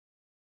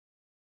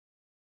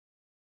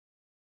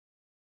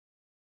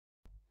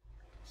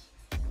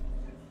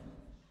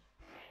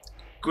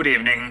Good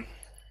evening.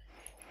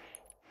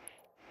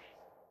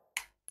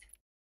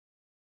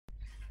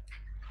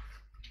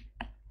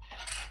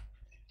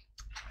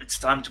 It's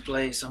time to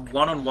play some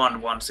one-on-one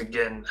once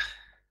again.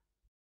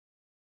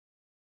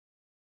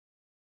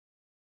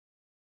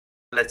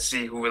 Let's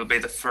see who will be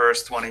the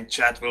first one in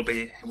chat. Will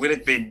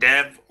it be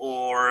Dev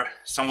or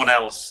someone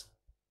else?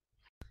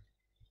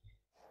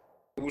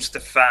 Who's the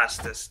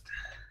fastest?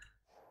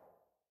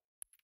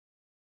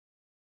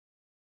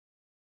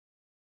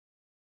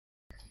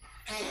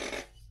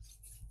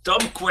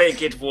 Tom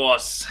Quake it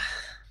was.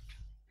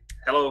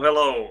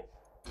 Hello.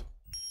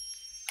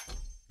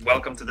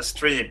 Welcome to the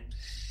stream.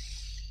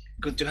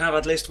 Good to have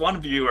at least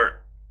one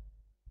viewer.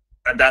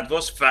 And that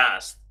was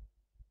fast.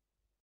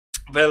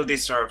 Well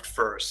deserved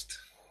first.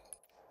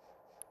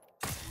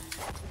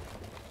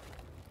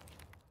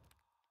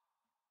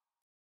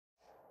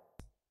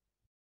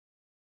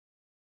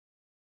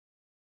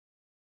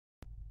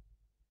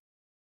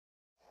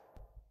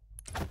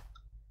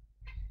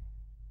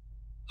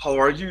 How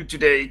are you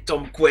today,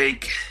 Tom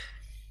Quake?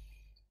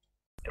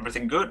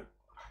 Everything good?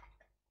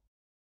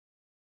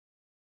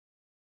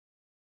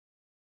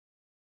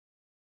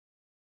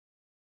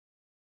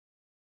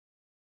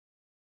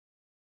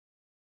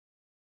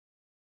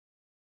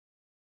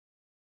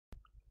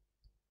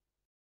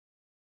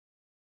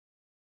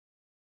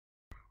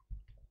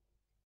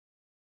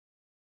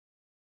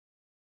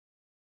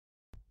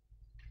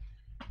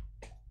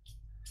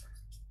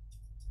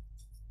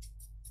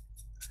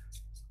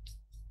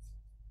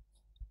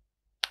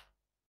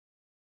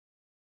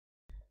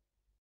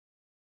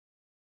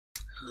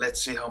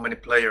 Let's see how many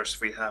players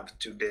we have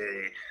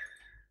today.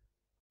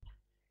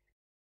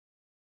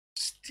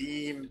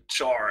 Steam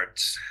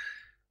charts.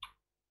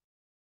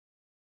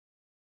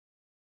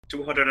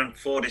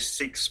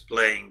 246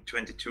 playing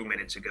 22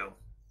 minutes ago.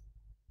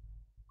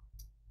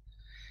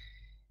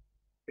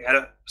 We had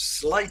a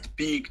slight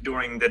peak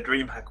during the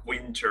DreamHack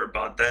winter,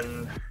 but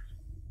then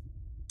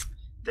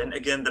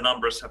again the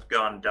numbers have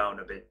gone down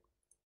a bit.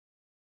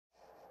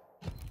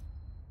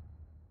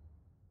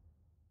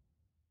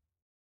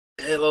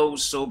 Hello,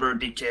 Sober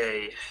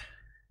Decay.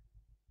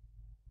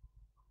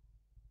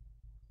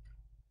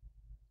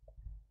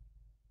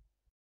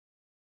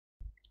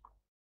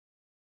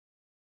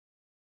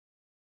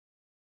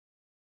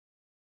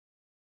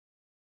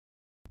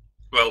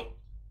 Well,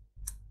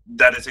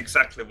 that is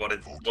exactly what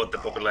the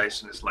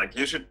population is like.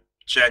 You should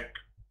check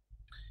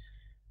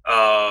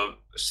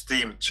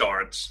Steam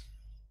charts.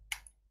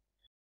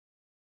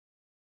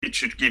 It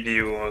should give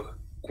you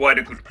quite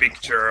a good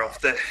picture of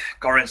the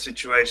current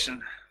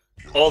situation.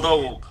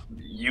 Although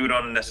you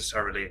don't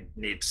necessarily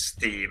need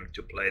Steam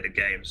to play the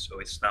game, so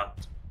it's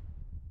not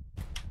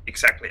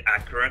exactly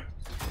accurate.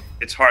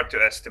 It's hard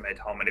to estimate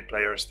how many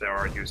players there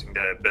are using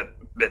the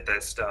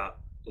Bethesda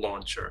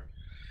launcher.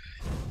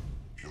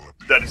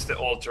 That is the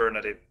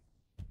alternative.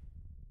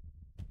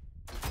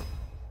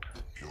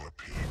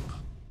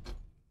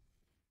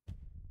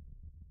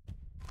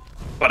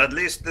 But at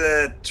least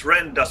the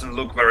trend doesn't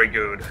look very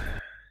good.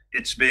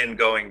 It's been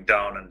going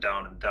down and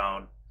down and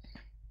down.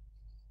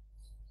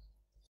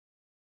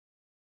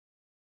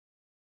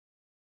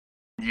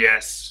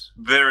 Yes,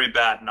 very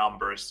bad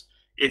numbers.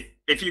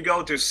 If you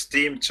go to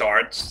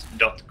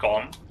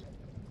steamcharts.com,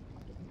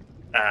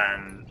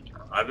 and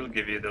I will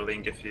give you the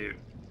link if you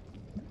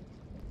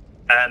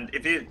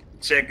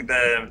check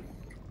the,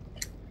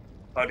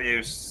 how do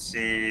you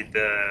see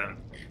the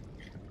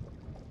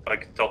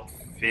like top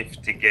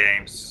 50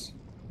 games?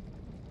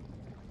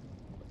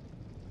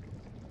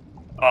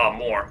 Oh,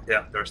 more.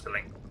 Yeah, there's the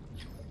link.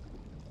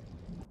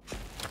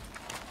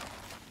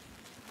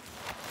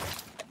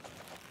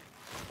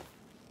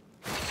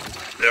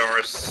 There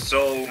are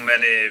so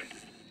many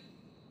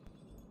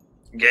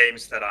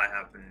games that I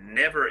have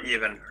never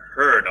even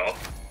heard of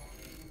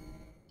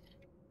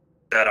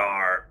that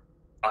are,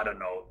 I don't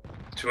know,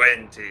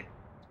 10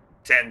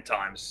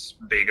 times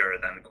bigger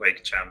than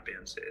Quake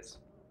Champions is.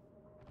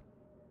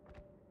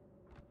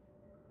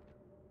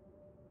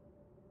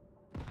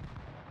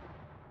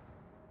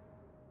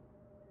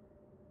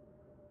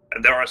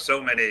 And there are so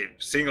many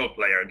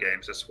single-player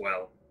games as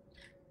well.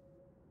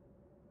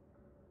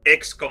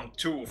 XCOM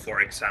 2,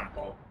 for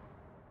example.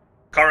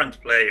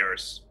 Current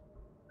players.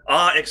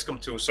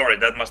 XCOM 2, sorry,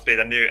 that must be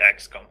the new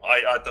XCOM.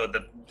 I thought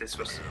that this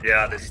was,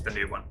 yeah, this is the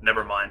new one.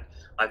 Never mind.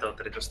 I thought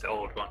that it was the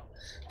old one.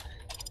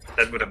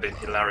 That would have been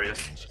hilarious.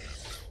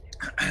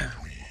 3,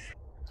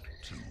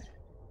 2,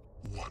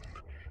 1.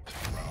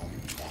 Round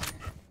 1.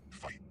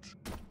 Fight.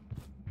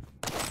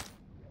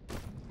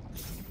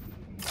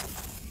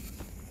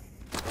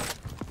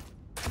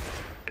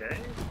 Okay.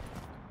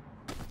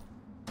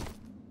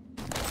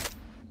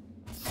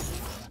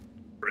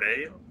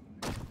 Rail.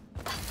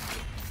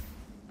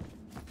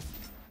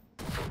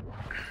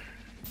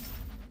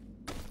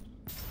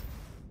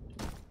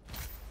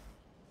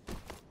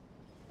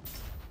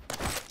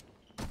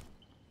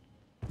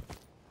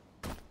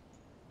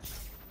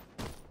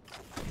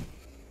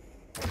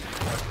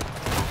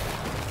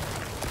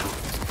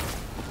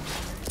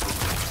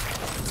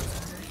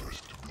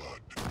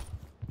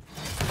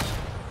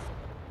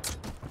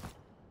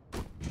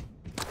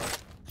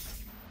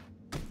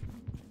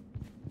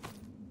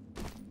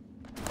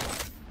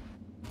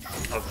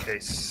 Okay,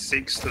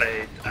 6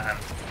 late and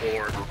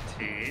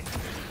 14.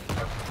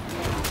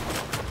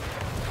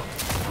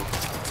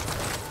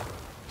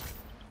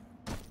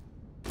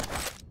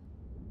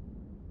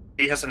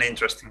 He has an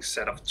interesting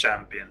set of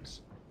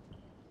champions.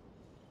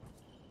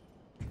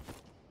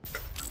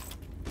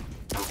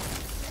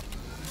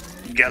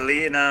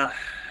 Galena,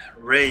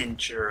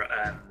 Ranger,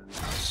 and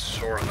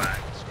Sorlac.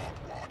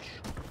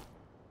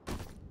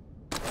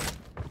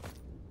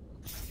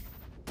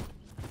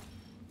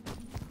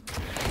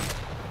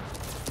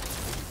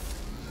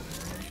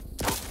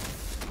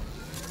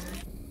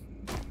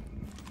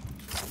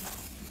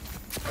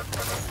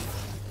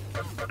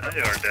 Now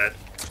you're dead.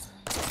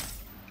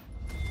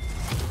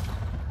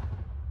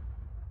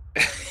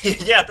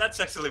 Yeah, that's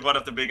actually one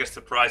of the biggest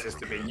surprises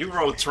to me. You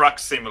wrote Truck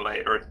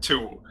Simulator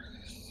 2.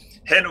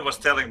 Hen was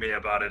telling me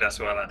about it as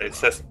well, and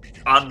it's just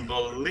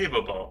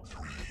unbelievable.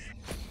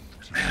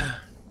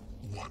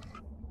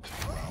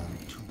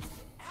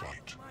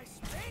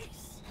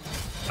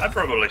 I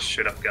probably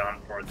should have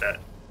gone for that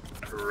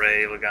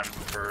railgun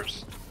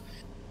first.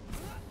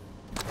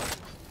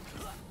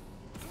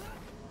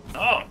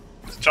 Oh,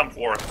 it's jump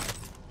warp.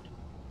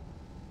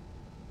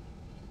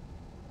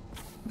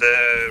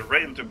 The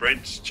rail to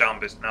bridge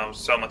jump is now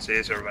so much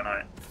easier when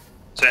I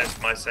changed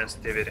my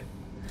sensitivity.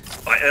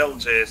 My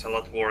LG is a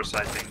lot worse,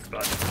 I think,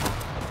 but...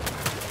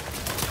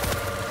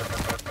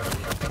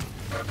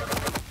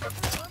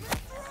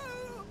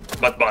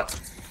 But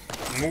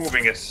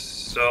moving is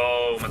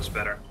so much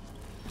better.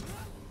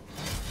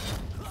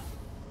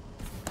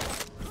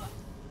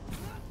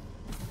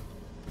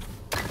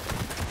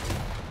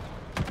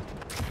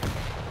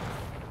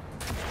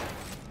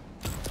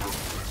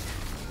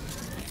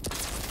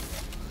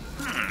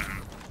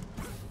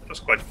 It was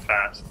quite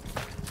fast.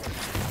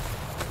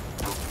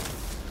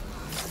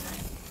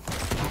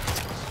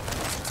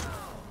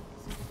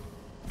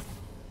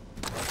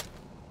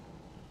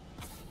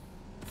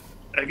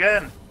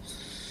 Again,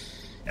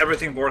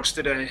 everything works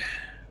today.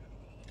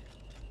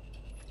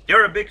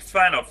 You're a big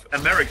fan of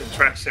American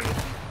Truck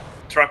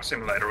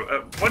Simulator.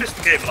 What is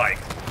the game like?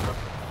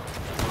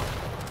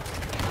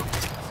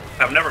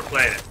 I've never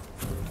played it.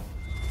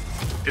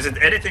 Is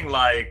it anything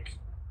like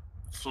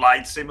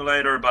Flight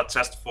Simulator, but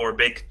just for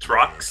big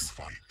trucks?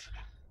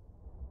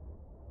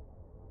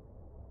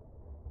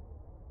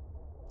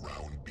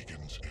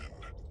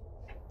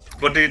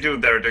 What do you do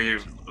there? Do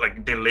you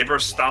like deliver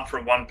stuff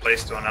from one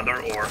place to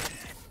another, or?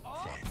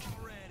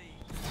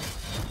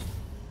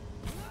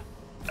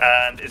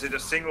 And is it a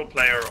single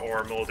player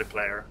or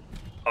multiplayer?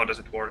 How does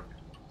it work?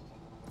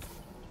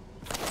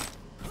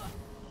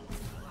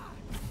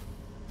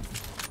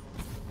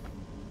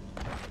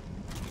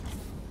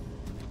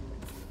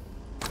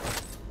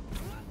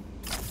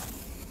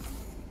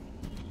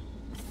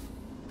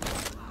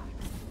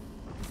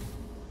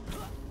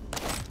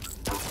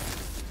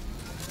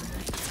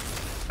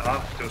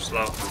 Ah, too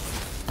slow.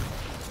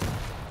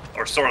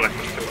 Or Sorlek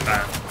was too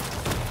fast.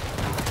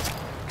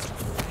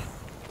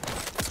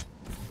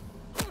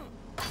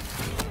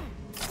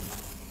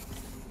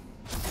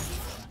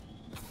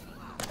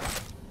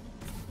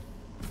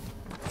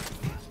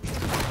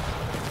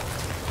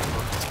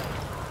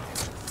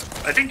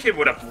 I think he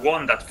would have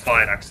won that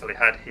fight actually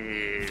had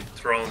he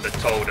thrown the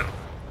totem,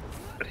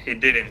 but he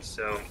didn't,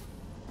 so...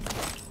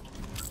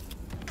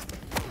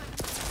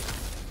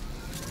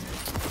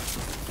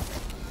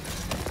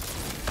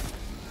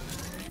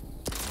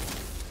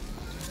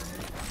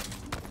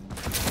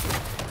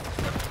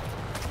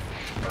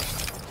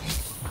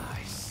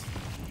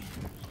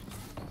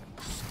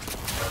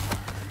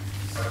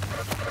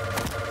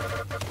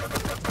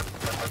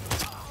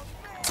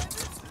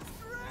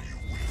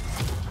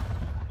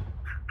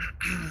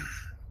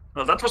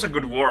 Well, that was a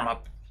good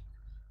warm-up.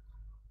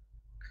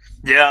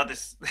 Yeah,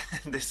 this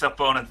this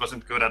opponent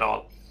wasn't good at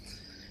all.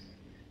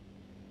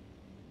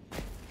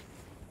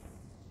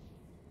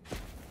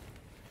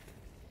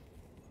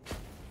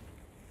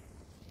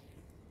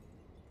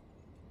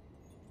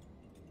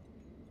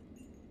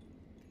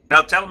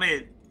 Now tell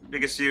me,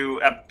 because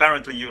you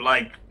apparently you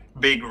like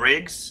big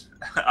rigs,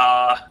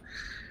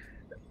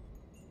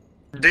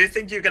 do you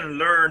think you can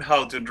learn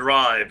how to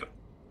drive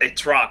a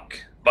truck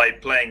by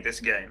playing this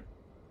game?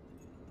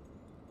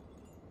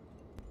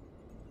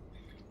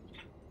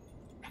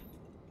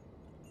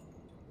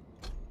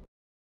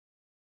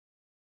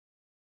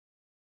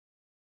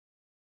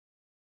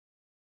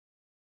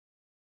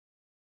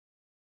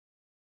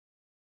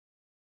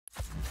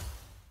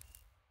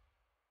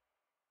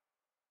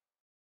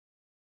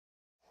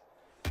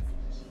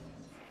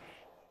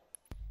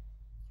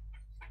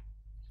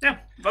 Yeah,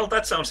 well,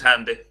 that sounds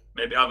handy.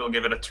 Maybe I will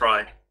give it a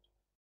try.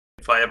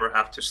 If I ever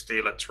have to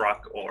steal a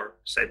truck or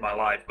save my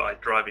life by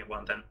driving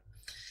one, then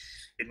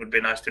it would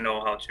be nice to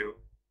know how to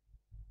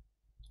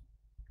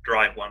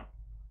drive one.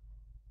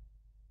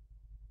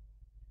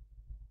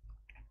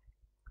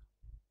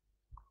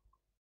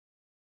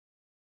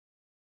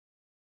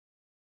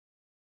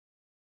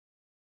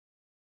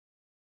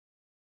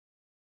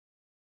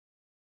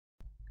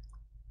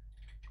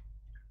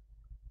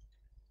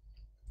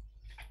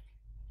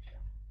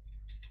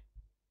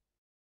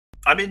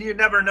 I mean, you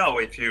never know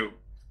if you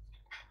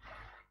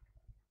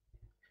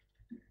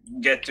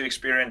get to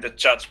experience the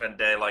Judgment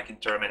Day like in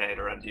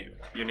Terminator, and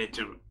you need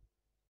to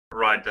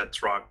ride that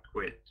truck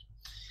with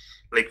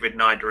liquid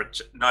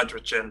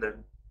nitrogen,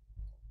 then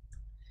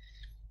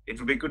it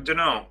would be good to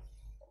know.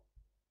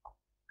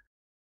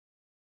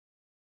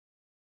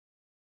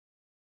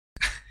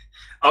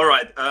 All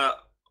right,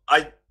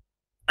 I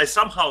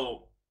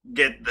somehow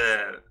get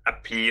the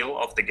appeal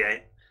of the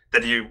game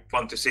that you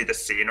want to see the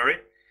scenery.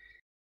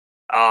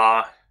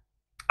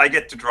 I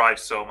get to drive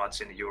so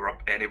much in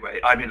Europe anyway.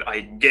 I mean,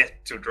 I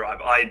get to drive.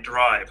 I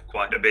drive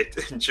quite a bit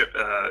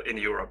in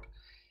Europe.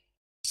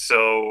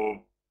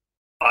 So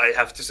I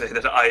have to say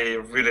that I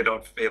really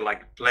don't feel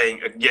like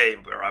playing a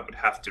game where I would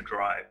have to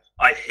drive.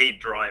 I hate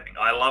driving.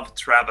 I love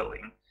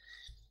traveling.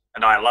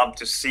 And I love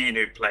to see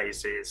new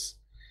places,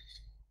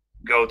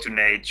 go to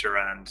nature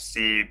and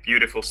see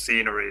beautiful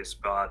sceneries,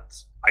 but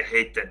I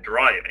hate the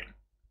driving.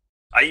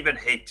 I even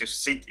hate to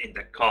sit in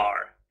the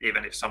car,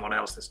 even if someone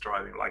else is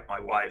driving, like my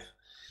wife.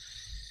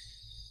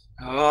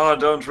 Oh, I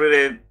don't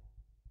really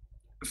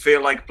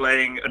feel like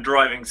playing a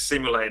driving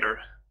simulator.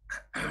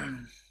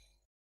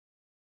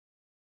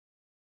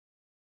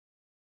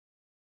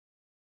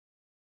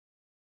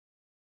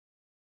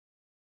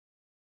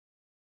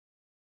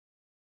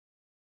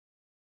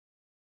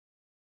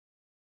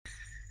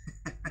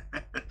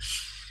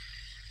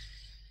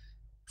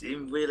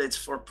 Team Village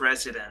for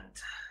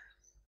president.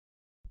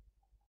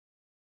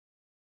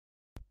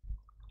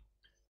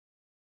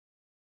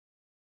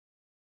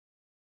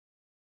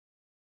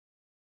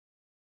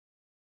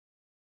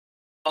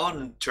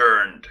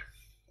 Unturned.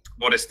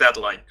 What is that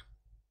like?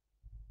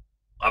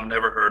 I've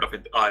never heard of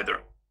it either.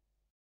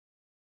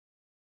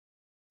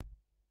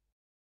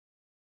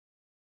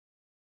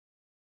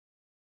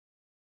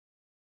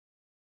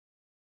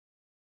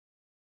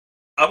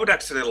 I would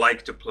actually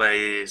like to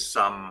play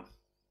some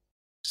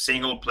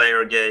single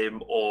player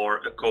game or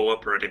a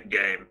cooperative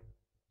game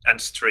and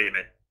stream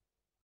it,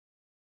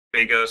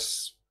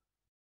 because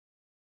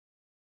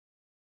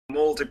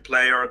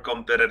multiplayer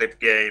competitive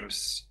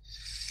games,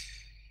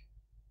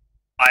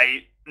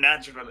 I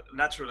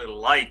naturally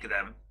like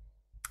them.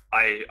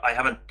 I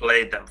haven't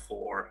played them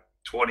for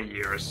 20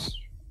 years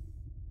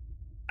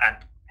and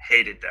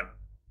hated them,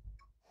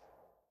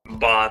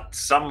 but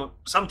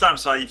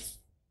sometimes I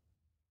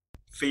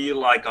feel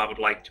like I would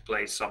like to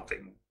play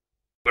something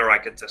where I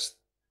can just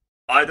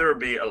either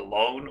be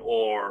alone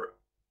or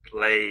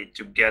play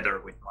together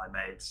with my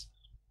mates.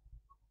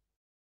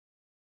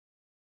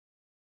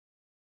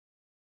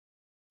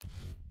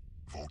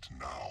 Vote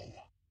now.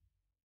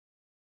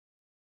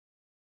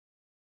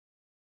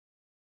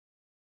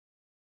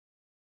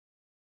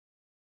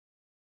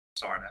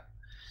 Sorry, man.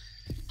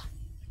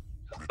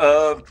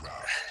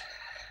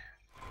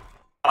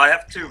 I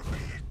have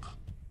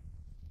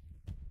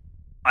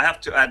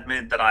to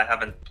admit that I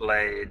haven't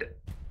played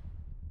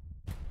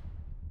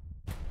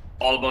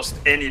almost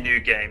any new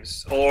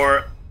games,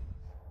 or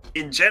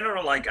in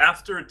general, like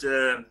after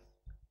the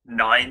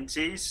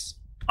 90s,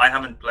 I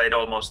haven't played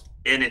almost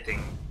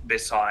anything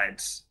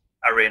besides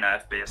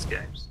arena FPS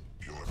games.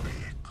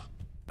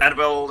 And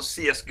well,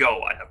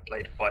 CSGO I have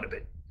played quite a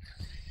bit.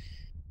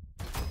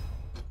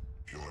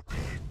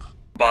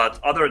 But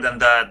other than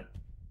that,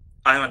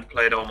 I haven't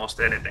played almost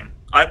anything.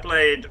 I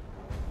played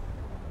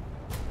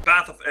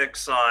Path of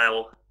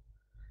Exile,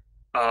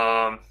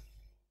 then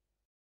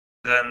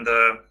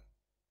the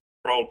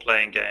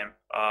role-playing game,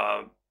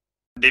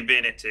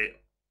 Divinity,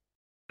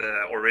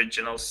 the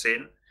original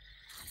Sin.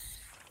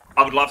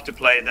 I would love to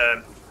play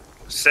the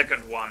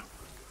second one,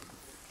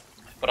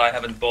 but I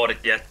haven't bought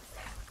it yet.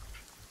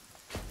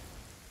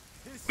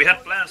 We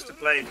had plans to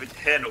play it with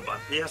Henu, but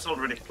he has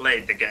already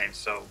played the game,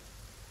 so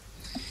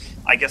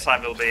I guess I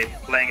will be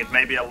playing it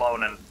maybe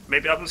alone, and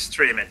maybe I will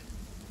stream it.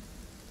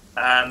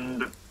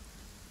 And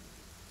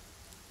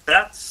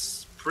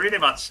that's pretty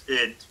much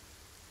it.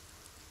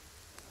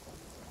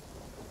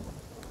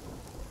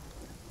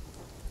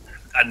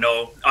 And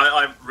no,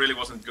 I really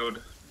wasn't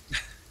good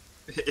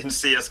in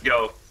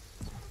CSGO.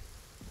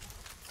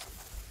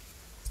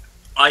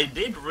 I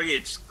did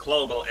reach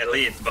Global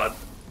Elite, but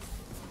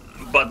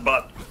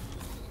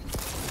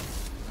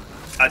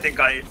I think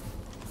I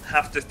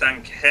have to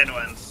thank Henu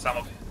and some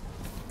of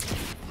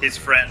his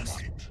friends.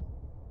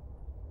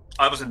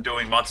 I wasn't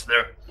doing much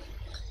there.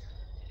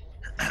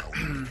 3,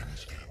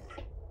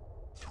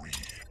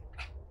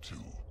 2,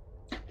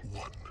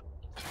 1.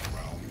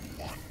 Round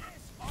 1.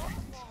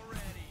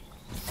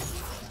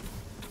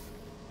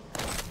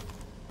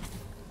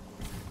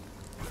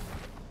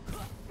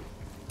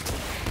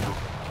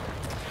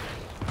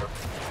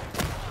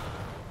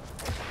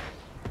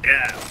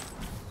 Yeah.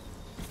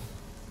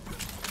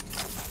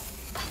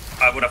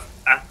 I would have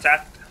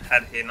attacked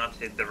had he not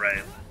hit the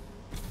rail.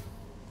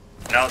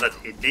 Now that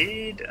he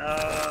did,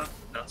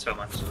 not so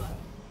much.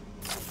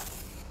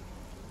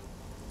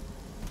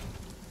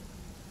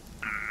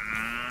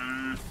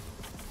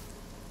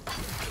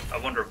 I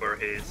wonder where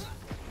he is.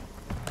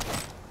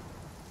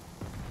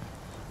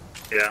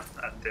 Yeah,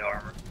 at the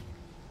armor.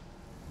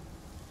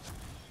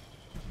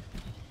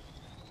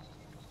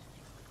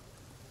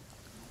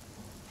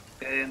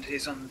 and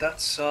he's on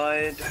that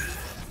side.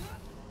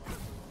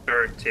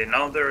 30.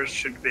 Now there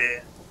should be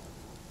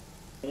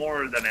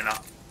more than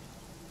enough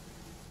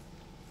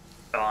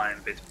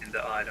time between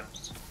the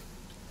items.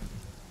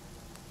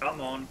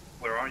 Come on,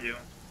 where are you?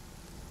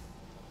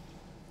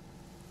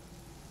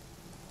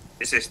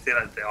 Is he still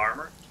at the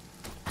armor?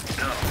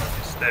 No,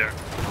 it's there.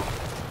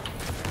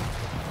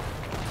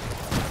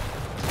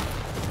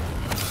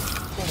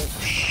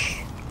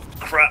 Oh,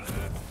 crap.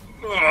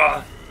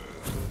 Ugh.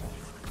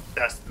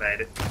 Just made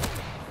it.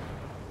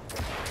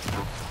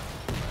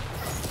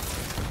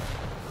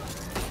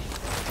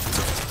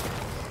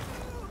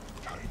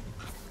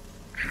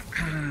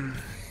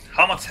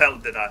 How much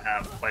health did I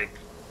have? Like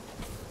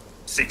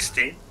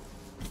 16?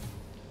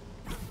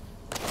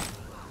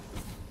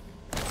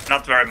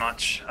 Not very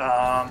much.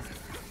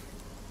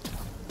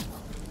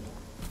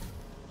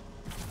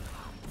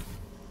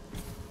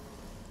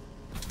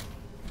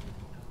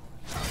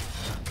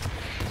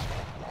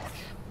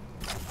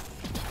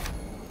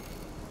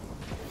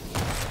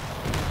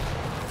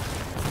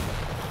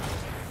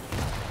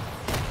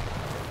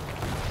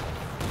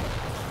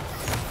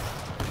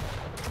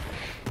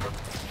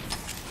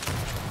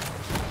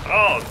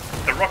 Oh,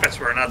 the rockets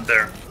were not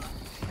there.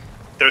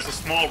 There's a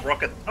small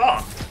rocket.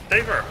 Ah,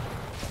 they were.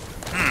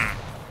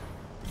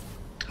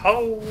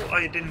 How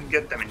I didn't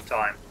get them in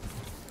time?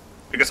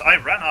 Because I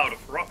ran out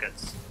of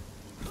rockets.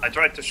 I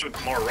tried to shoot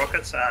more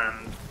rockets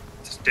and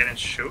just didn't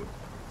shoot.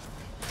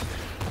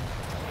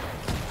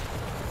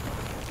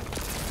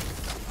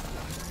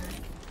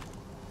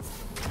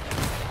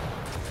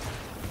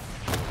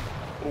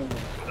 Ooh,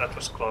 that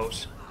was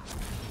close.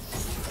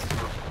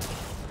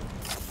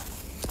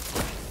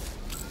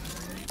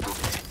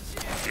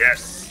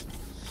 Yes!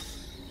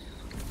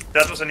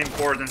 That was an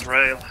important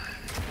rail.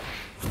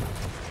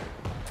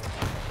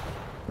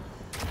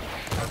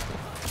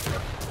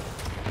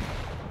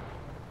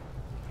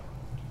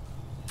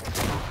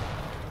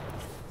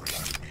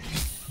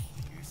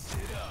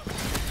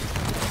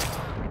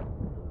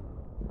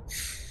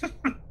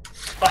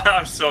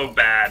 I'm so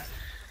bad.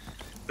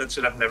 That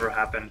should have never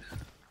happened.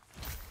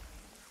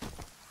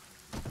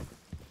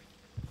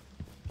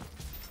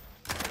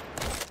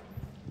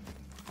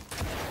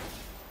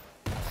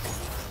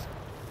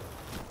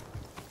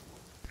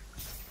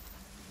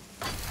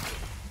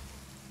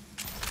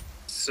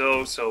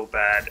 So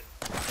bad.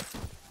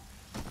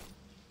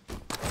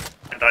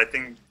 And I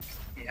think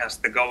he has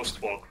the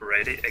Ghost Walk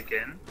ready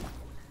again.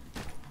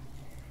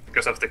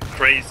 Because of the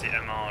crazy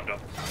amount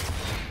of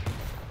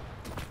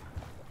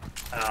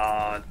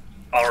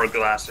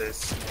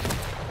hourglasses.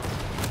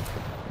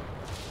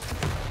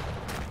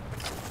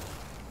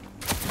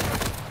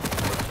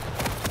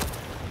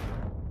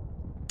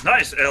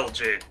 Nice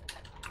LG.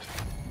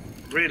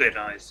 Really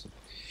nice.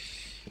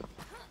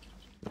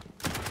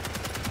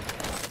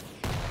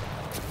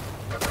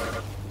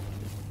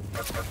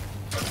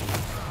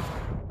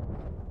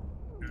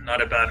 Not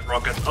a bad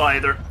rocket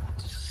either.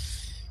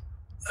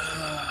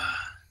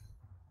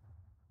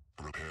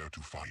 Prepare to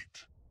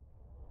fight.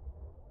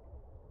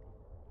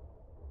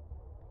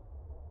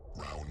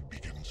 Round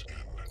begins in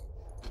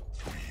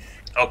 3.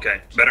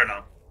 Okay, better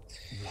now.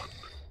 1.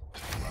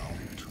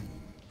 Round 2.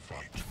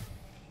 Fight.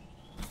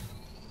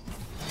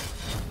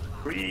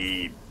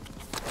 3.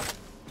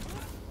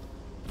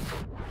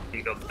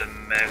 He got the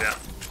mega.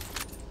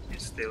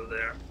 He's still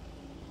there.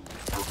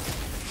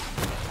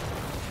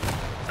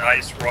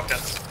 Nice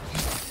rockets.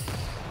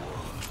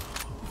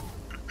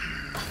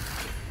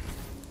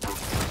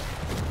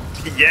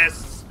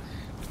 Yes!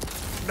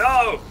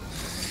 No!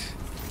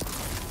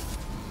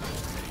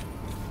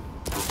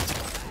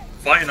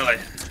 Finally!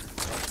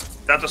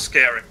 That was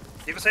scary.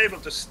 He was able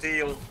to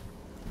steal...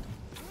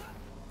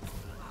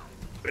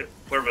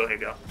 Where will he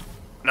go?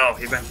 No,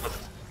 he went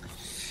with...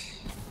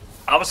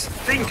 I was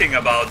thinking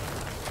about...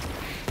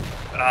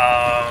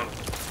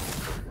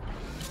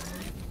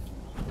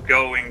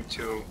 going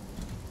to...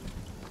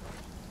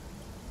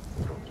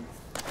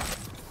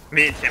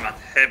 meet him at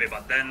heavy,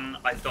 but then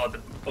I thought that,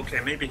 okay,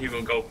 maybe he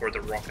will go for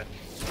the rocket.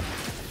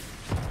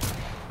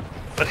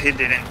 But he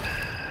didn't.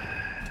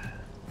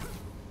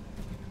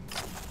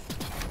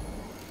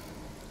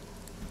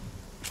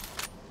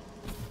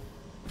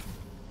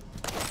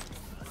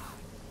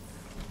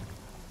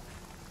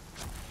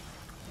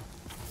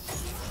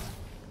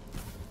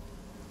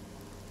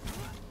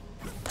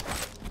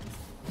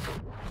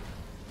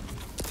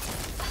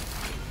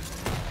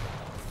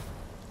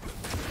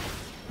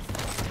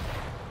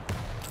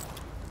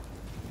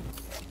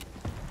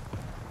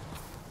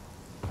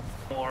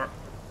 More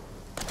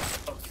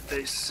of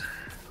this.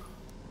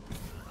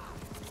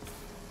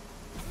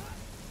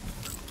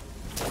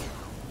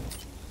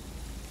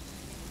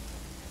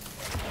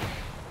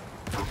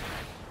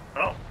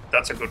 Oh,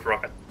 that's a good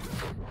rocket.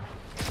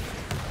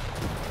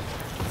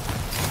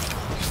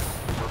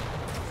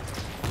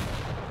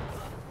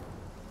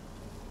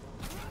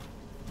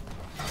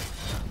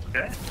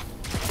 Okay.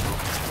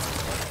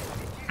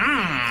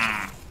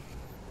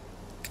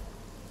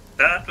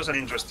 That was an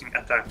interesting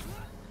attack.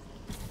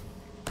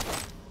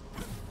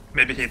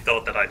 Maybe he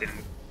thought that I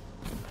didn't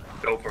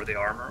go for the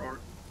armor or...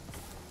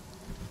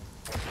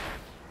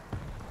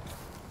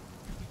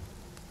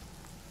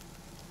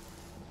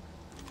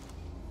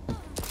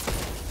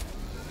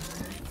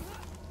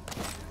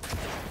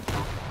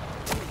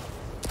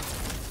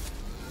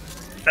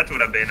 That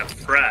would have been a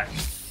frag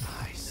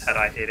had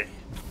I hit it.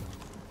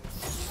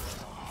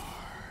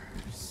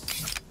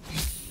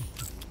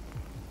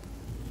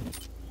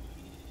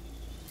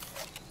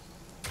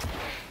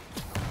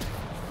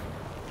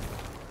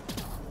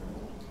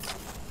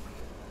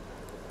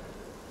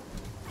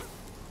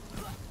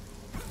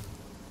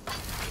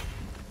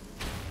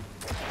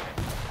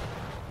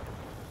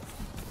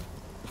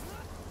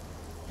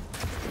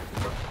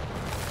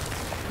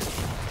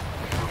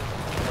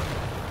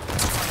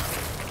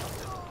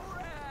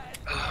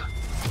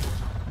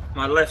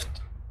 My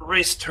left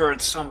wrist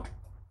hurts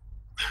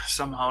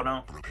somehow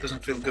now.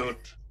 Doesn't feel good.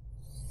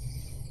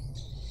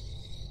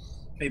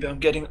 Maybe I'm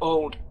getting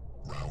old.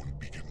 Round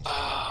begins. 3,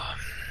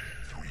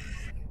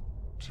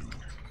 2,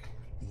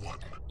 1.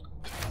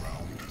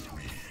 Round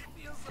 3.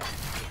 Feels like a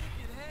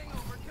freaking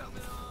hangover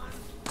coming on.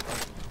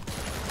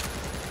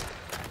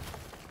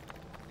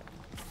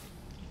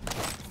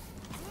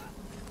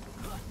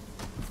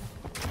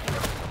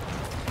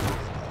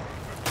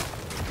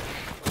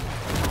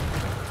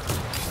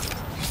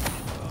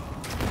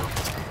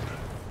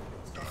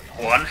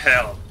 One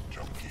health.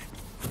 Junkie.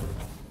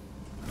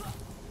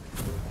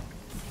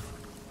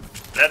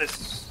 That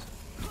is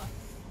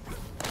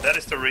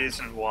the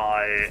reason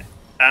why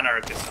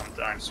Anarchy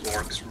sometimes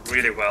works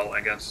really well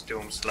against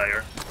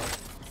Doomslayer.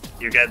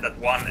 You get that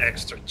one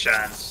extra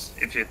chance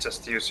if you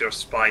just use your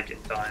spike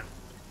in time.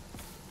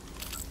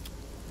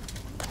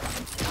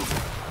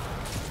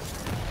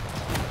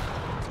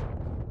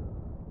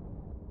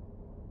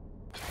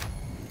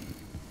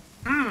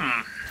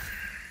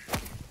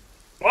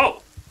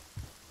 Whoa!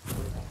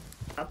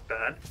 Not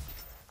bad.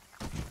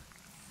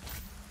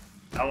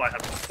 Now I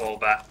have to fall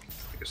back,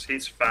 because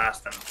he's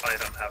fast and I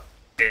don't have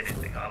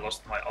anything. I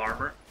lost my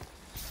armor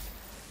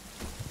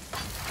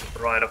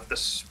right off the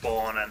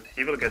spawn, and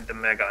he will get the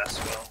mega as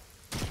well.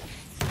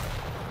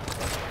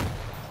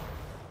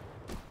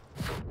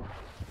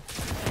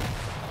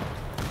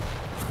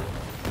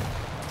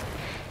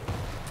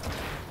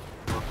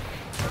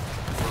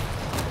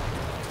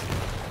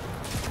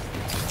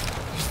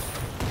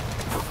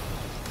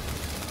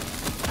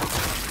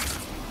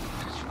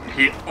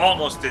 He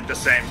almost did the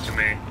same to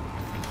me,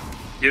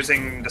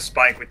 using the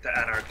spike with the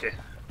Anarchy.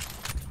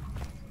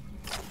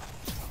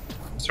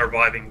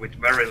 Surviving with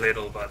very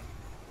little, but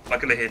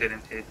luckily he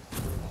didn't hit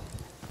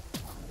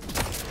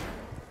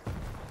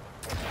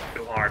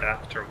too hard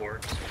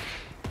afterwards.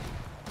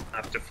 I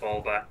have to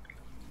fall back.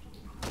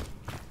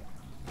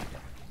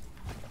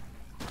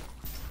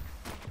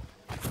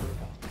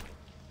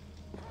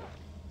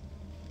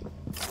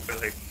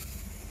 Really?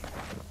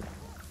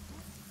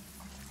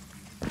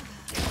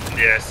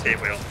 Yes, he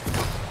will.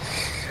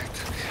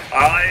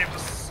 I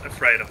was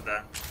afraid of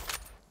that.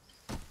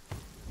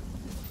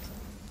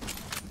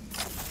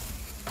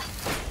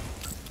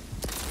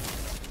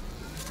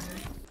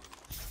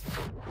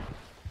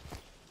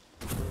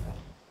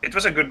 It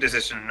was a good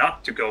decision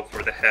not to go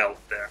for the health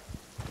there.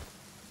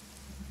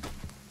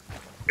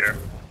 Here.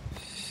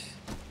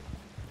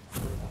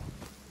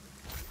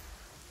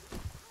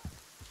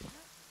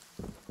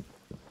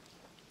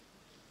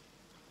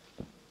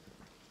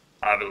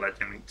 I will let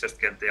him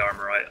just get the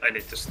armor. I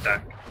need to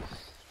stack.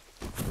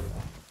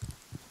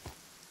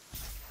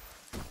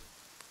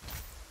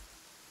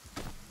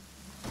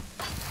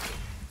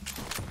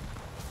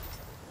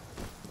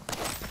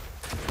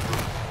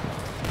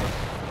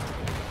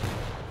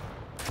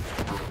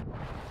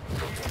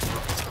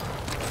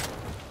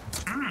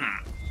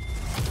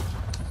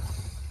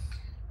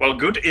 Well,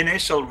 good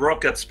initial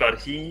rockets, but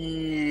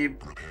he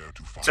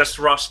just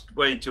rushed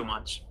way too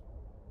much.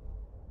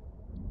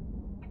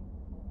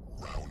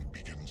 Round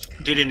begins.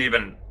 Didn't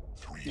even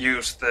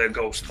use the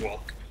ghost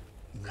walk.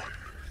 1.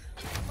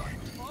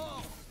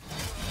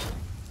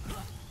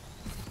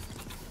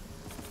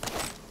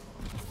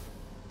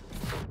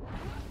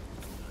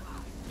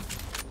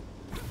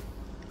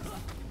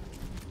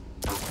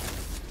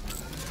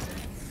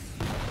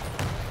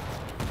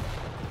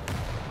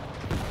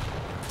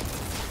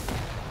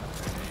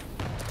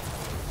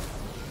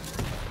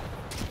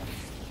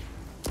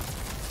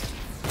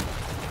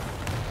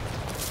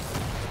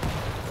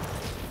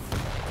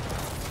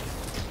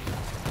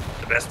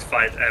 Best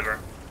fight ever.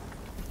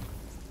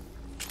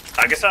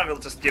 I guess I will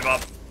just give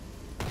up.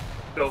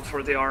 Go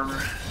for the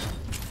armor.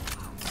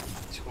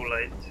 Too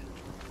late.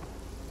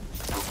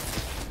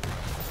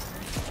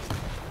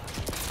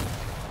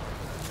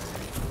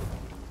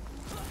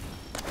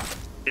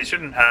 He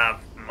shouldn't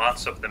have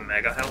much of the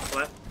mega health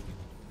left.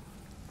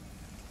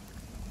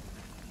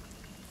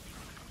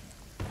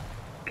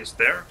 He's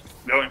there,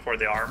 going for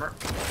the armor.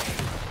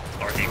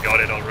 Or he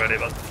got it already,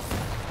 but...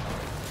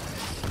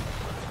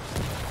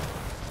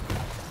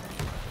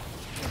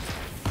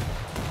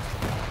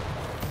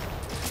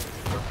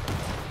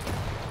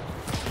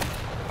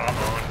 Come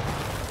on.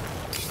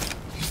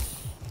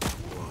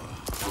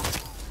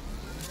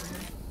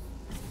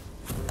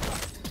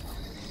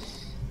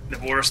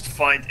 worst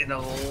fight in a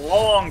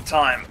long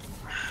time.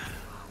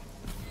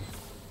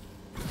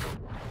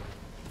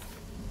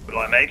 Will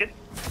I make it?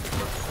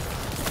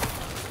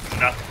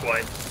 Not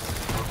quite.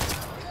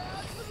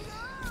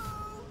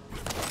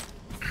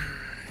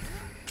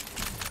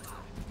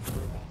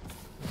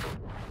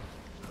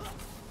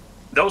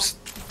 Those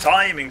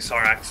timings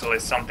are actually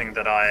something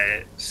that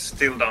I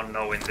still don't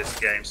know in this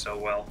game so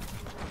well.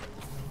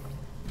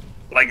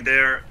 Like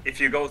there, if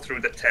you go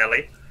through the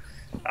telly,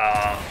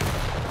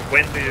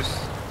 when do you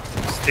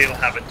still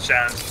have a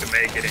chance to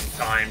make it in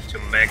time to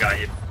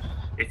mega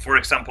if for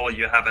example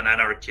you have an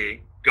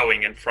anarchy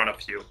going in front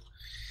of you?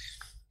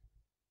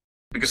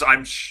 Because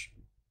I'm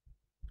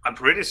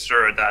pretty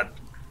sure that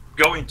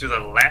going to the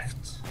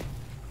left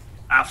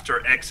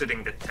after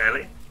exiting the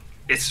telly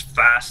is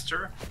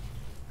faster,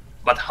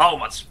 but how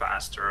much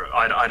faster?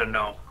 I don't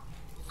know.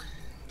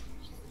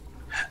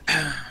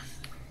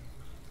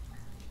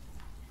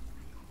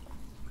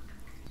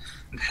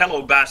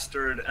 Hello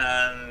Bastard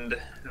and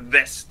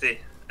Vesti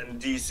and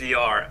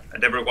DCR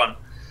and everyone.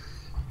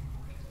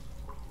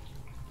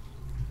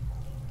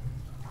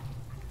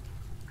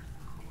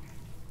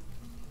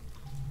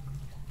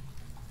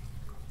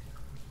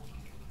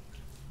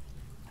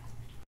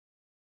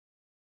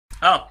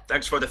 Oh,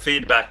 thanks for the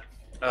feedback.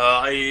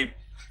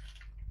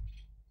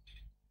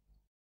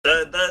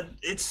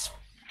 It's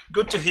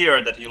good to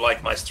hear that you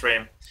like my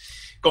stream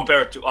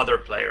compared to other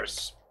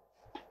players.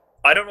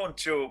 I don't want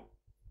to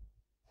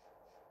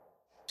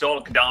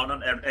talk down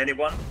on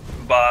anyone,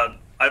 but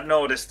I've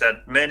noticed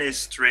that many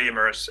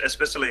streamers,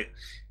 especially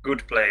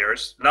good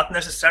players, not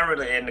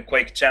necessarily in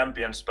Quake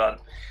Champions,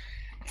 but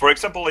for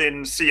example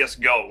in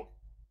CSGO,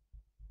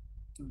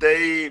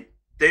 they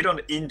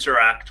don't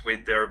interact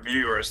with their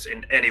viewers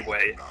in any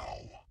way.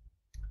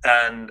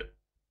 And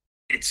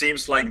it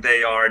seems like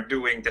they are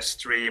doing the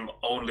stream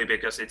only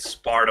because it's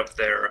part of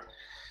their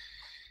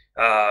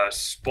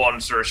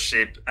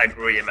sponsorship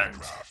agreement.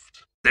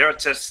 They're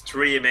just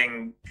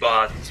streaming,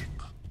 but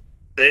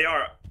they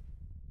are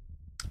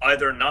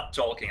either not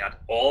talking at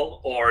all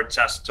or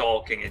just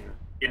talking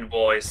in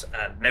voice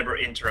and never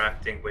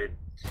interacting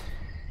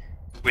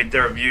with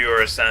their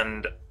viewers,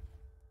 and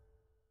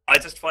I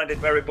just find it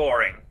very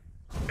boring.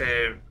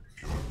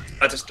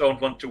 I just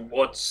don't want to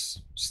watch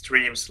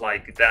streams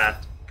like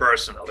that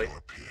personally,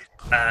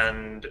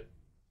 and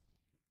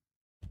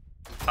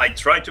I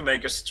try to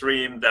make a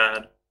stream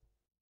that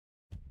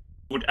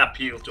would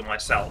appeal to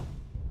myself.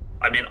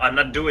 I mean, I'm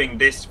not doing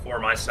this for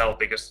myself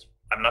because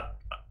I'm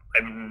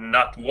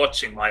not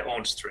watching my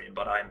own stream,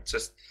 but I'm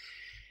just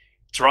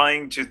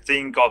trying to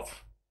think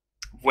of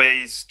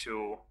ways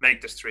to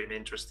make the stream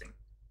interesting.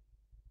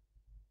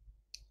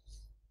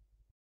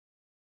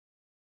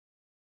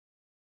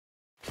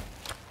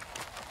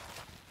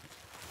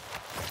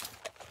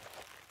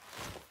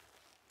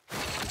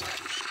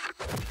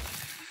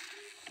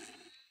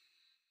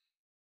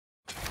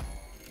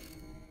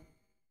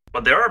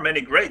 But there are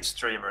many great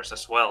streamers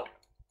as well.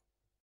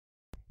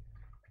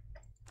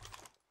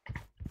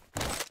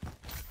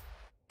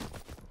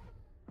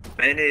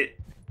 Many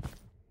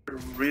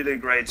really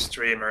great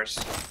streamers.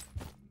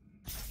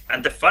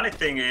 And the funny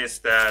thing is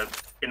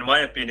that, in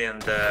my opinion,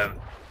 the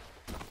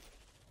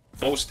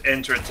most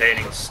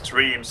entertaining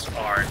streams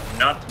are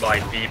not by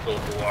people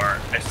who are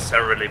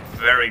necessarily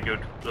very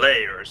good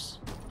players,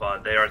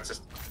 but they are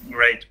just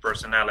great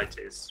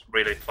personalities,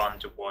 really fun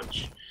to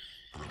watch.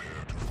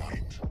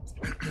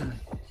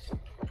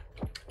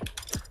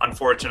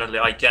 Unfortunately,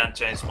 I can't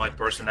change my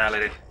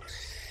personality,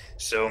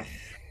 so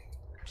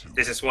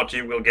this is what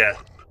you will get.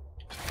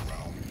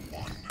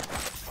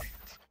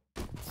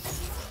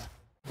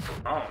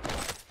 Oh,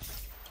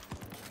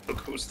 look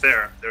who's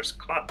there. There's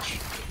Clutch.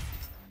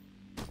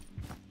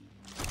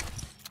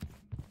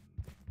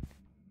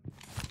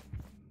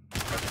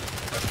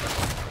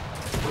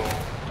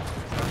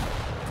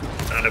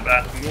 Not a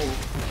bad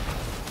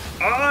move.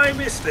 Oh, I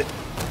missed it.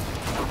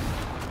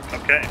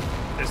 Okay,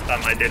 this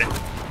time I did it.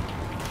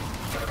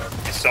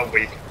 He's so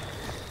weak.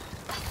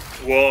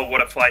 Whoa,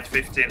 what a fight,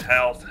 15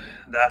 health.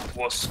 That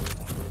was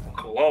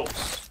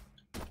close.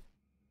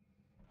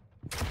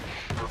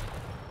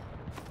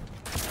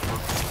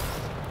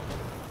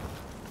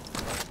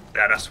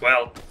 That as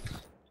well.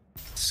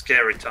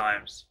 Scary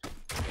times.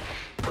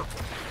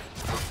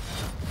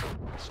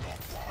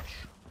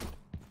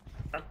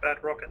 Not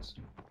bad rockets.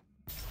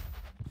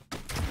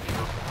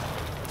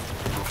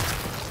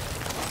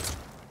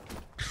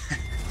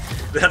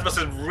 That was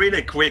a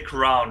really quick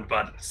round,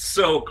 but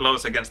so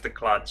close against the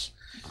Clutch.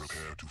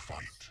 Prepare to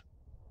fight.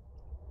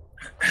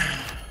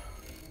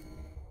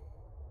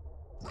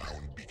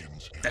 Round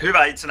begins.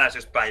 Hyvää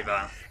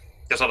itsenäisyyspäivää,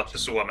 jos olette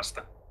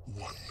Suomesta.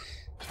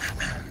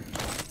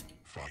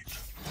 Fight.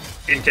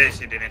 In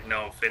case you didn't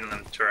know,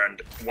 Finland turned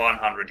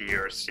 100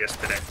 years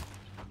yesterday.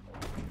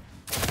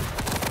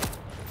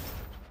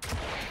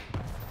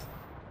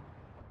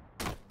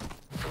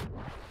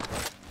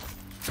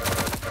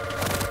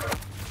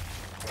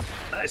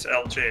 Nice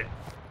LG.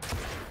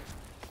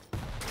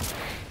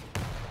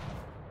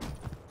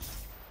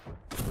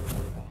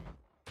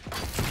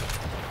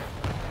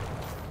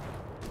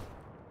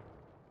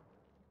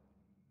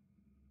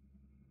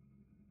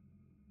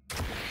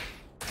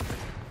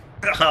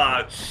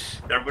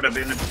 There would have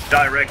been a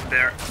direct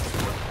there.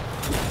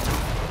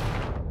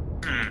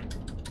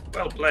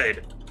 Well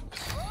played.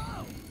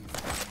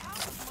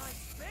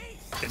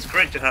 It's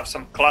great to have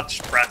some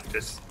clutch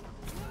practice.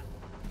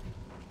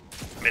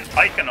 I mean,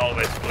 I can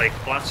always play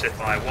clutch if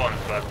I want,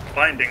 but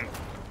finding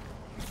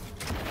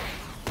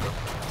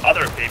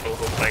other people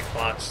who play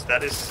clutch,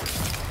 that is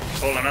a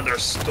whole another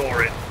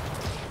story.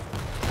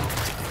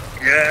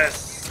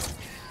 Yes!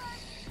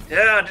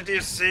 Yeah, did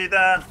you see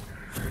that?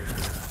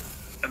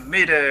 A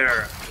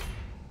mid-air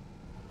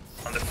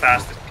on the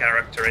fastest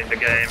character in the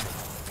game.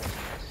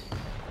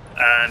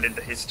 And in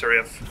the history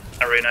of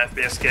Arena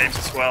FPS games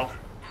as well.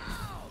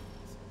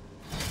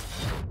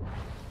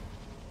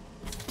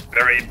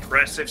 Very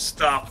impressive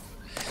stuff.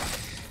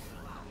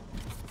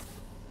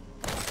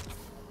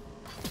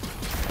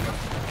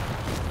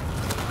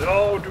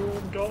 No,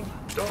 Doom,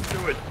 don't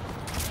do it.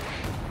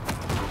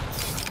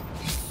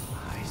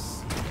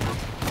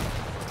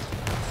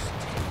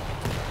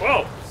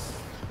 Whoa!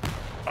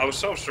 I was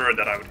so sure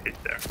that I would hit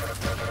there.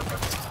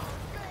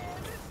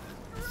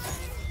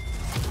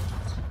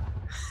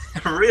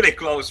 Really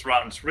close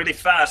rounds, really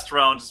fast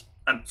rounds,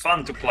 and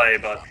fun to play,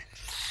 but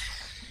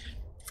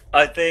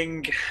I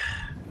think,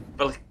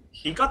 well,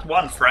 he got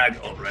one frag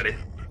already.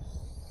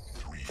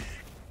 3,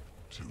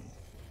 2,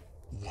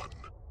 1.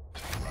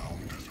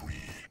 Round 3.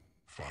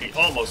 Fight. He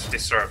almost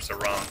deserves a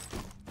round.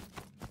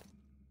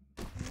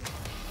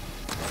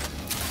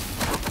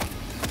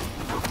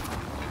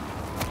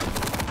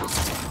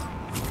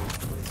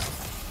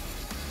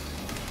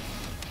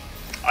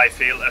 I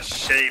feel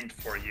ashamed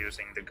for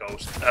using the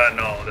ghost.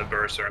 No, the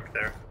berserk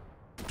there.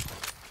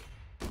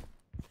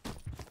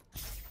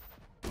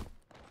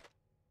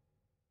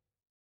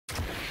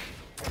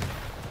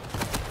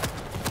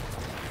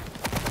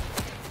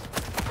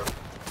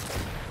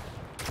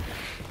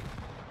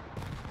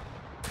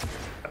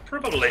 I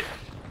probably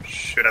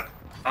should have.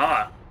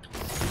 Ah,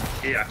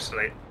 he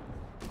actually.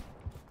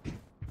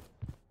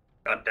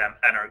 Goddamn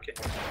anarchy.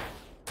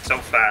 So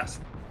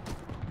fast.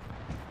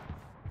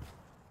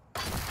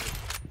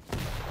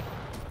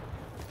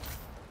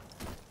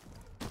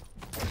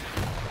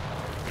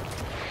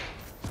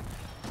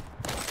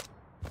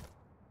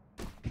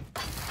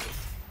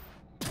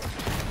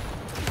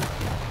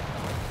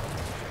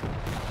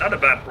 Not a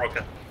bad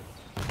rocket.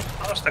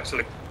 I lost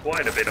actually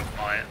quite a bit of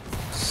my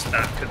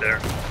stack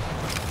there.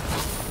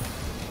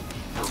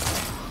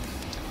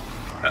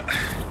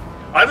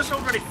 I was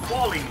already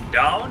falling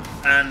down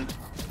and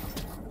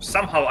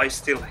somehow I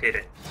still hit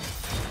it.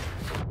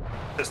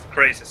 Just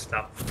crazy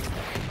stuff.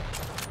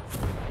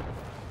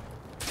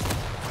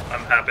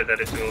 I'm happy that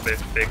it will be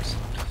fixed.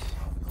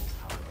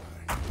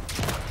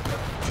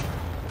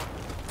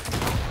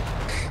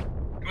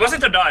 Was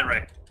it a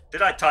direct?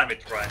 Did I time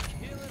it right?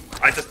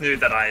 I just knew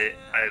that I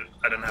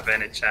don't have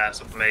any chance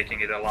of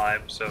making it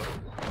alive, so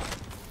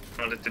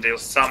I wanted to deal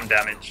some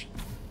damage.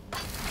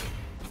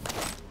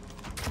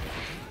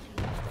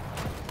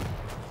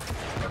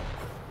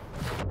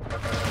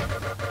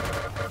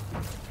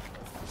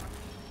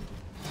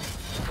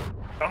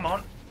 Come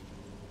on.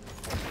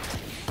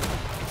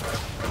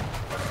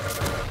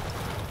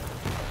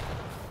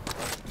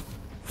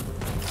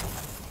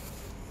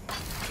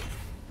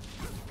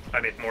 I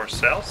need more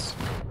cells.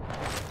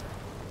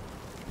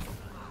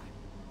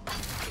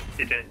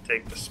 He didn't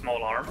take the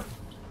small armor.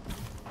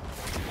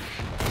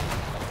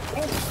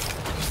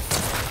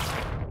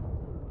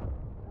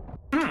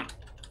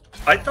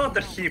 I thought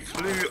that he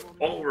flew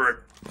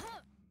over.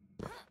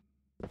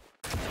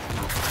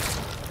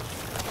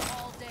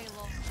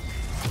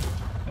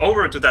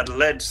 Over to that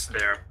ledge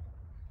there.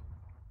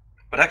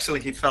 But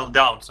actually he fell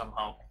down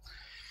somehow.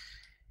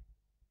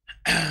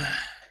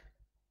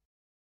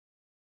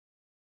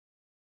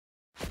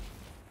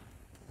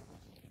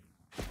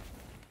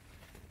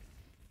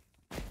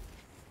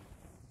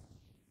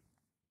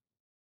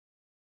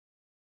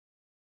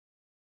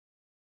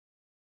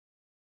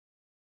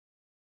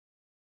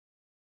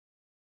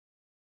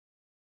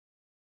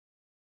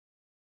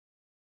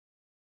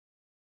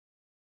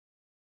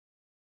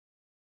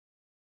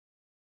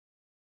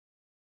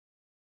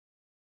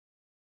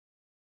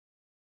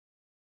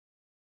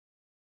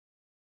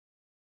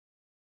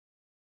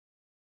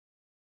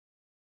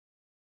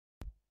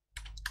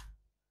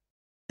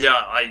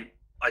 Yeah,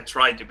 I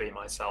try to be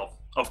myself.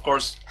 Of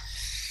course,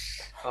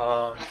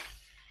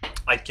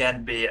 I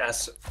can't be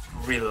as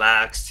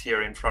relaxed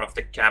here in front of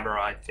the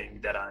camera, I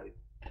think, that I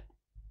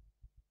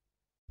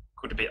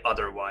could be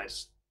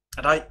otherwise.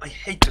 And I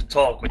hate to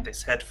talk with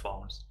these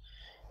headphones,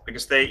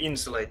 because they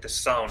insulate the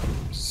sound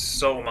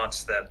so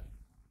much that,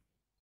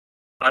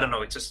 I don't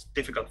know, it's just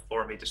difficult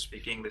for me to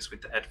speak English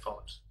with the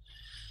headphones.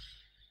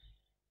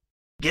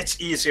 It gets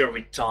easier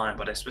with time,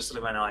 but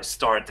especially when I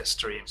start the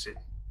streams, it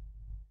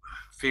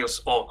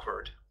feels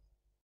awkward.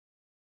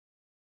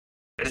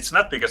 And it's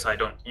not because I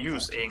don't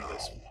use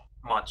English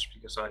much,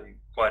 because I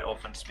quite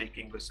often speak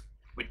English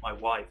with my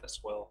wife as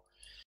well.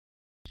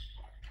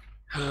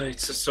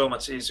 It's just so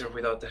much easier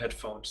without the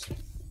headphones.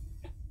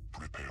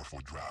 Prepare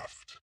for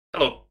draft.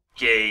 Hello,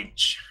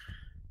 Gage.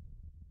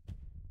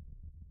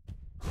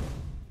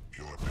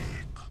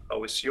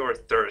 Oh, is you're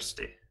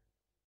thirsty?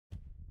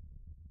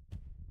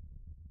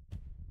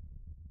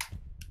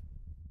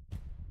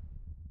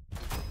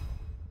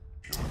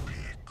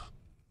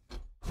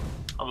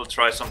 I will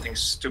try something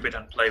stupid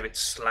and play with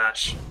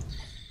Slash.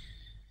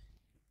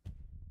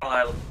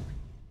 I'll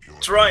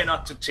try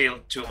not to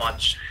tilt too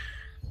much.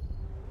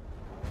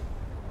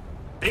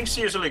 Things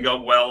usually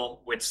go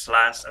well with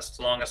Slash as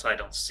long as I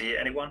don't see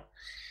anyone.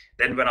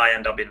 Then when I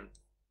end up in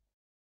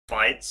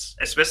fights,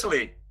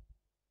 especially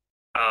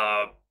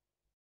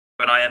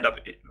when I end up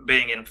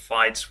being in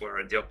fights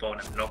where the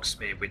opponent knocks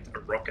me with a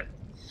rocket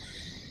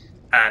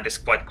and is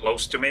quite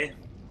close to me,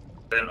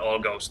 then all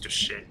goes to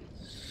shit.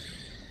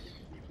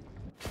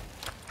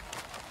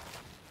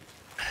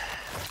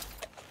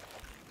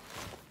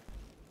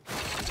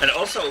 And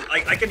also,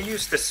 I can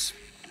use this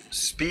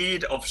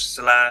speed of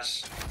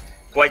Slash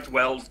quite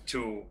well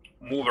to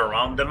move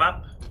around the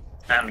map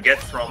and get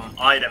from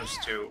items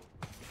to,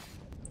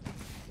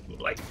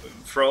 like,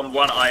 from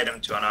one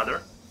item to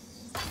another.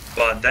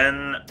 But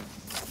then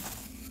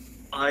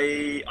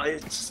I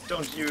just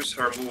don't use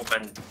her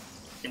movement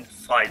in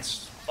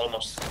fights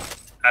almost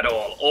at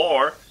all.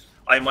 Or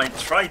I might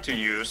try to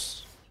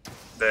use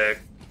the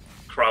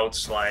crowd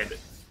slide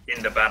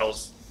in the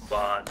battles,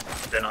 but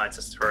then I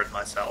just hurt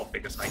myself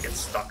because I get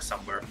stuck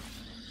somewhere.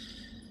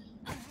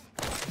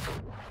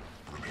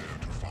 Prepare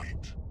to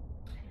fight.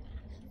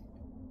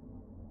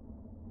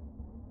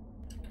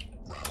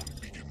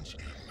 Round begins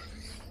in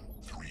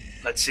 3.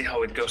 Let's see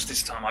how it goes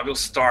this time. I will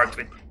start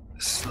with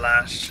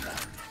Slash.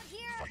 Fight.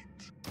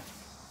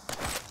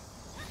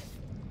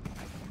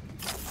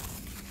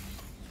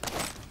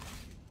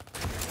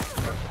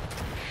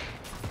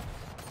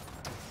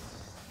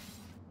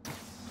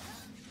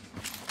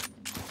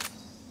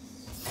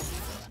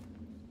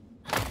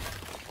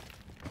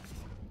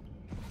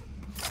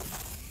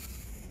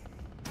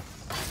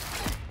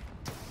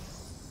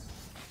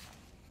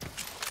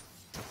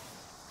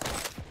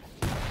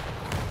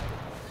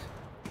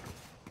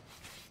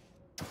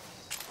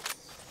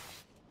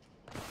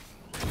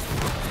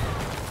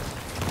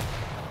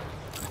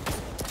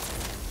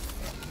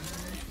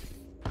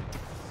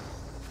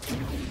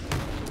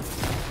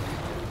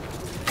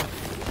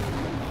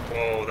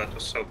 Whoa, that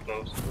was so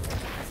close.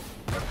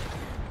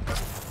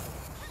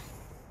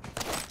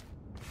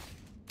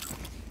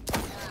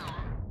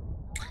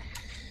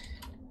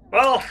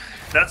 Well,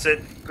 that's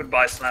it.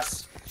 Goodbye,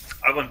 Slash.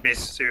 I won't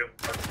miss you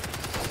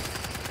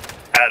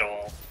at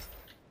all.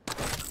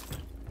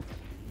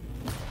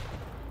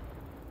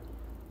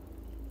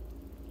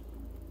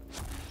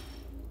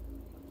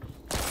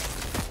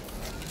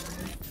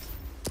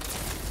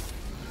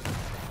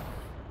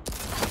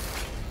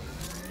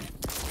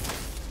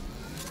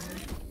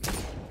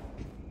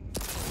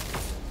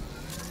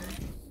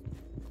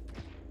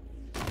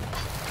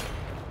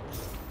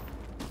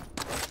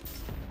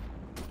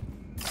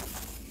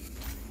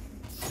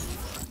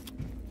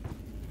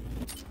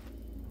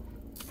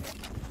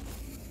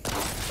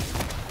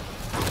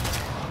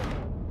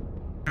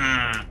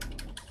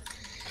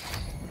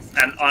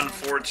 An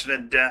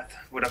unfortunate death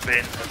would have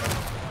been.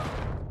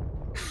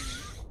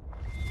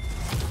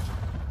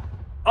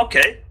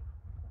 Okay.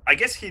 I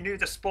guess he knew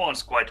the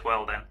spawns quite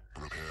well then.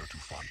 Prepare to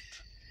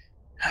fight.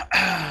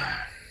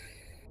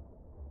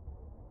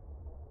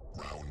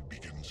 Round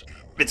begins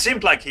in It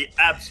seemed like he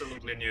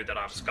absolutely knew that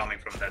I was coming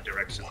from that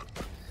direction. 1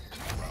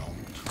 round.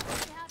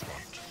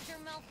 Major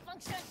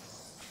malfunction.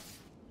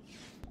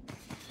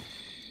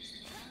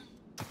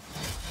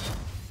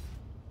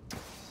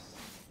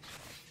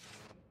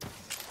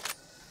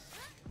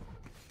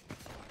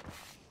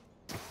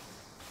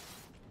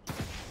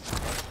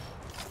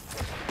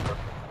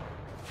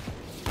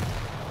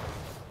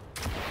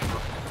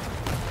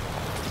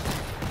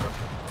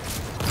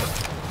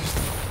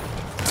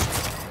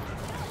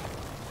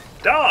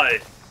 Die!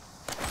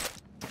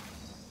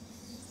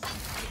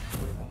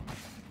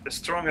 The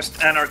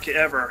strongest anarchy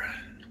ever.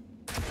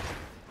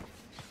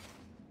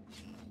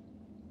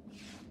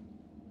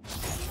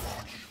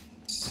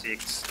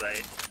 Six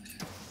slate.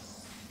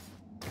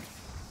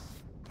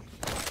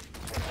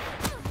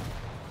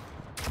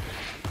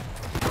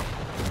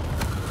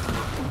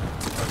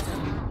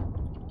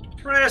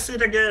 Press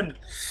it again!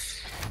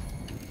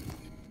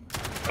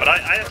 But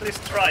I at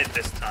least tried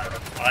this time.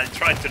 I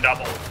tried to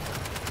double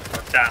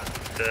tap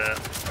the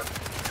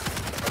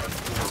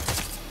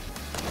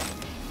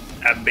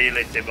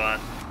ability, but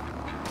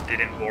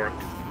didn't work.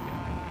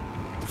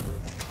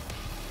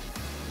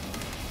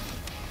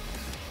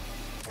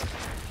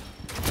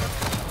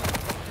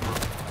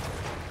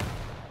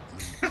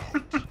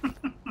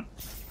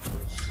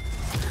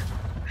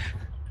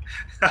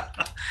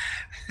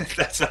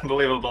 That's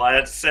unbelievable. I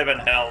had 7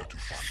 health.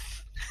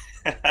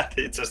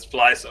 It just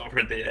flies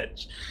over the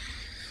edge.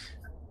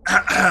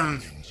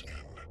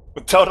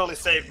 It totally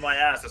saved my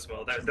ass as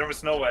well. There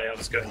was no way I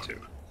was going to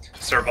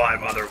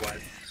survive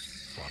otherwise.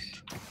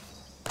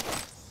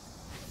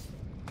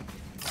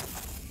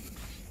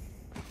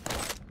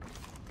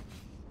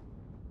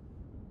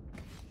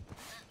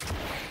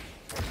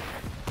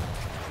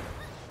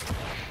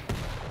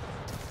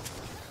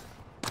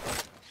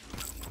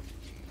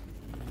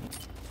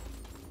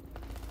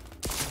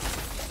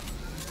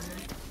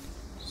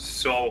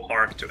 so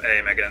hard to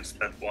aim against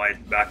that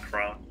white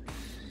background.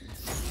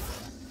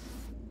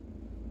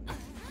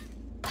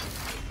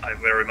 I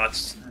very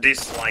much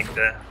dislike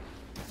the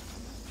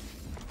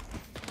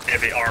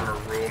heavy armor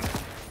room.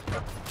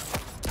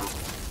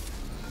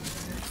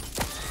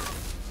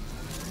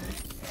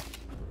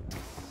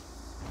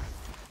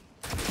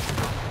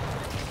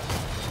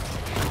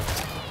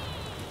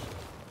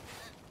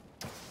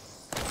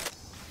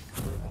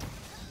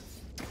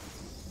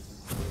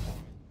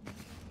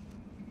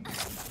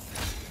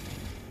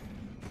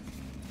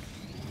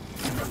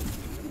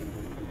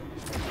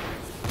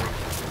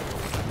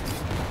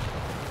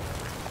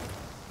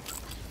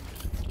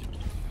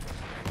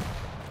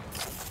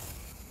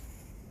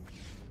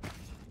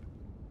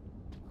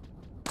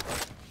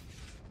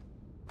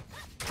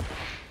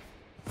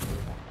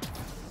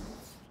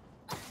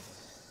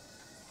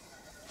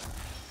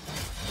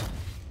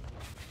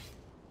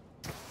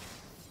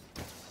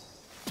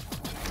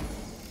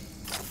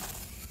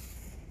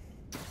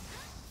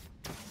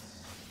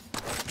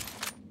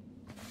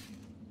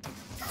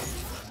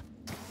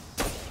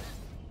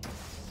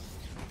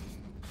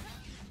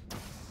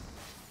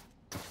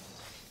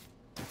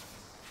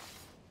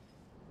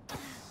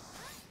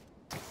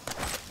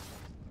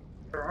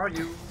 Where are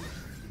you?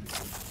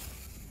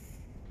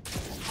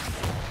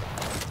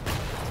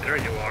 There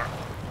you are.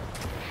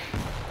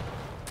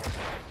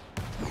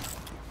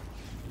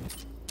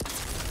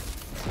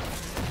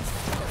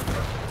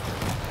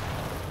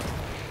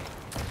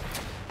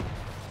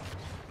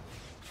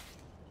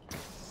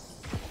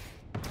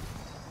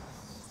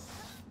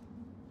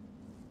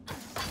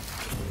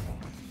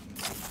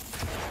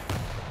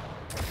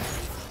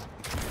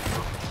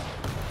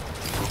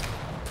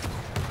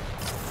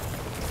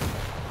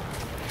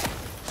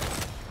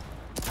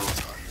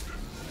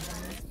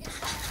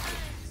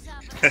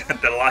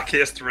 The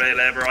luckiest raid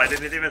ever, I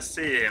didn't even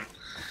see him.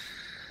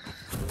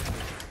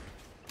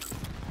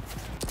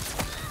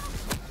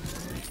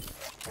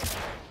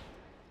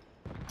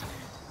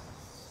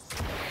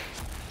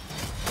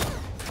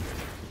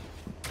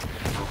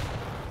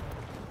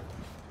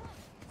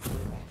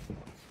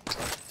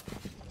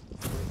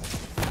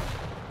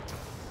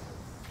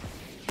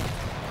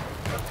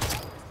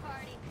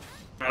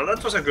 Well,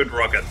 that was a good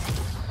rocket.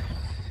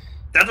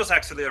 That was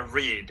actually a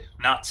read,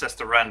 not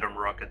just a random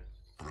rocket.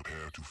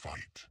 Prepare to fight.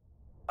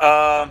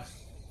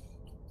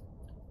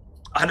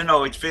 I don't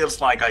know, it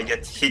feels like I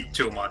get hit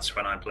too much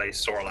when I play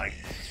Sorlag.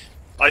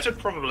 I should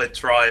probably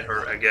try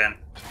her again.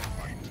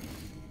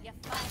 You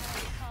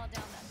finally called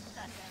down the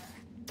thunder.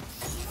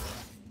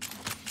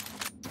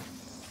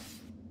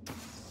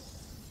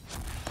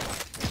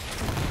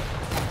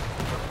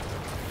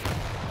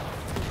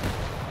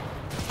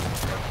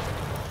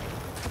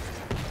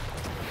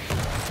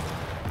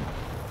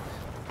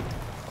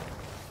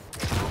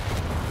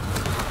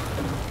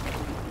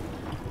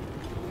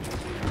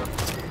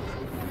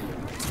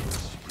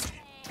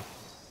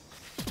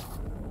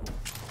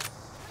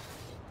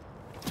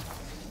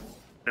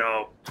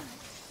 No.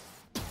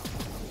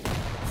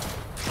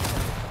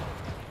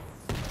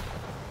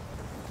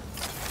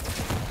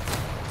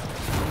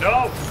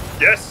 No!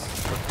 Yes!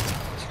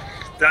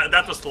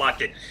 That was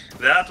lucky.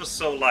 That was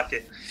so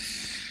lucky.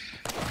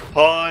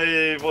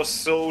 I was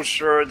so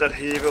sure that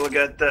he will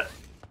get the...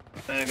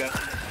 There you go.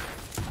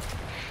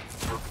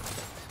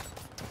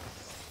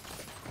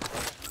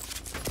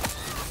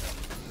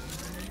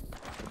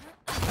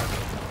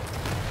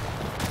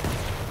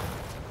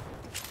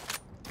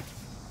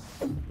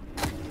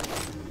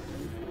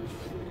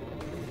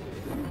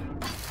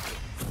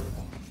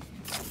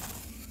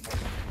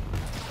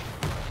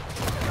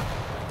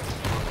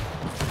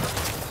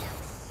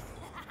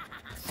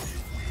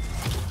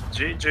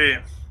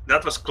 GG.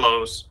 That was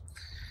close.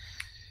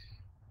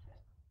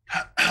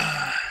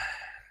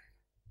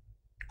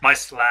 My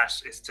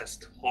slash is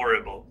just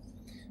horrible.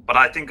 But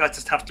I think I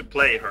just have to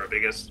play her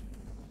because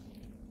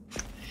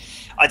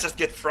I just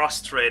get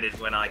frustrated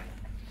when I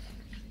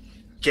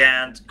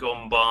can't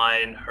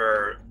combine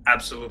her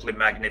absolutely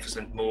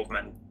magnificent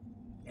movement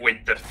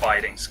with the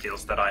fighting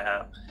skills that I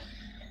have.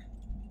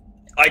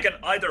 I can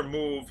either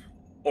move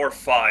or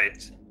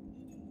fight,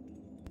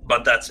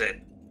 but that's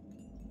it.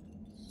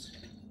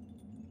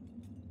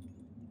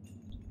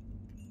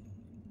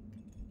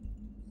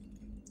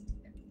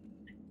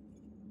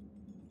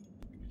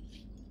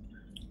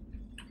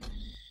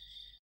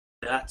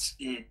 That's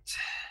it.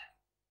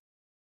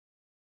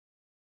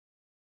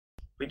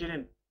 We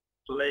didn't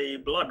play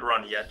Blood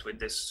Run yet with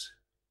this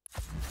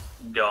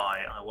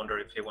guy. I wonder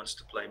if he wants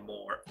to play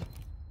more.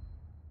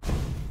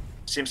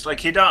 Seems like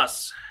he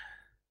does.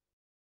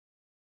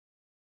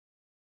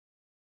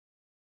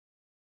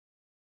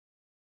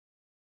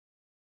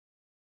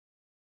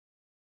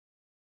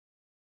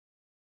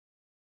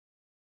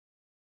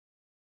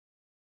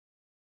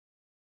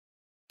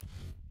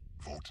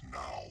 Vote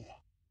now.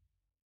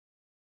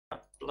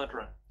 Blood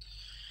Run.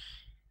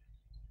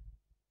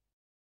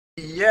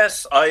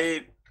 Yes,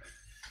 I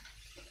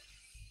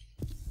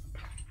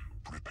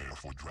Prepare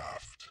for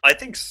draft.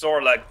 think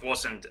Sorlag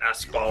wasn't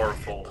as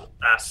powerful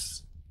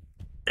as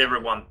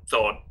everyone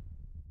thought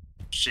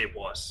she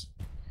was.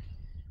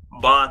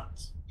 But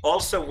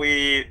also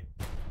we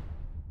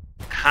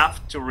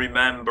have to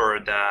remember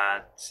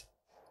that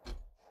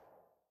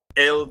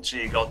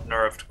LG got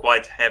nerfed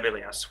quite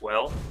heavily as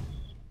well,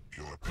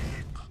 You're a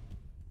pig.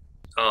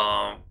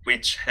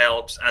 which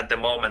helps at the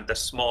moment the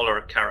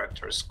smaller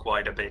characters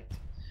quite a bit.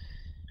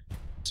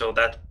 So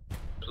that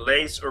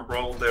plays a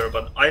role there,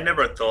 but I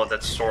never thought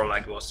that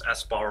Sorlag was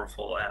as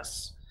powerful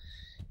as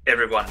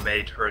everyone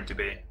made her to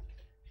be.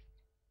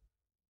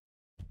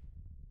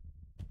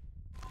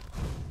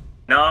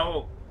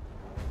 Now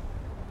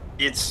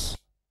it's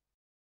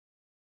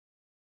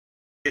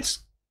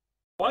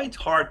quite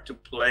hard to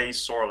play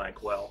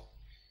Sorlag well.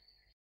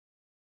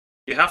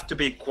 You have to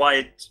be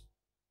quite,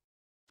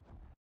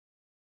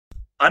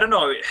 I don't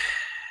know,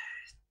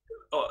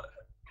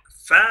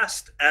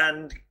 fast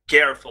and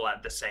careful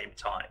at the same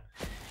time.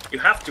 You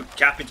have to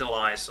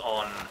capitalize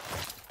on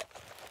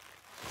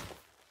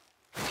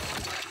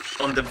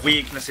the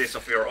weaknesses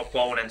of your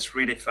opponents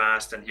really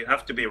fast, and you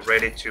have to be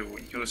ready to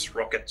use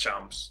rocket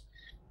jumps.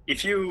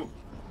 If you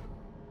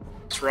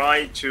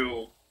try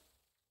to,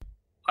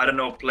 I don't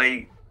know,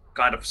 play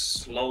kind of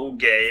slow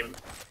game,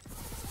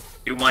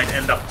 you might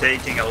end up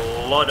taking a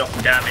lot of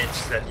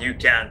damage that you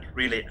can't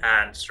really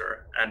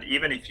answer. And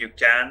even if you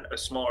can, a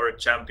smaller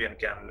champion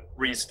can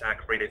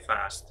restack really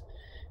fast.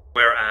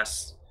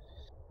 Whereas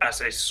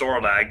as a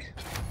Sorlag,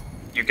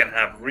 you can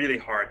have really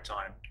hard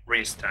time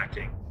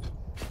restacking.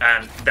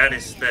 And that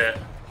is the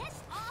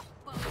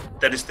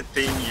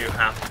thing you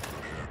have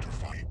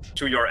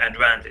to your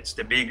advantage,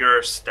 the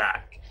bigger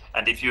stack.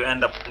 And if you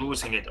end up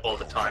losing it all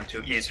the time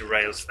to easy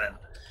rails, then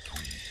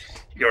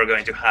you're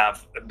going to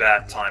have a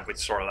bad time with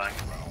Sorlag.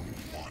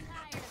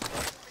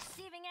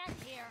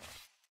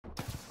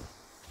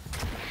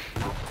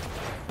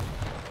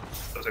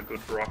 That was a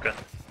good rocket.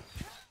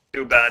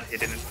 Too bad he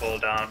didn't fall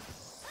down.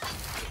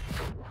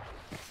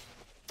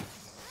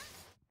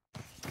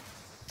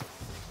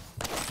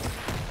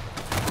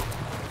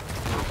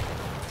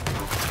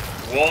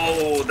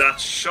 Whoa, that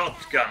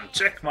shotgun!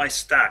 Check my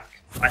stack.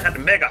 I had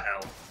mega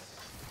health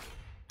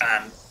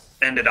and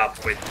ended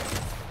up with,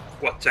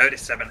 what,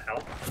 37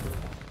 health?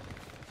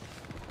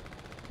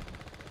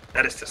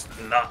 That is just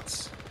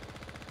nuts.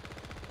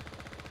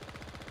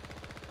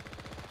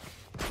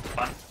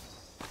 Fun.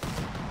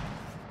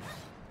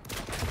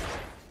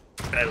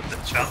 Failed the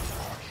jump.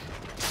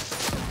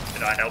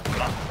 Did I help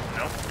him up?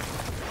 No.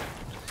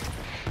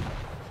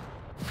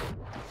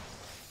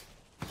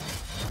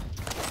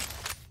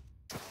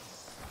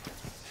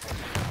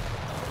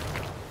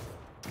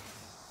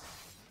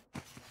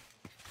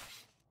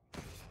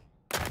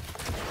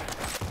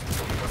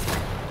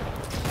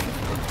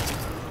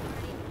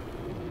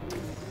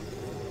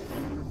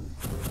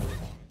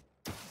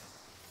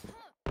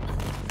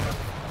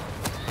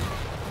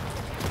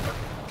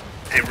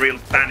 A real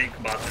panic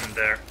button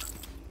there.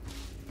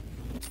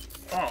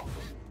 Oh.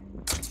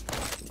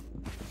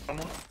 Come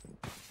on.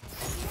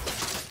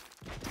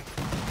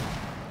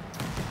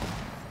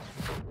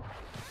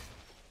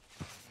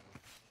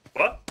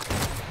 What?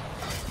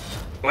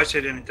 Why she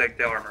didn't take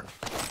the armor?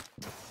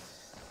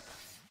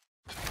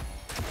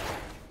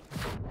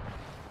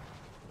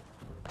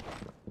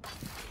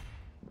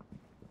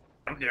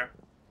 I'm here.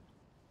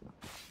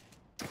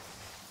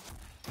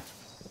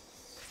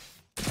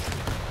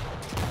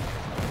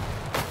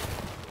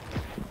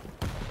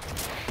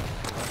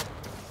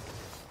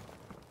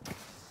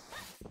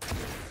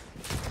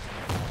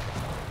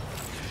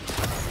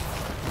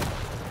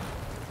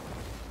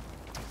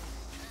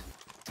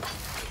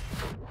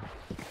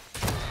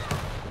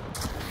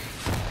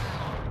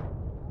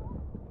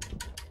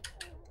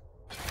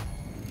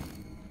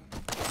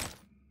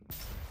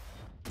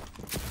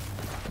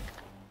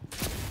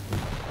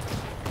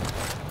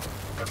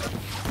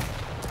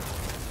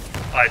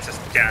 I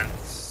just can't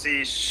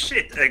see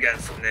shit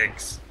against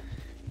Nyx.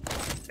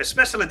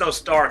 Especially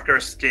those darker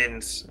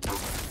skins.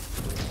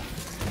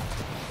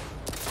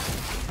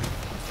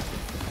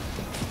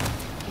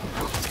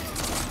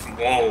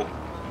 Whoa.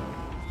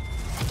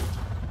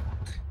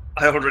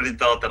 I already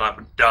thought that I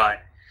would die.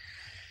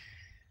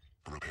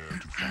 Prepare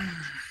to fight.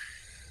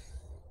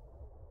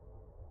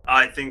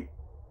 I think...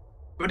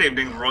 Good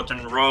evening,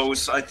 Rotten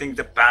Rose. I think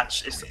the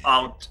patch is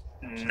out.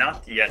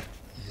 Not yet.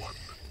 One.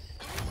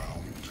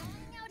 Round two.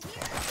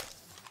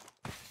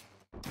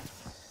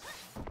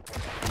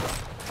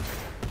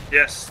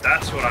 Yes,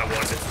 that's what I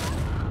wanted.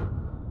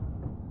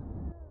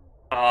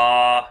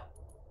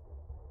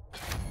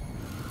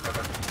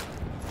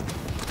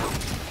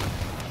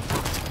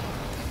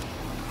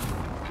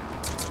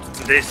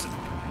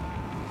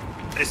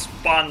 This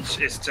punch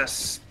is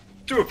just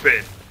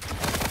stupid.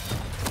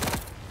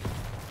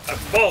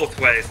 Both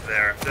ways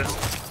there.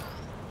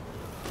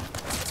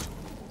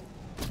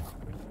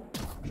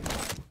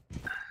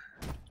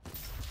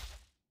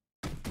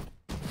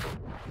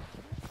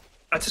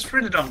 I just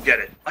really don't get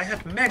it. I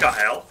had mega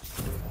health.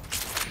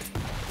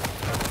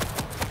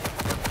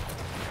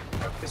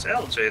 This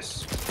LG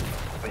is...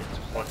 Wait,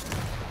 what?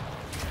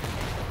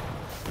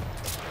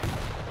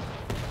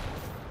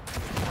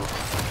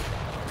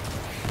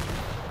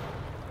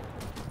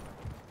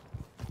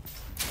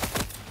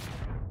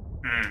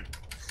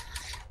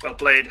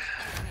 played.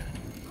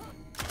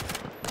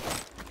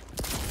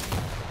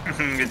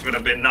 It would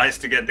have been nice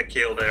to get the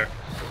kill there.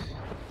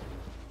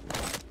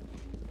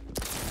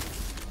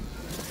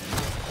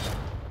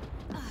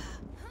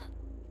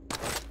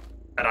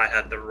 Had I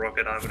had the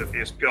rocket, I would have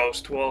used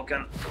Ghost Walk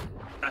and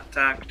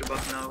attacked,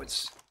 but now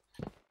it's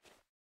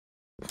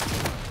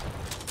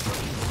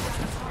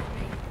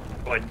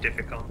quite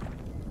difficult.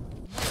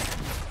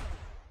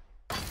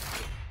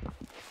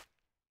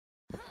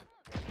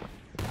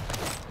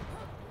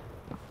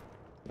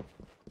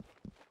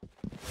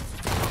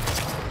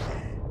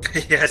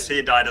 Yes,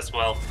 he died as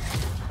well.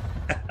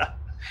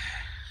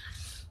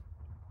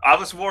 I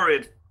was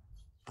worried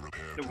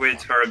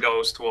with her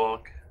Ghost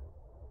Walk.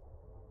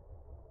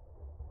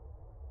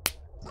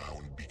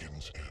 Round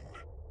begins in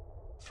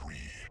 3.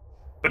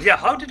 But yeah,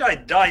 how did I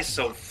die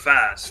so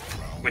fast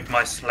with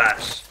my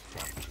slash?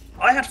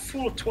 I had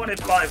full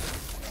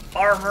 25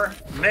 armor,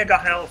 mega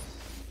health.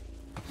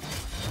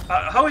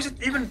 How is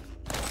it even?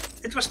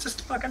 It was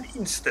just fucking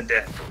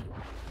insta-death.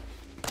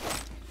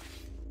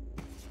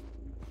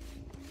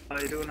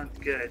 I do not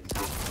get it.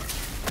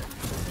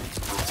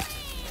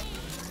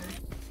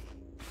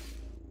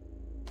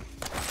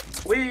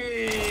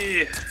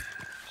 Whee!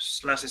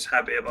 Slash is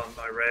happy about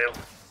my rail.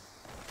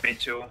 Me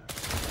too.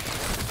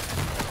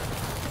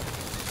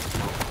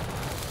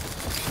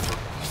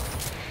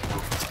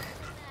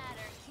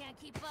 Matter, can't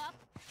keep up.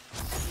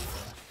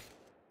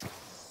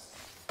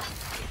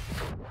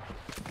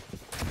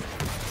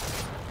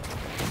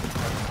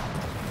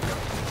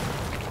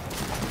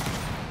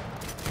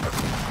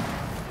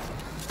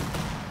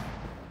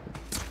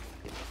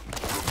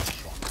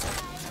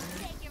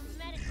 Take your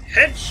medicine.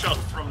 Headshot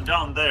from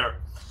down there.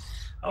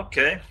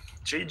 Okay,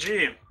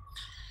 GG.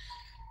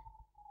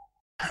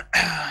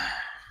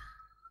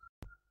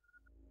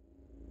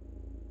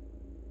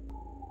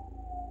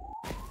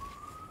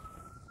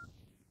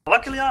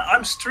 Luckily,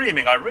 I'm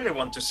streaming. I really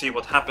want to see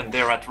what happened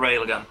there at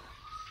Railgun.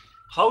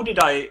 How did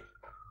I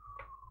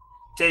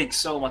take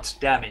so much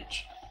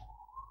damage?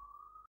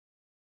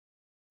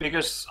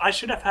 Because I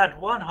should have had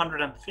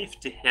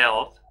 150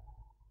 health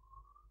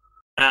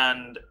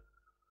and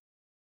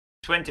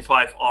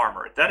 25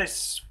 armor. That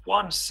is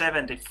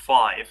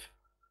 175.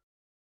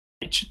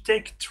 It should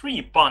take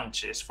 3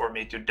 punches for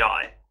me to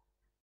die.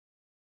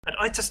 And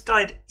I just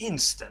died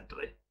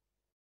instantly.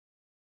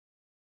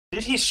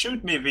 Did he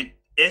shoot me with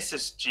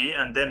SSG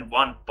and then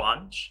 1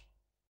 punch?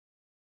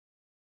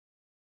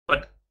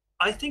 But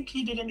I think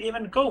he didn't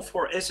even go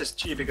for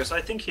SSG because I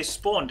think he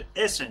spawned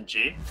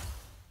SNG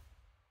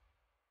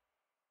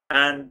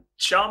and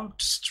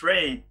jumped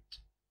straight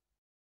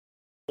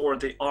for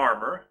the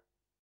armor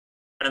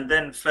and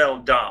then fell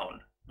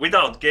down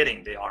without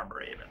getting the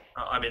armor even.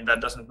 I mean,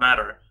 that doesn't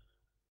matter.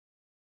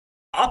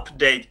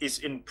 Update is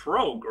in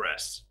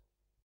progress.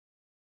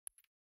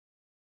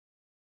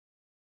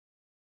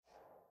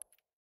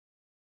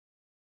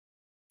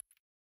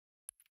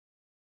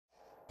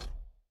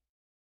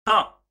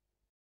 Huh.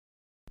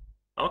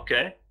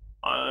 Okay.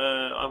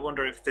 I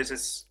wonder if this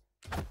is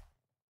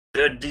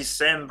the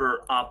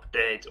December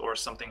update or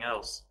something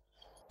else.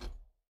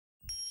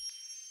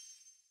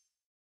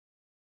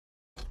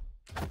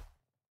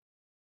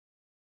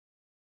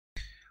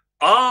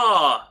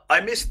 Ah, I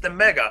missed the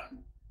mega.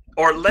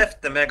 Or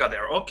left the mega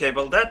there. Okay,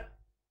 well that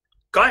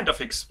kind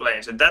of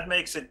explains it. That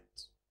makes it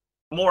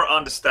more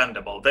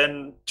understandable.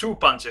 Then 2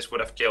 punches would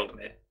have killed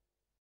me.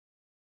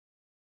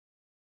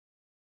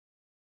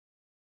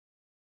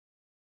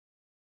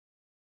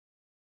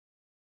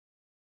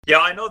 Yeah,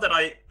 I know that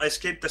I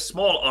skipped the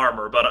small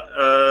armor, but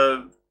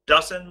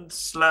doesn't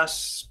Slash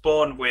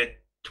spawn with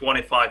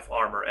 25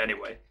 armor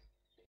anyway?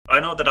 I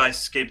know that I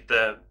skipped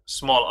the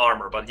small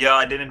armor, but yeah,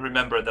 I didn't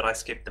remember that I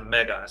skipped the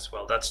mega as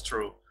well. That's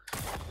true.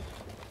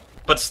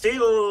 But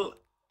still,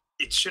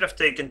 it should have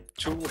taken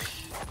 2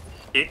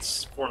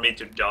 hits for me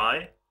to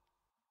die.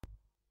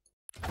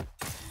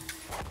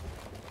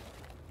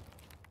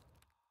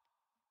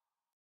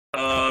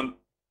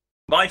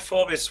 My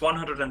FOV is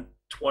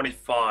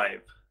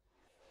 125.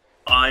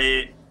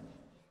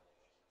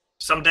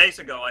 Some days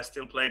ago I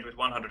still played with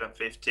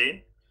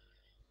 115,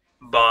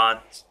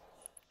 but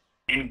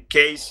in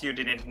case you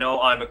didn't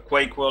know, I'm a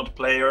Quake World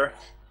player,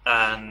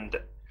 and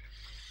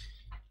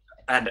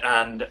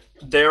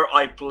there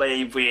I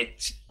play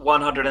with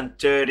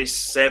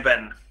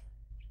 137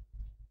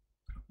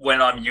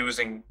 when I'm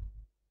using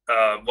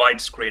a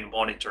widescreen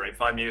monitor. If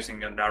I'm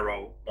using a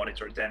narrow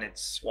monitor, then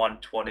it's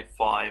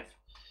 125.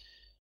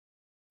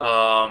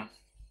 But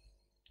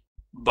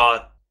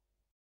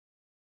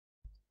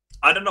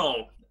I don't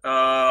know.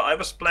 I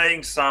was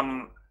playing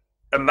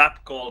a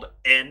map called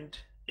End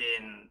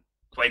in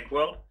Quake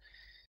World,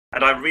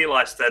 and I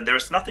realized that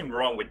there's nothing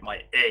wrong with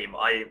my aim.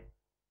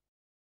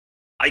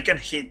 I can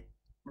hit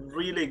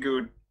really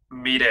good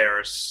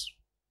mid-airs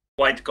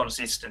quite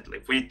consistently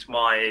with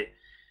my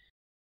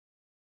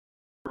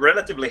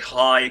relatively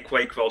high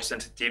Quake World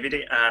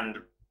sensitivity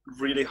and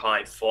really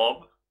high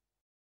FOV.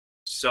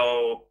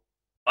 So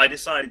I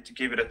decided to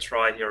give it a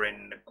try here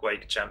in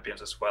Quake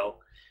Champions as well.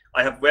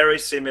 I have very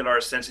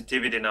similar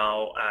sensitivity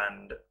now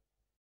and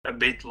a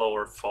bit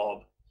lower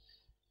fob.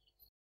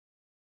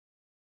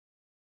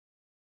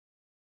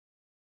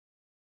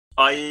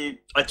 I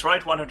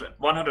tried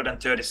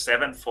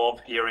 137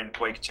 fob here in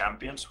Quake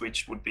Champions,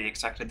 which would be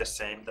exactly the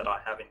same that I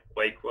have in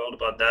Quake World,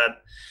 but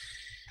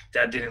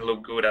that didn't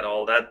look good at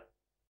all.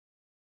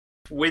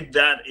 With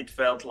that, it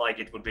felt like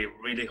it would be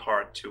really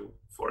hard to,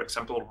 for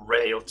example,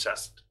 rail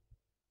just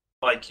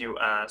like you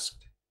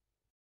asked.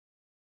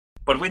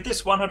 But with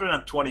this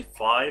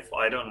 125,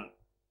 I don't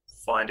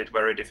find it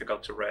very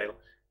difficult to rail.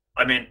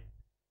 I mean,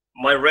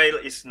 my rail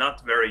is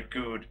not very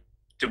good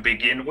to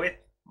begin with,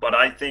 but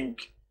I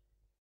think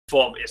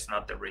fob is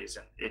not the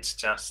reason. It's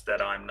just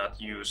that I'm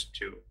not used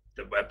to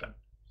the weapon.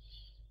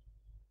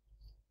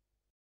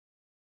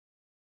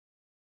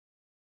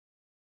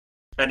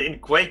 And in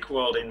Quake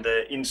World, in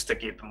the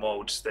insta-gib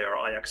modes there,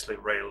 I actually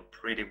rail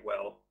pretty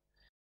well.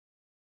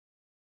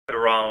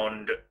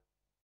 Around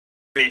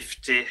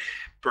 50%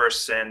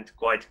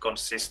 quite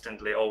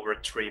consistently over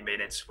 3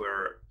 minutes,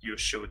 where you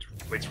shoot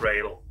with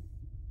rail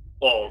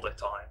all the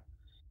time.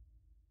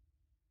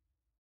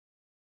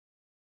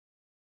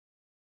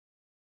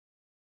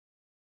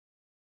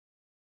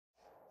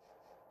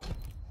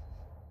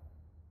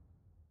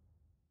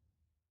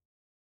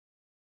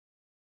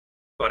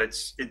 But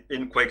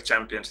in Quake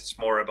Champions, it's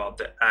more about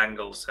the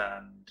angles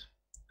and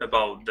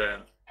about the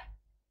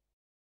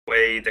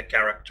way the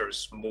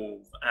characters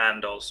move,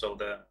 and also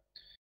the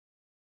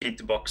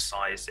hitbox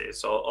sizes.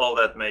 So all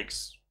that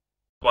makes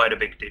quite a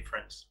big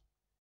difference.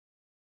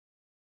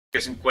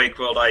 Because in Quake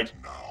World, I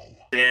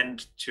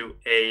tend to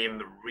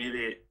aim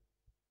really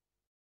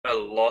a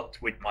lot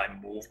with my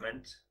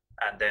movement,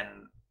 and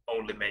then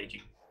only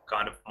making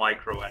kind of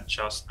micro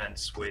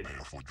adjustments with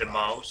the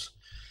mouse.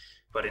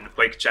 But in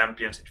Quake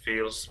Champions, it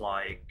feels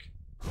like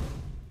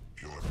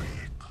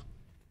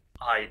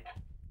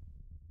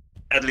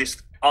at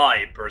least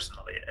I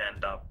personally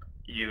end up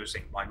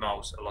using my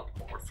mouse a lot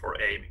more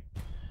for aiming.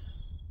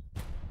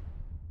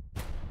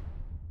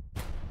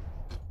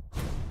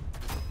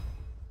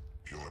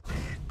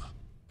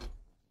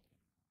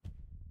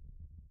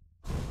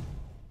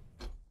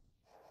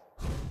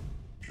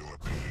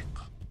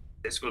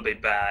 This will be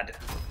bad,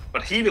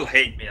 but he will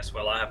hate me as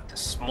well. I have the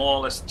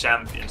smallest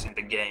champions in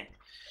the game.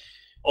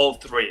 All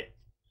three.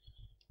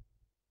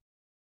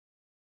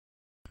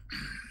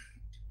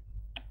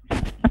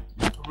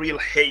 Real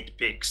hate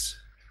pigs.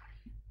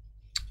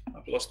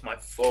 I've lost my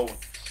phone.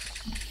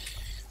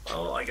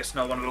 Well, I guess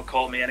no one will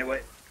call me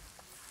anyway.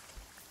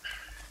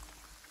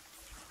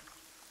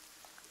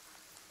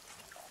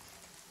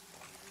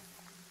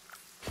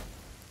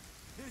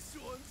 This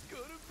one's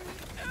gonna be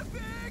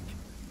epic!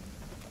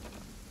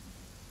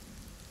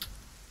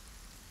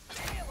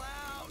 Bail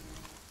out!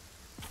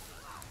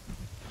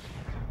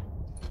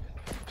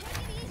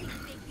 Take it easy,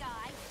 big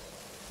guy.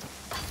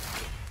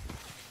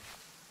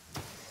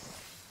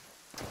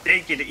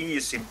 Take it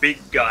easy,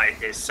 big guy,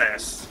 he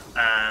says.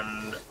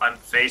 And I'm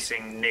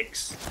facing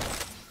Nyx.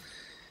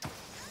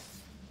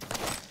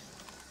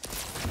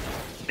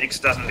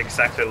 Nyx doesn't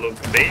exactly look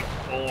big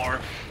or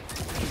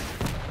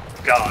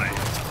guy.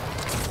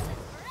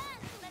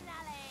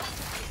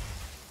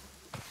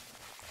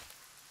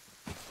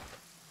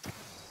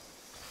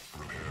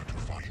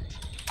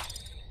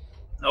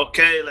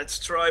 Okay, let's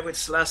try with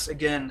Slash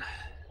again.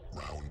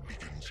 Round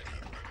begins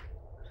in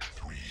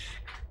 3,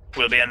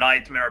 Will be a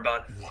nightmare,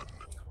 but 1.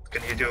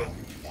 what can you do?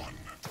 1.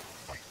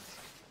 Fight.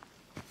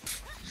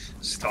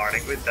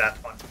 Starting with that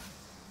one.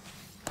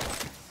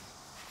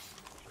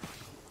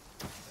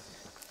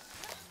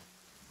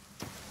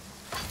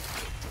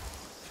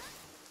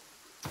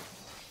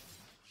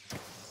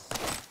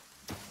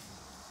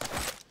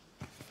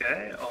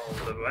 Okay, all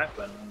the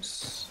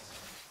weapons.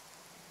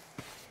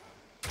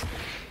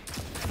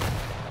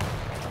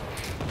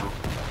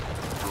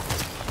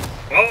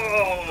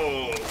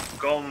 Oh,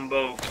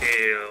 combo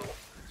kill.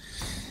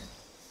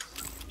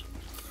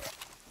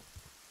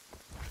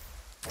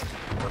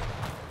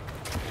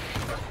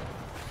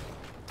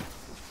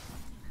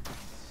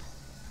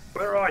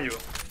 Where are you?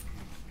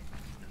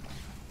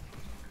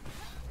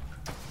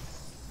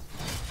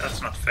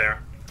 That's not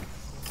fair.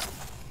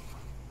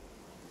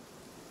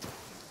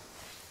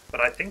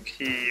 But I think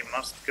he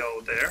must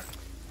go there.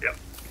 Yep,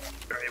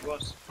 there he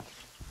was.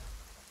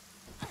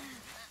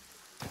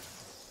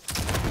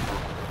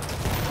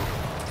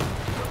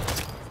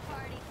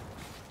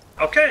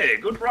 Okay,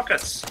 good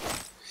rockets.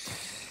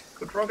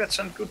 Good rockets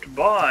and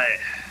goodbye.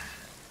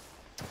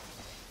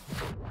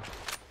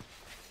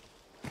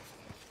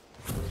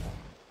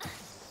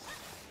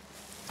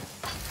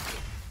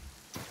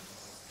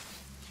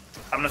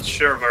 I'm not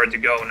sure where to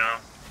go now.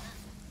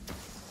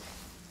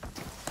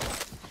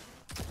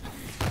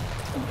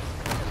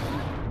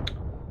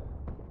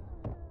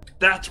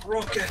 That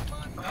rocket!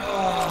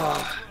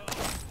 Oh,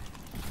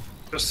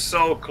 it was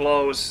so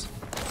close.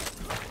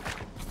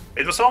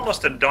 It was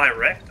almost a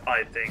direct,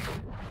 I think.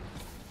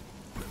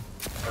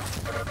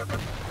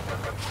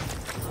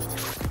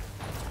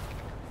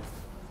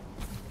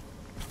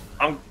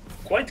 I'm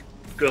quite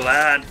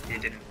glad he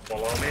didn't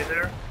follow me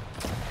there,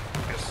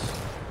 because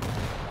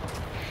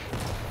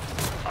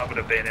I would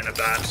have been in a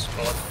bad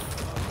spot.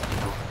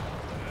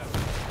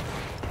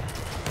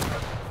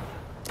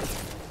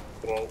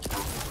 Whoa.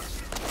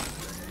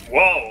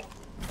 Whoa!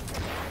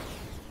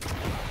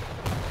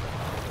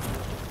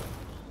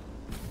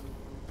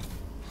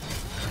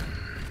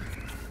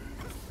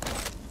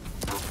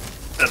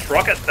 That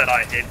rocket that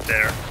I hit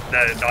there,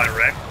 the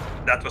direct,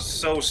 that was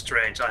so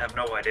strange. I have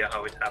no idea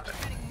how it happened.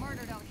 Getting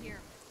murdered out here.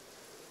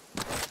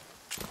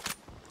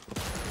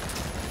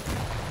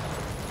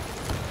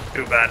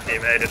 Too bad he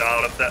made it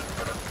out of the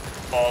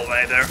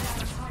hallway there.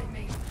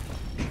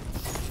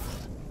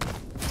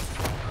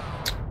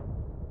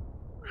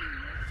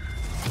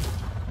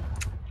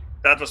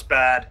 That was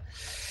bad.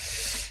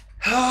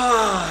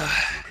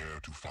 Prepare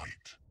to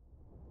fight.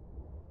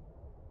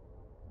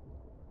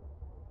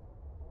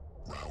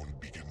 Round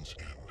begins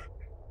in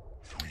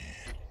 3,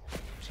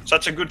 2,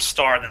 Such a good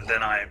start, and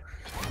then I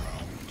fight.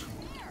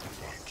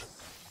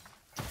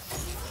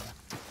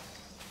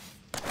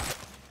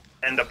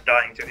 end up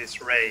dying to his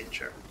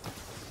ranger.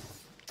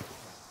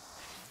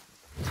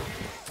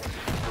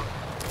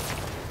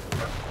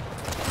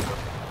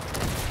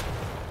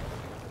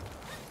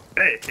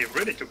 Hey, he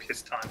really took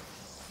his time.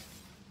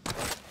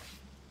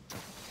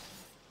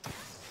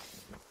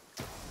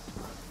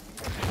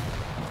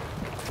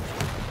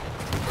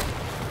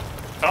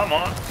 Come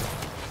on.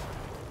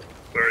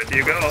 Where did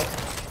you go? Why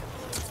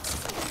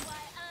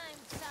I'm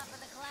top of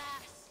the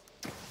class.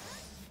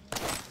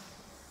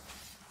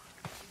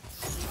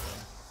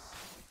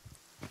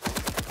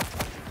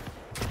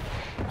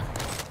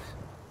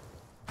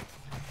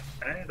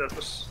 Hey, that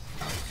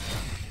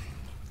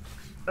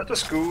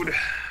was good.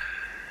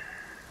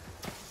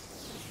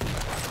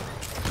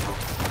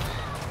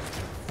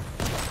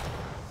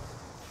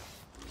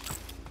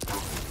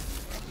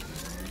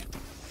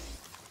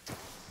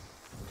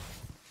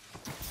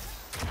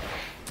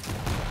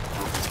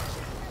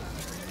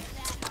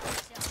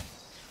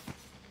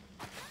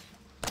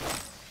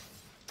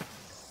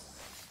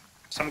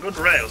 Some good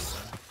rails.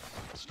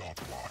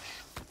 Stopwatch.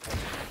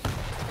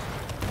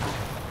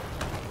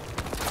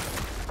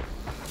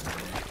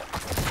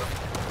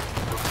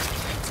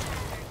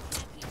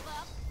 Keep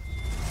up.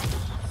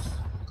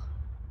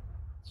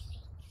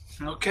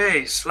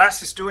 Okay,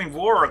 Slash is doing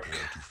work.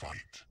 Prepare to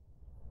fight.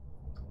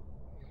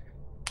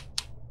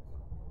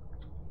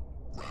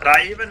 But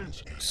I even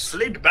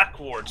slid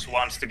backwards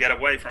once to get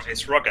away from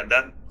his rocket.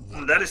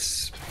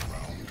 That's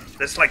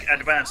like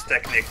advanced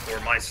technique for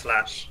my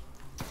Slash.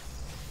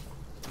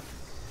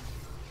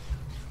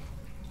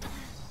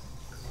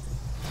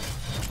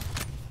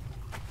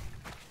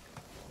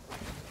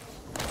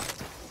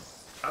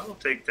 I will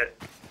take the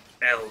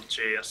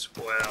LG as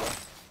well.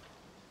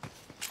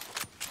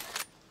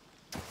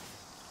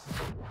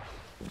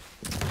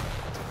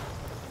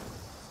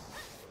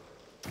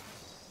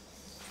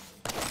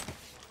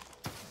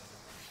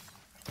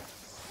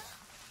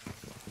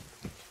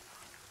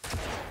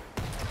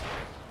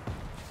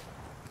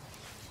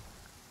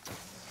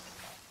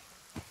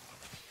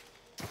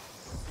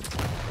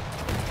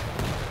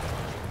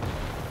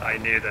 I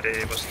knew that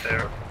he was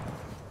there.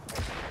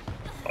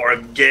 Or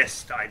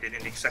guessed, I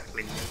didn't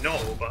exactly know,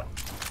 but...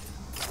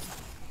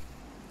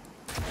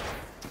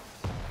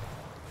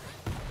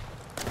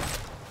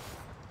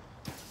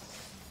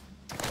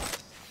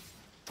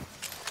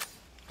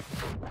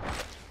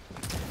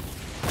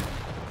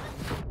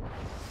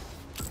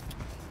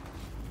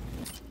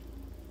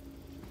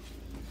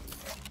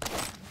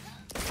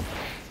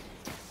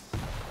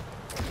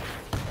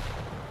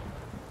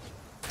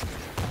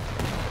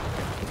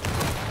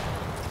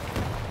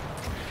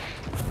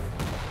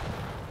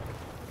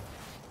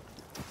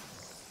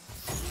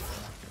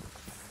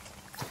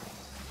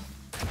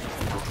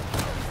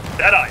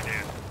 That I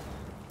knew.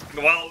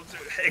 Well,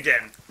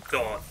 again,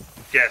 thought,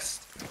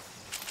 guessed.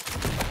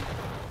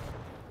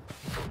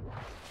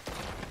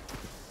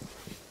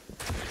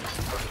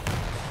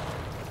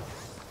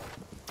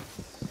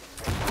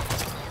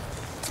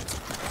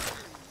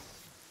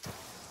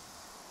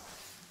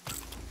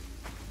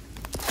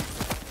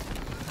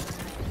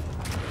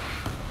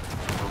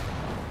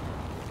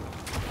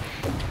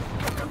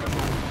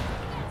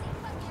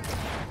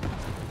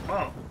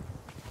 Oh.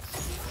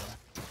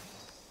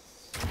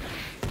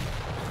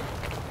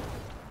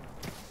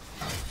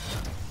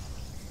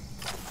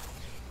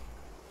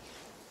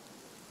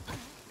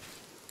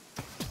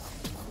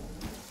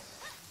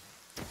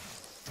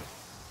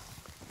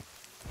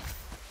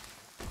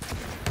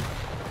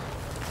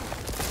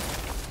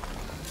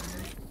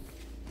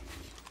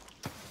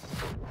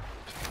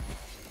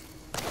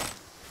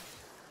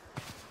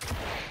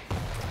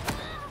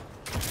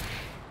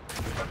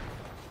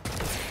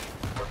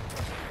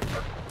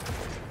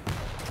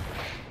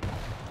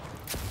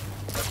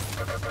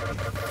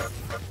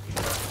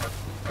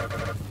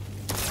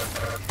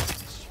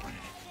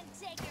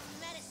 Take your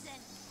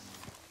medicine.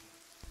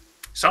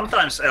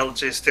 Sometimes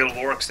LG still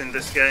works in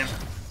this game.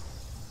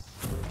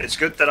 It's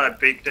good that I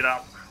picked it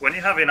up. When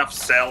you have enough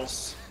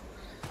cells,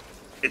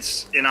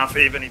 It's enough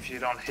even if you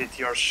don't hit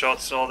your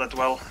shots all that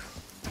well.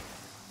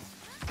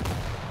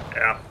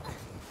 Yeah.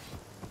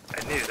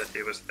 I knew that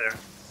he was there.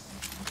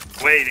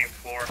 Waiting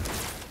for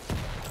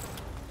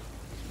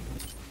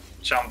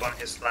jump on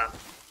his lap.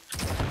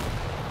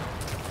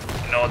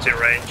 Naughty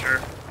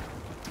Ranger.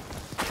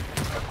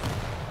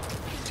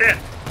 10.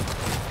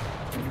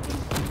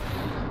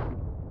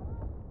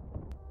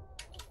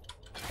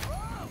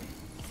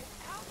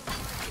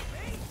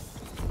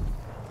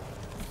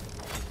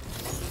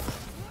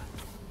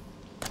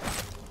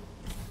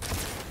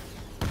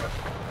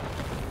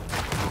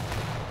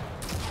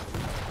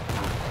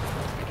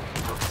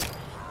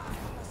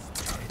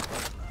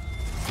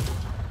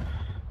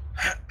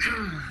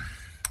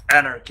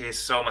 Anarchy is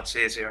so much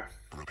easier.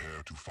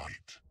 Prepare to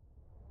fight.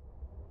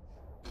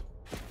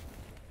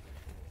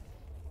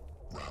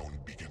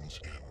 Round begins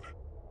in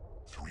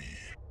 3,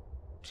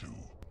 2,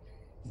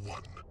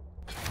 1.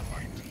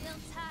 Fight. Feel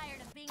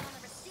tired of being on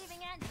the receiving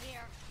end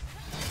here.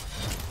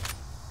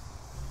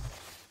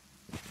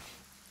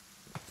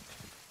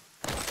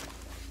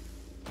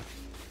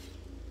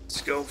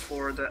 Let's go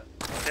for the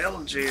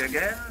LG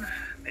again.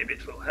 Maybe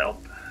it will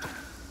help.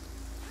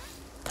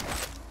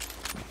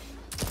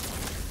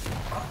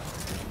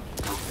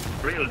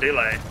 Real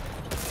delay.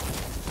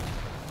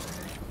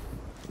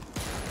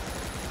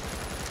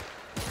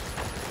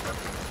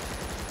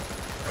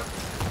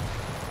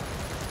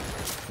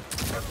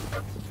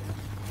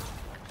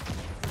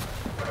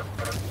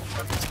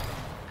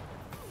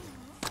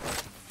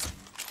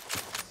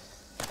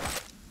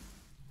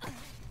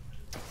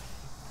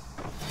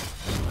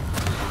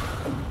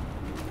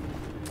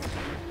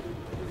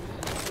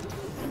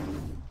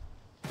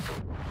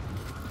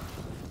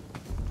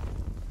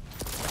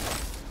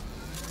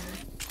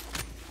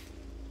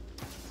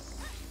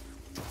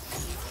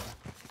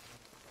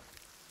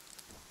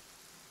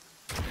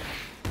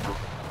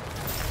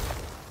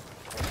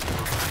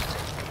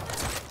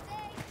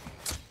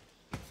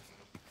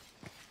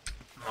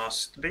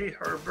 Must be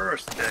her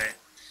birthday.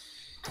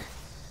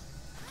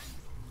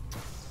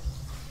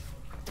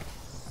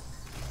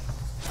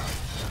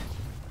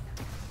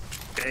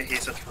 Okay,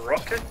 he's at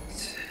Rocket.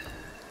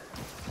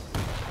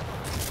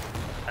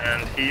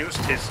 And he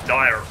used his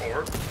Dire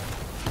Orb.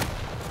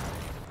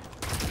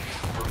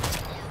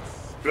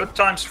 Good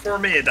times for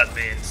me, that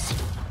means.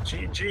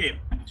 GG.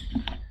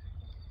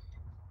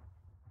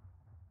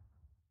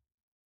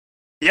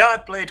 Yeah, I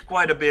played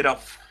quite a bit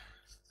of,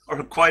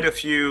 or quite a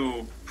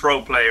few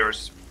pro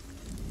players.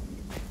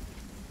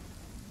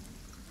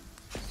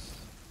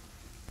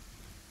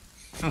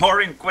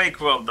 More in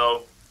Quake World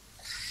though.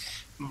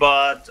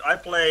 But I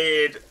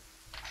played,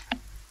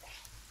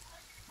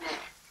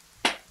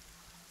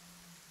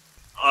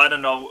 I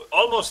don't know,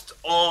 almost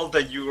all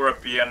the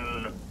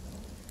European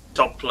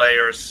top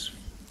players.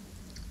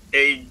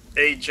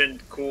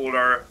 Agent,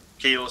 Cooler,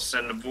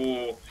 Kilson,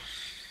 Wu,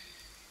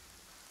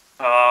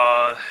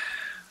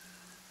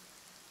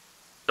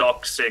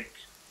 Toxic.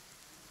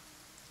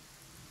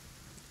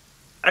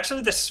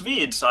 Actually, the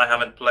Swedes I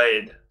haven't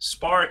played.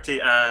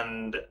 Sparty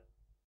and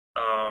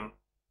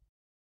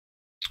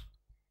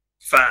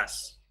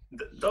Fast.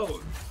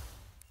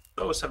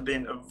 Those have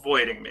been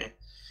avoiding me.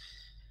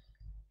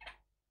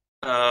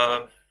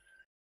 I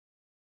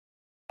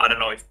don't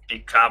know if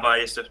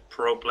Pikava is a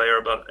pro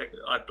player, but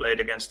I played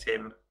against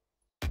him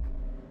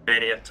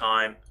many a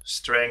time.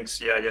 Strengths,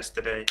 yeah,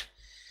 yesterday.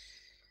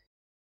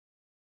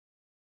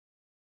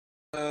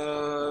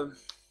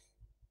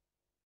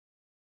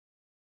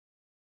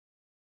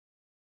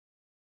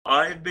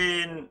 I've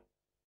been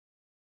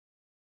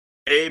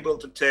able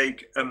to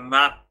take a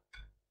map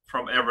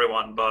from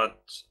everyone,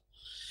 but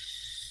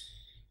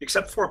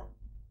except for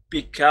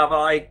Pikava,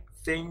 I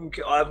think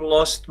I've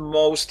lost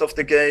most of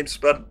the games,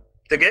 but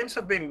the games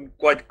have been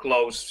quite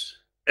close,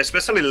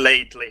 especially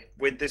lately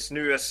with this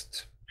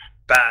newest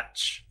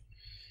patch.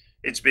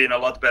 It's been a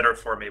lot better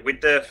for me. With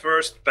the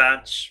first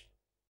patch,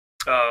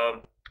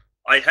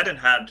 I hadn't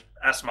had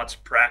as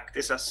much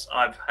practice as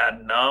I've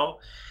had now,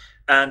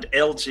 and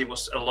LG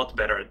was a lot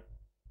better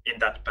in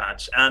that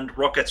patch, and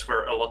rockets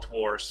were a lot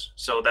worse,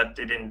 so that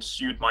didn't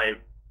suit my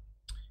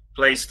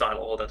playstyle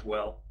all that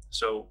well.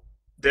 So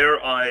there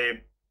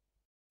I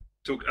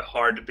took a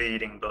hard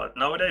beating, but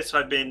nowadays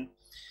I've been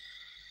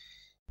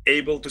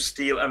able to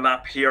steal a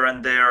map here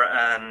and there,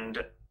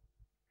 and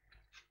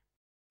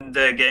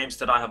the games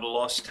that I have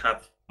lost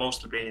have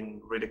mostly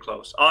been really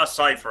close.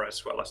 Cypher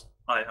as well as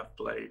I have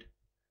played.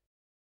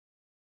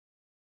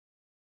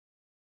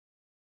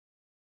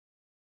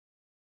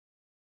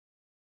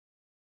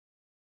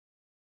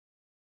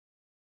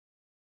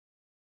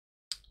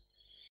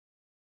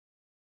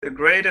 The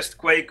greatest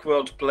Quake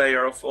World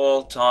player of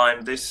all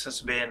time. This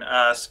has been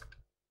asked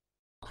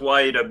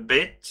quite a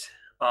bit.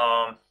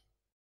 I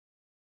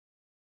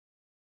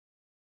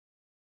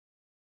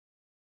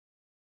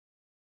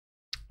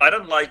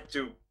don't like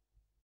to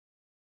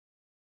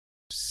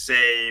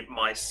say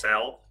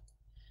myself.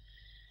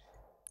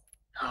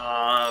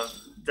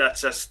 That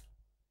just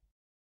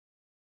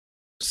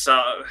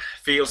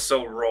feels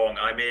so wrong.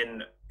 I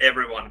mean,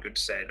 everyone could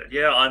say that,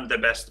 yeah, I'm the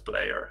best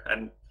player,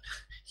 and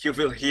you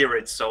will hear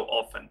it so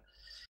often.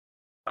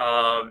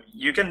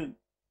 You can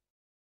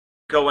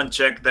go and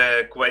check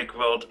the Quake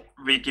World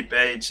wiki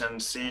page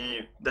and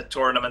see the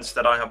tournaments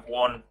that I have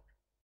won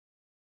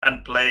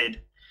and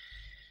played.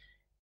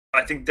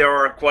 I think there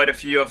are quite a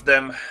few of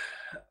them.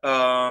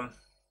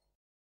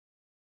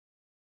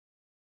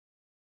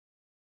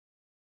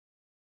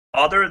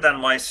 Other than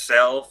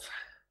myself,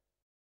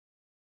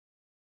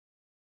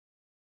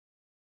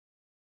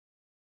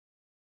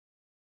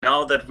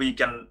 now that we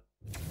can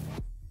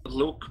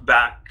look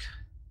back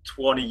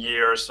 20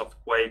 years of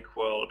Quake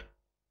World,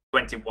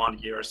 21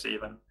 years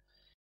even,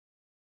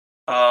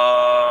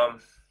 I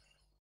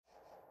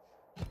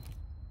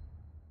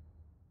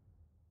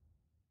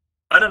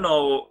don't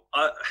know.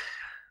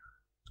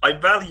 I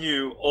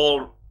value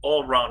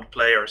all-round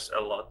players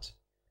a lot,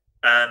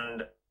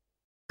 and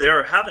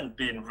there haven't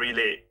been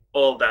really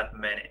all that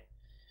many.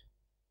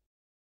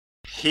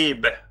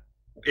 Hib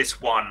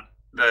is one,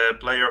 the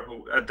player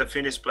who, the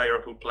Finnish player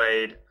who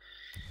played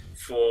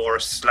for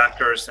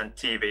Slackers and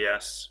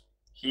TVS.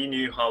 He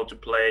knew how to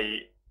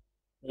play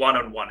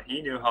 1-on-1.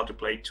 He knew how to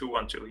play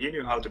 2-on-2. He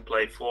knew how to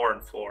play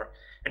 4-on-4.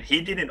 And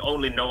he didn't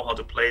only know how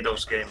to play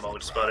those game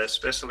modes, but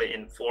especially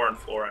in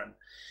 4-on-4 and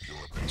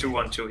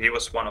 2-on-2, he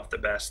was one of the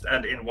best.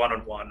 And in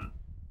 1-on-1,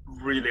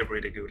 really,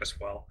 really good as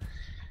well.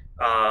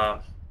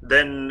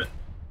 Then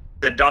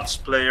the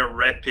Dutch player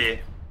Repi,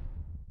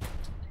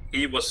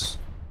 he was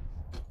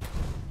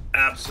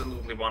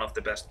absolutely one of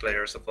the best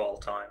players of all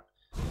time.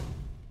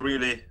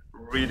 Really,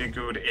 really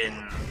good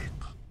in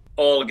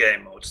all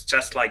game modes,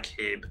 just like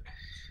Hib.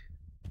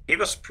 He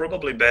was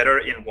probably better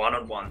in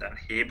 1-on-1 than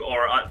Hib,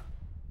 or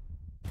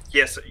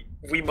yes,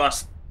 we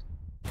must.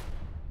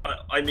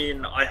 I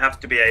mean, I have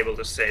to be able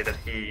to say that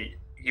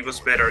he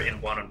was better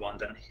in 1-on-1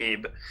 than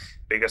Hib,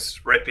 because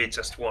Repi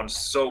just won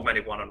so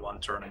many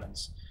 1-on-1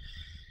 tournaments.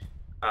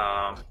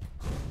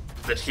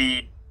 That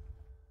he,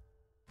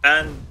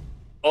 and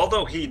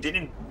although he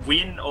didn't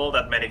win all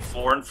that many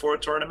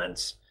 4-on-4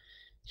 tournaments,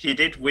 he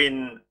did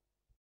win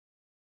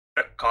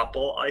a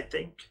couple, I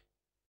think,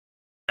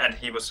 and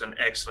he was an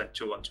excellent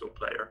 2-on-2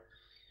 player.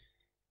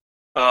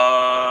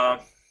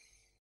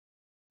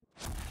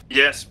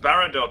 Yes,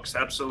 Paradox,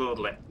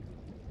 absolutely.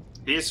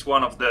 He's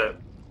one of the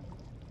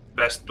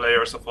best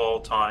players of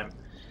all time.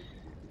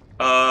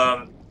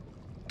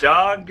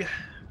 Doug,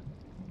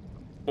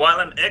 while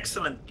an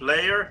excellent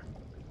player,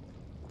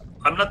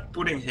 I'm not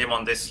putting him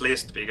on this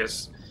list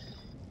because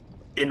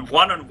in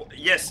 1-on-1,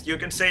 yes, you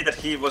can say that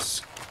he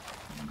was,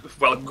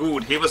 well,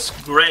 good. He was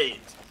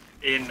great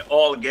in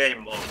all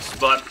game modes,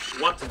 but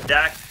what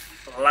Dak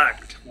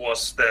lacked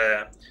was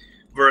the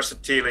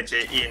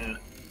versatility in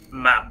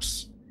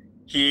maps.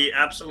 He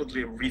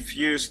absolutely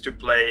refused to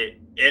play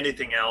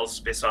anything else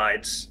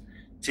besides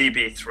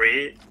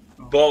TB3,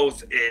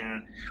 both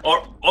in,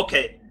 or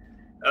okay,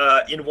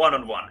 in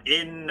 1-on-1.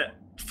 In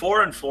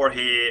 4-on-4,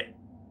 he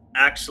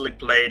actually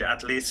played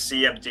at least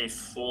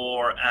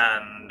CMT4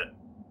 and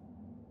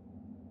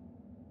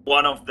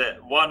one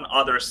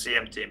other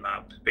CMT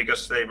map,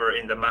 because they were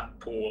in the map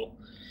pool,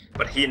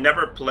 but he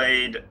never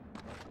played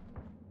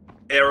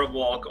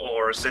Airwalk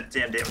or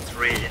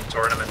ZTNDM3 in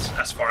tournaments,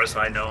 as far as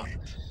I know.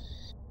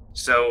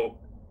 So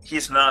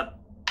he's not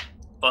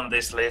on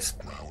this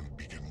list.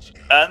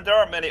 And there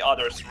are many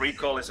others.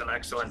 Recall is an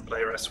excellent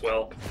player as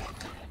well.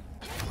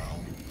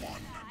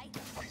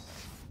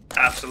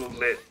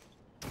 Absolutely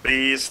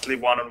beastly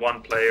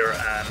 1-on-1 player,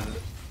 and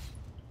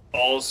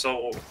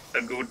also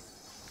a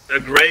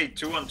great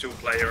 2-on-2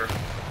 player,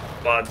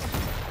 but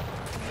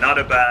not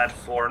a bad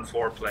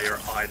 4-on-4 player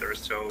either.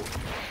 So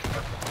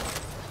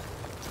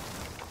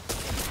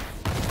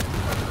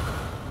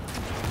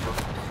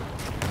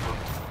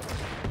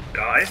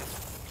die,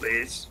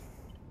 please.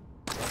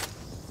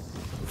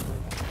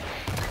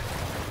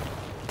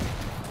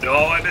 No,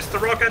 I missed the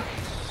rocket.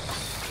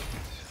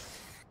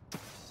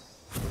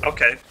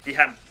 Okay, he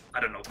had, I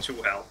don't know,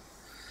 2 health.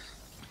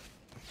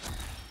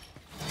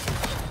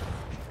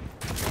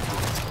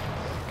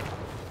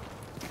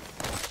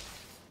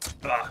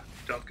 Ah,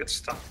 don't get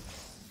stuck.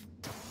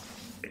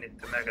 We need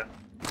the mega.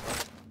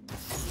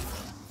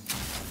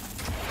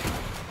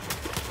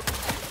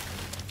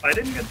 I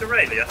didn't get the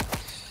rail yet.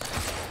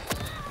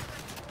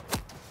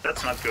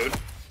 That's not good.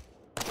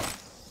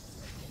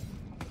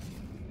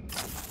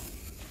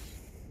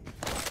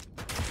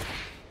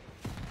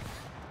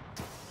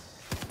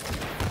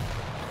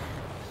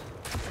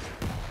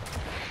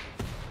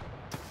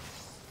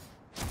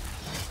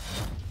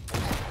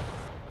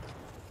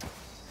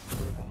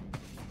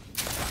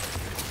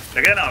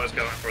 Again, I was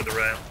going for the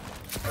rail.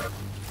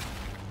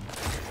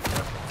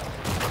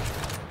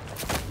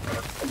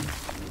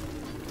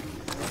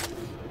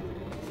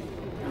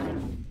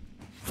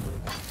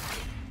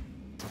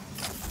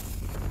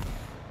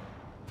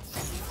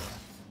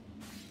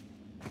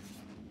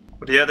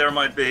 But yeah, there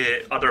might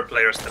be other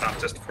players that I'm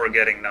just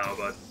forgetting now,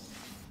 but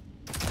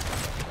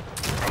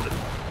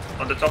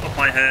on the top of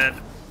my head,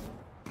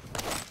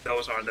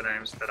 those are the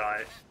names that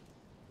I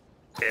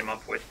came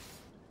up with.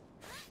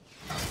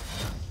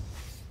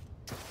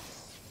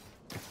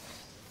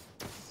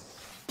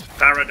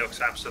 Paradox,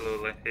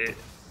 absolutely.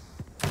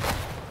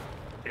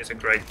 He's a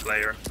great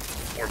player.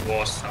 Or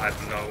was. I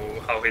don't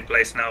know how he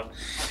plays now.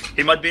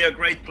 He might be a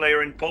great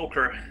player in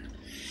poker.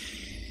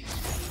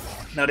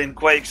 Not in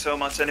Quake so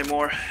much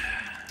anymore.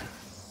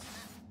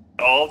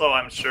 Although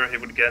I'm sure he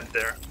would get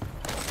there.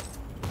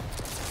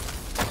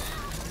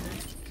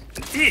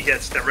 He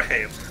gets the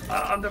rail.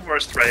 I'm the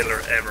worst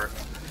railer ever.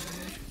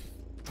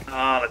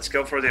 Let's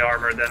go for the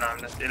armor then,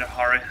 I'm in a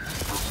hurry.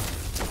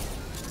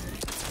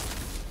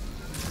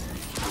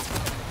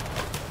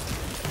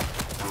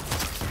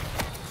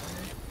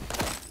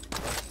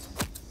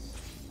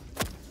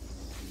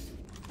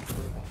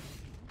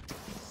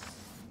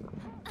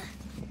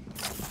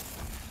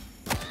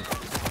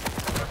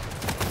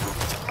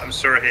 I'm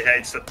sure he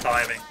hates the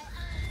timing.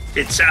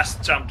 He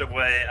just jumped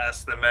away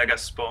as the mega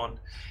spawned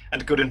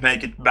and couldn't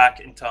make it back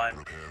in time.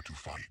 Prepare to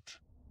fight.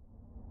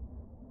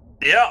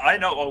 Yeah, I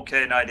know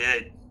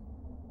OK98.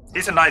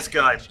 He's a nice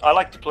guy. I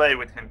like to play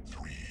with him.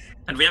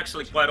 And we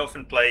actually quite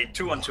often play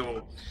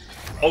 2-on-2.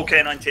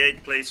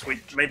 OK98 plays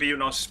with, maybe you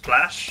know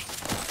Splash?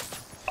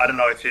 I don't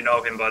know if you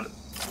know him, but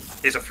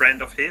he's a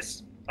friend of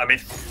his. I mean,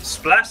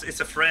 Splash is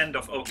a friend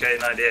of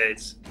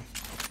OK98's.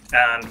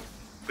 And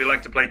we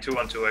like to play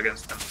 2-on-2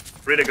 against them.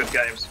 Really good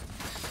games.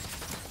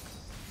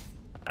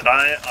 And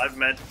I've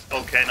met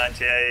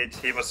OK98.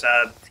 He was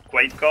at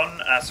QuakeCon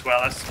as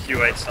well as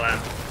Q8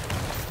 Land.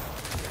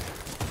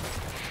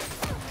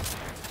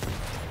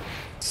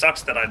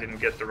 Sucks that I didn't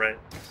get the raid.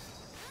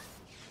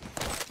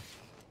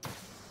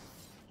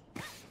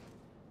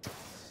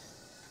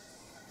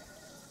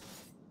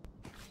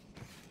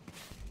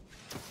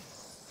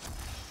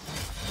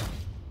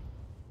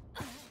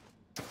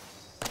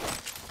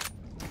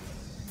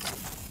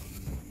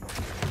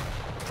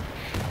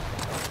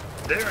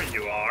 There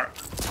you are.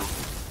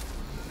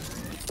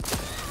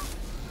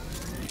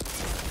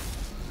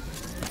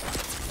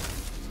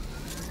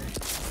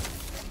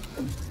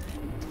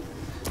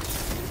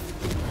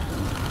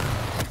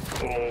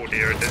 Oh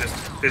dear, this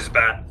is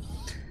bad.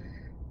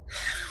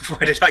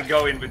 Why did I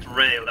go in with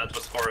rail? That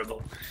was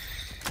horrible.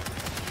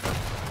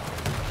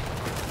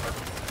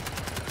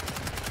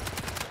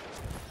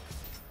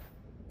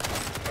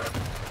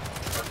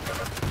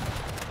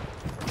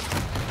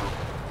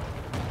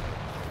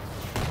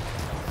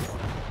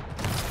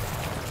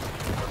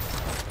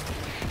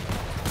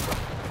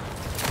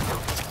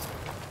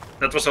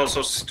 That was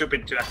also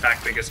stupid to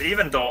attack, because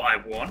even though I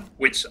won,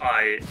 which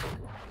I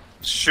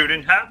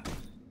shouldn't have,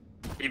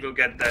 he will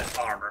get the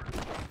armor.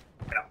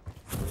 Yeah.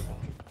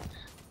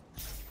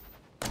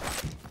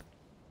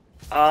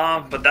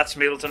 But that's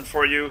Milton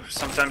for you.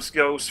 Sometimes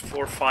goes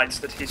for fights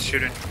that he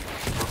shouldn't.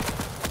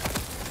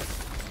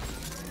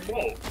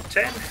 Whoa,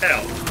 10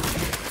 health.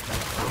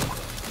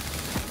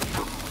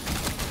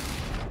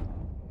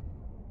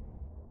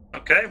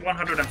 Okay,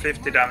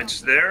 150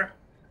 damage there.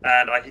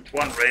 And I hit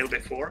one rail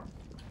before.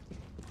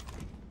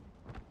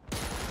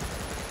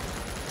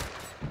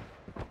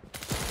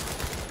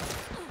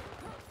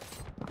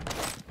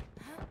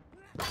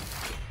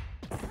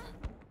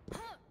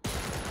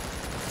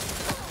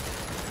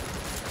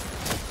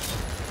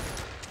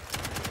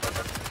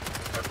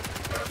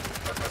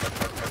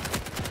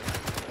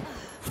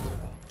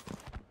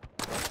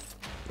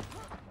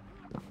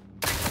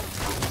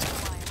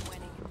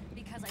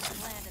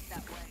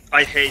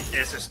 I hate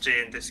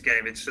SSG in this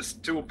game, it's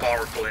just too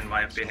powerful in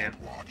my opinion.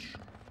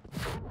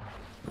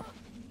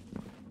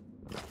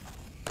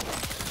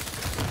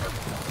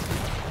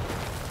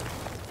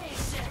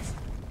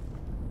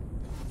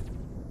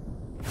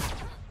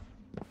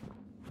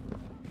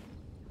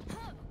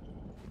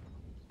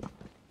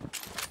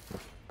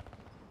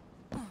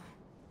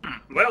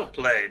 Well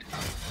played.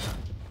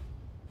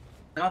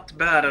 Not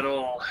bad at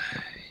all.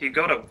 He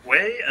got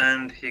away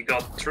and he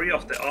got 3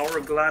 of the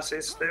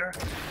hourglasses there.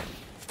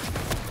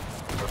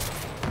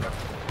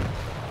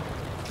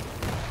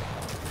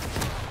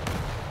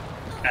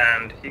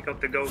 And he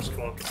got the ghost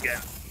walk again.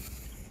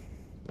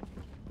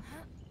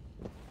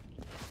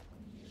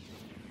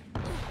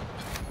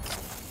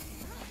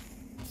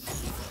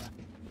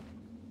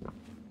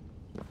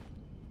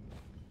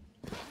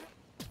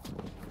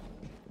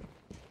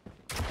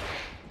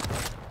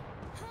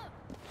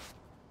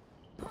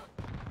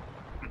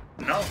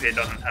 No, he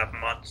doesn't have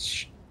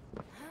much.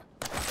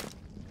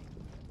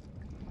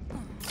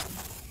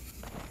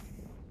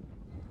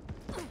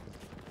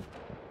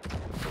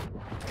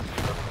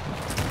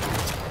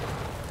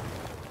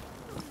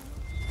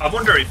 I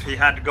wonder if he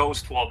had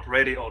Ghost Walk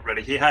ready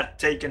already. He had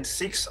taken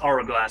 6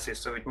 hourglasses,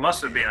 so it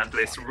must have been at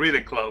least really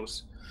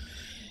close.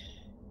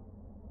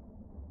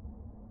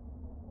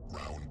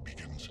 Round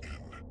begins in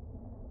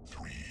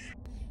 3,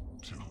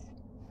 2,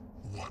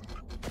 1.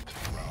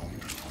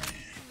 Round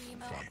 3.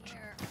 Fight.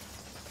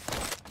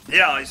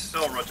 Yeah, I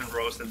saw Rotten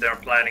Rose that they're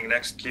planning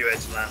next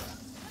Q8 LAN.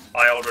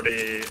 I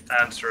already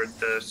answered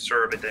the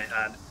survey they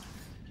had.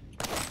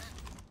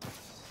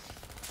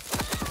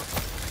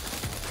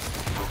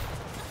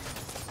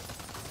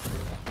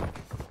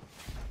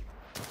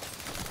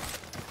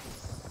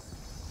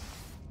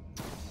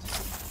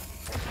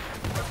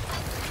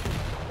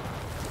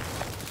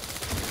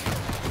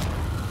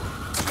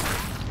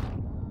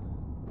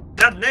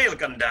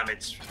 shotgun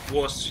damage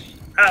was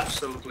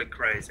absolutely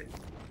crazy.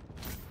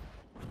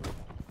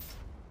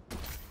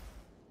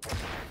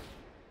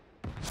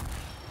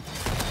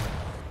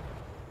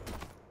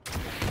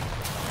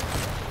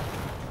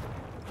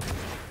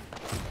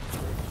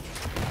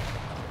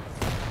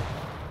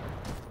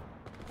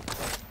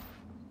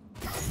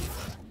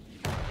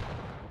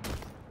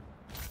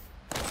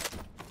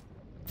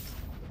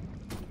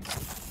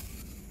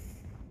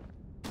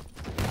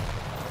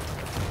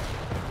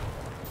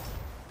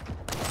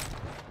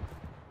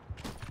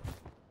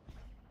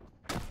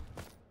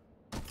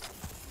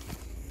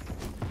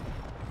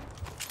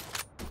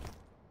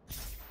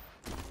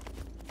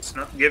 It's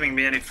not giving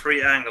me any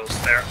free angles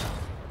there.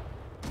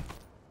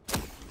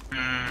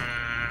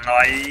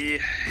 I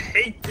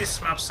hate this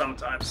map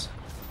sometimes.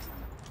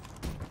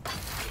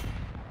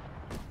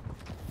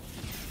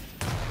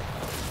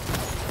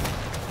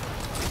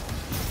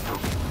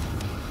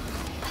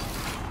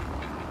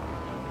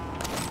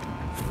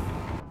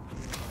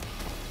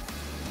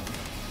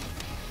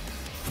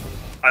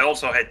 I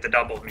also hate the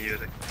double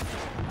music.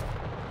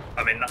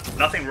 I mean,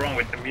 nothing wrong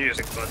with the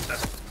music, but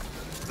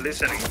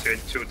listening to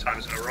it 2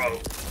 times in a row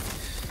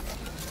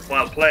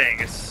while playing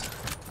is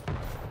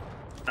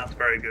not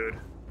very good.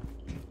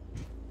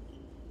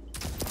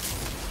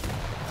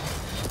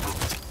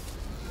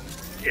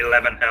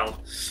 "11 health.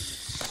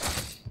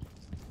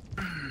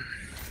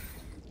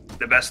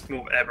 The best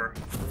move ever.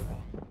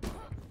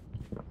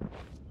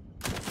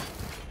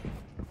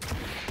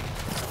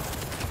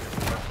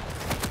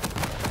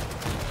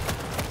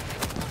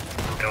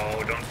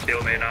 No, don't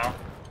kill me now.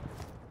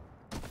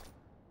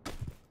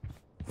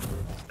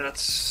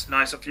 That's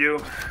nice of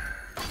you.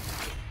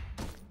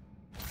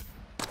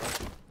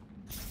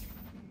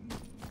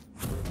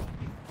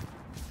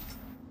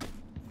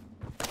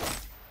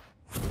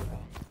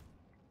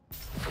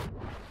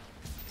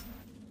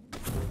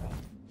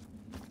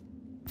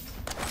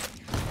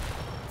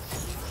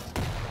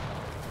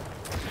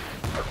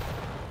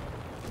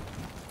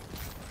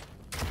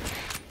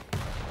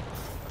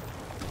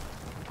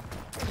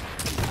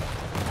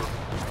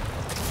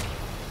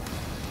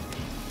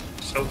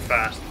 So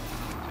fast.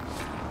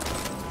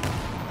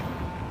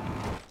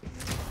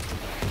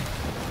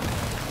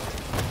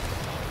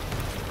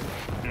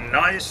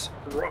 Nice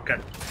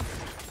rocket.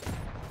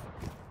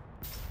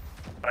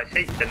 I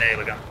hate the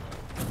nail gun.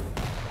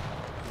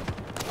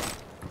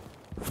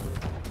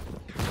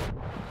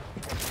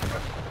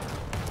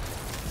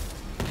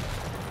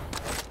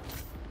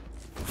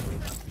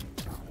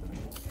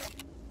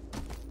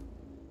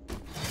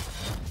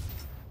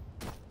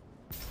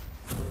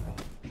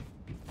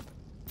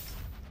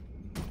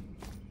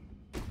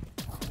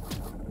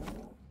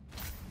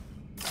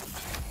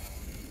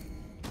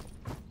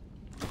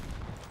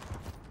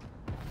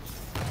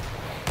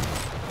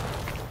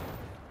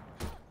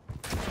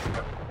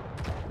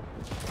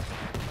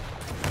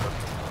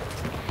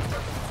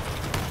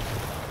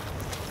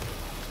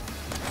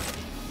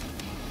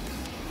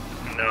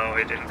 No,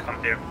 he didn't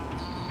come here.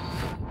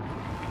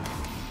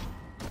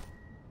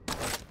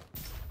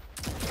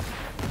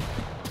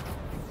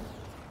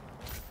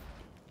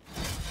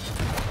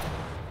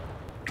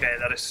 Okay,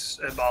 that is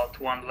about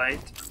 1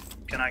 late.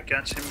 Can I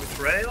catch him with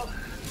rail?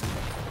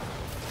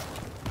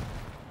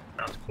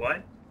 Not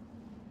quite.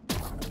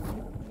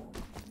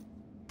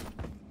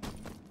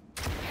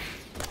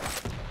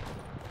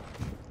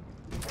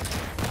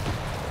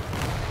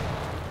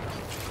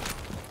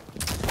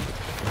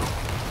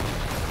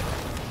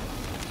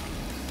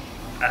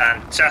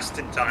 And just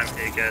in time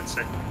he gets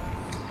it.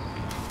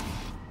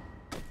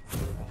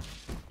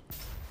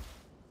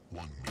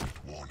 1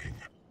 minute warning.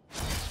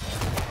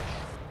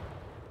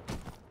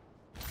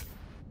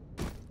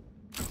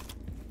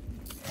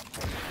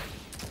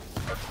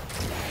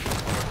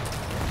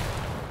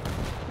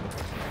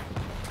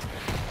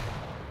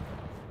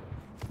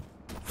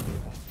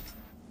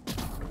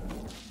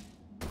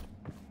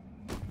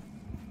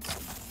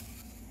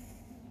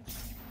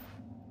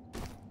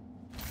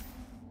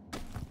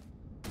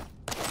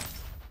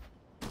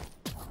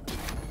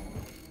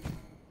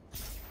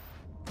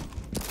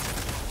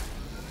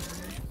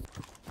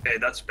 Okay,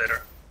 that's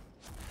better.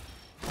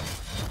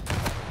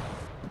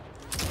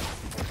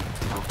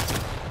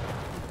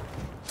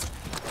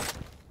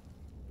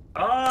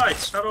 Ah,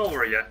 it's not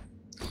over yet.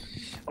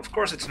 Of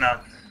course it's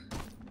not.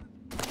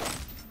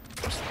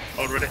 Was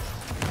already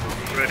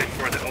ready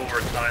for the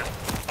overtime.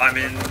 I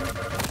mean,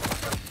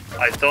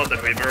 I thought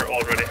that we were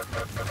already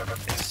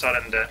in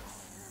sudden death.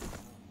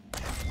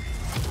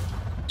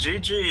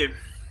 GG.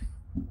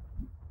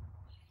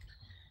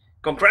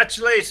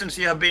 Congratulations,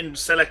 you have been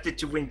selected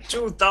to win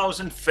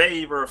 2,000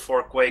 favor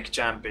for Quake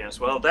Champions.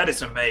 Well, that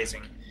is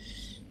amazing.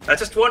 I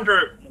just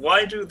wonder,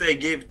 why do they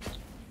give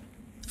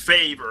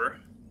favor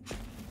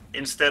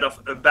instead of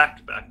a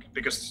backpack?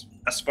 Because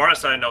as far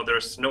as I know,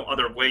 there's no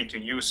other way to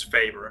use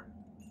favor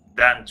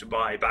than to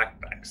buy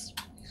backpacks.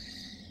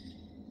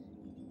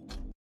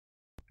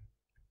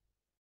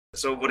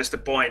 So what is the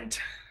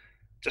point?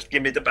 Just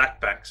give me the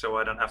backpack so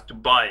I don't have to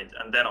buy it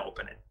and then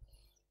open it.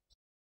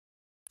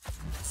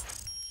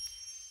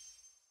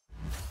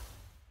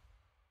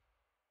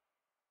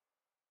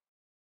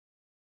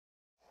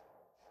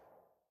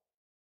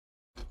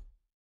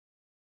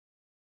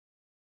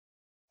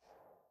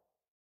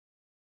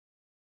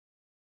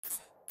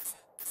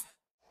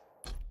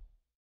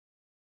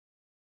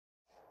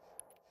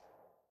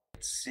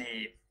 let's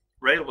see.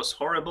 Rail was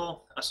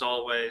horrible, as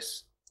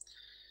always.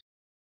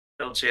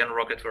 LG and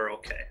Rocket were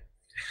okay.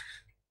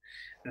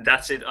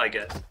 That's it, I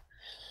guess.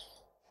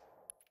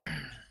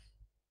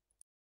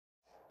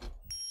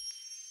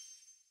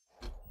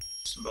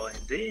 Let's buy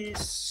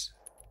this.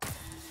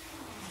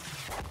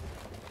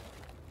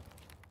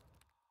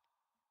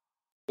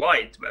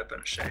 White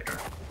weapon shader.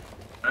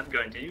 I'm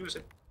going to use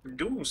it.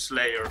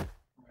 Doomslayer.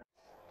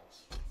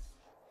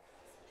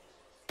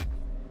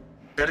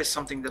 That is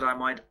something that I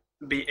might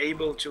be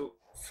able to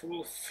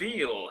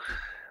fulfill.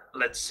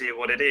 Let's see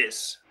what it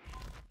is.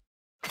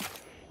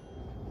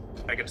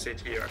 I can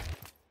sit here.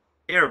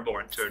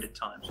 Airborne 30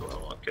 times.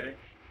 Well, okay.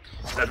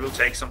 That will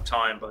take some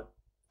time, but...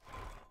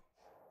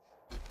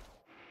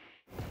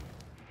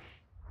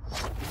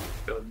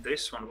 So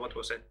this one, what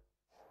was it?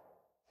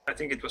 I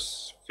think it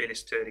was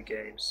finished 30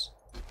 games.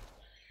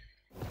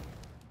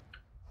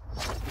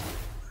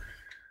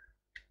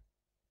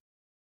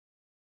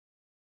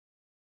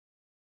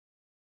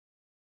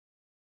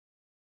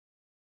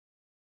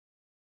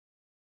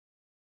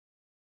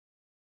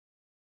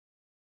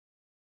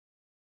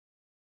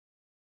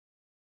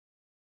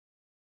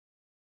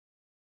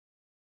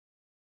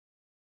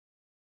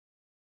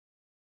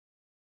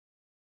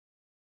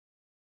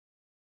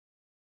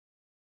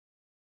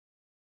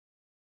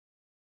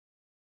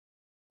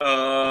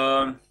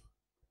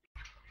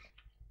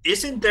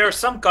 Isn't there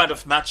some kind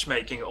of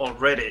matchmaking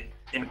already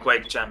in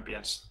Quake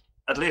Champions?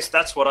 At least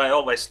that's what I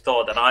always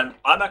thought, and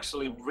I'm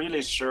actually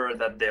really sure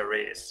that there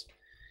is.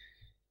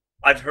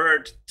 I've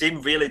heard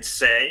Tim Willits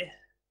say,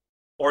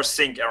 or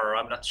Sync Error,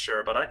 I'm not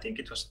sure, but I think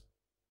it was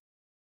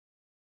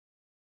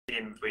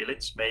Tim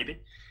Willits, maybe.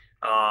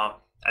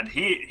 And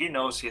he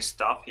knows his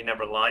stuff, he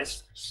never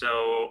lies.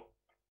 So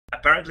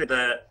apparently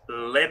the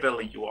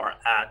level you are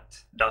at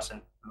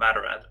doesn't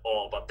matter at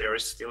all, but there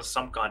is still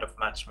some kind of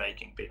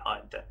matchmaking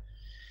behind the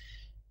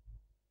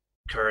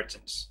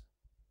curtains.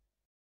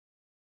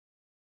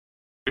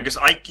 Because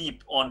I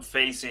keep on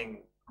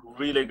facing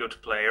really good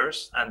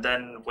players, and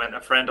then when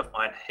a friend of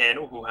mine,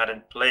 Henu, who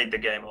hadn't played the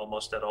game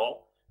almost at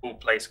all, who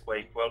plays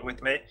Quake well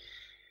with me,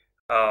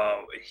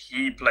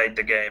 he played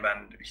the game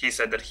and he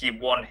said that he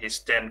won his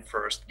 10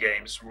 first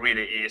games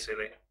really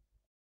easily.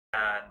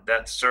 And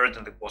that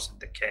certainly wasn't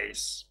the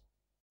case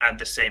at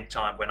the same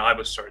time when I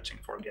was searching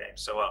for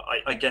games. So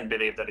I can't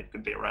believe that it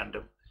could be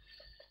random.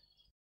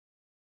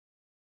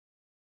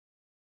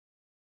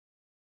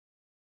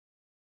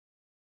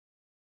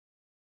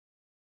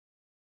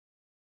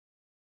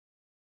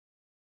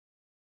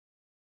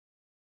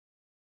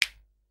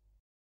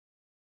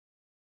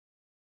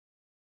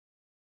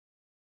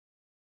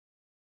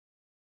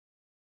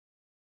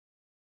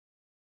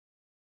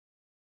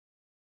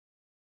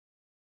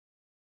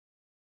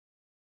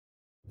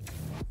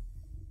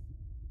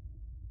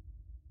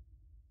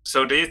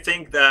 So do you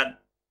think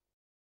that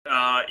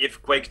if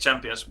Quake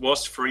Champions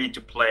was free to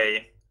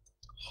play,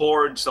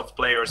 hordes of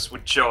players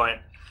would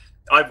join?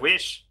 I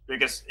wish,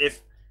 because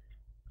if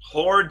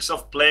hordes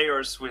of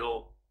players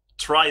will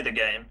try the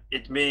game,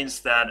 it means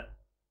that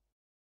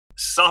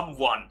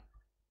someone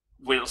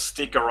will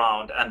stick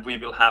around and we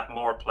will have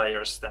more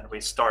players than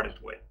we started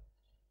with.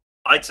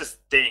 I just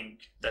think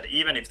that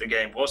even if the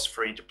game was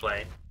free to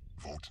play,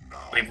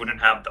 we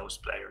wouldn't have those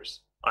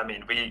players. I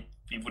mean, we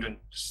wouldn't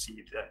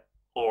see the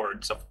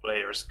hordes of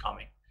players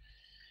coming.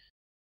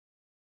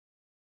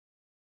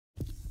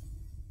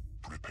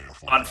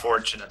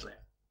 Unfortunately.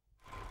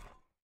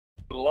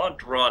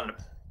 Blood Run.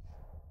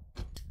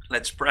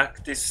 Let's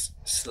practice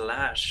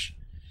Slash.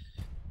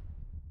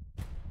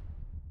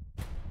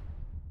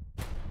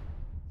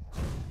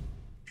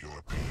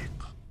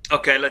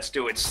 Okay, let's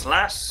do it.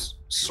 Slash,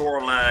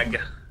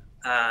 Sorlag,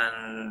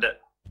 and...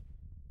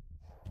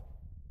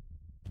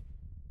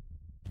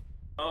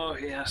 Oh,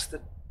 he has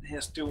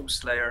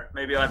Doomslayer.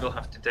 Maybe I will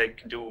have to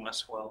take Doom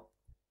as well.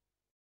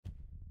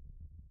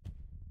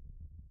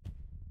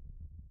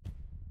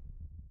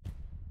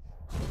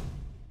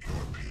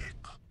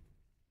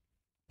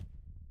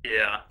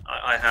 Yeah,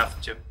 I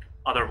have to.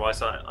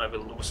 Otherwise, I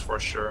will lose for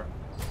sure.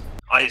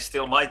 I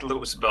still might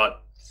lose,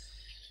 but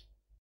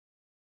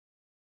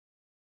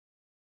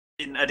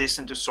in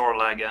addition to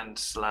Sorlag and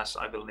Slash,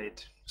 I will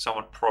need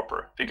someone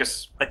proper,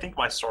 because I think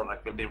my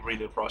Sorlag will be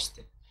really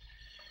rusty.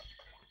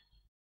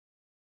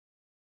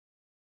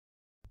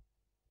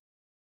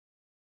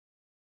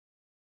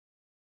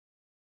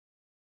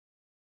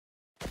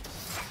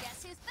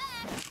 Guess who's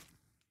back?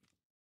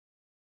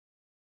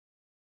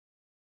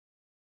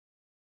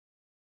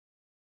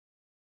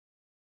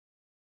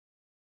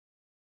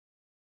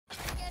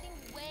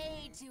 Getting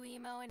way too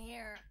emo in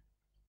here.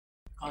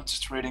 I'm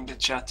just reading the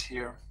chat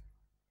here.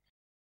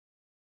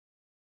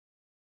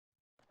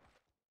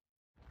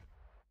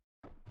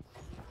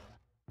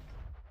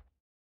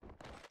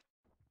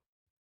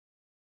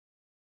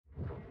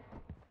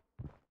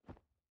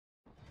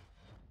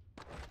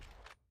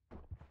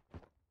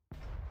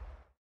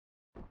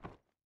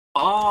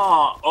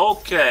 Ah,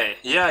 okay.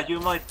 Yeah, you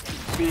might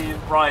be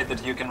right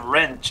that you can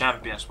rent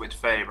champions with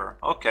favor.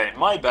 Okay,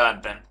 my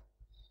bad then.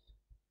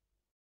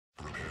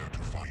 Prepare to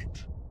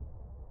fight.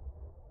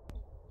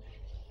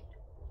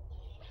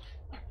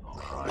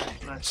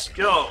 Let's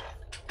go.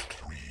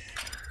 3,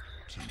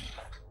 2,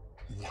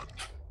 1.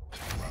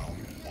 Round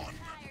 1.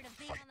 Tired of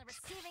being on the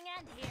receiving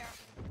end here.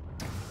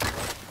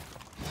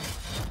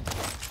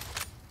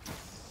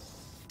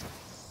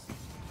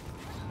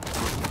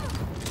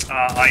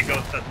 I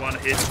got that one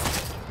hit.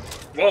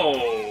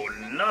 Whoa,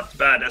 not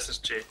bad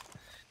SSG.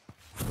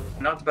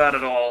 Not bad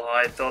at all.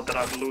 I thought that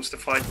I would lose the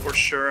fight for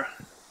sure.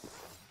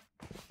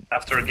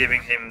 After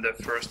giving him the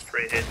first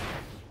free hit.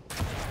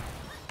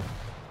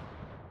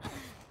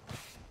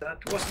 That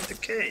wasn't the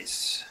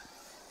case.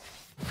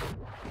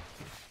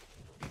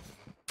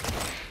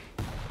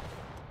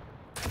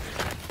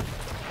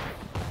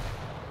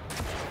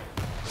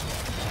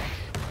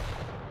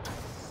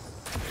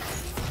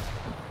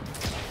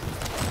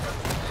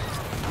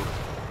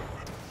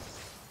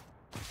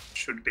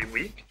 Should be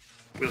weak.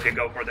 Will he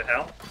go for the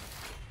hell?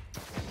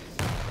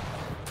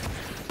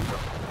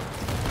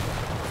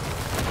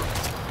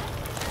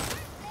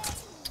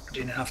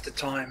 Didn't have the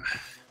time.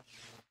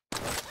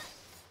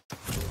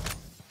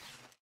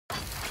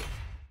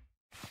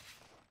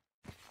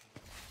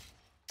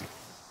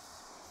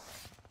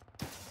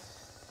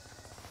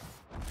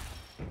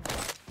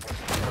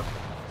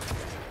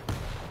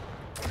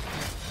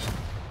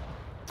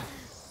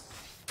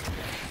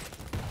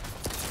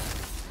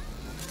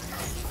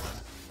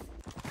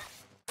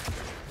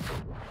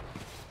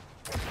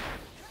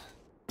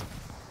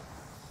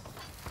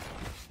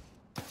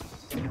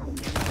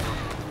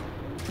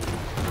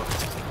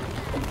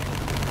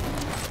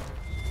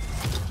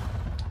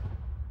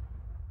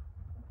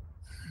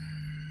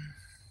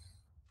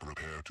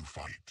 Prepare to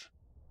fight.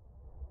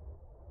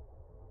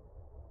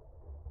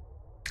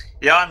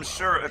 Yeah, I'm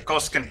sure a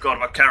Kosken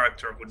Korva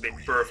character would be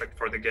perfect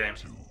for the game.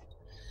 2,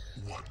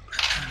 1.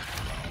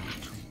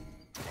 Round 2.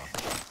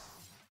 Fight.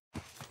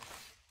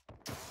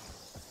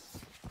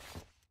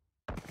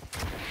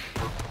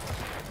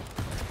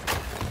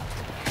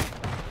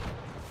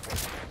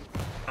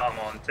 Come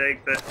on,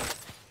 take the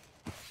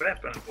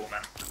weapon,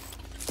 woman.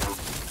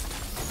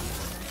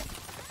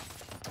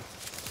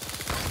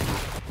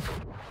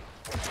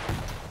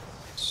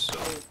 So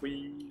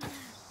weak.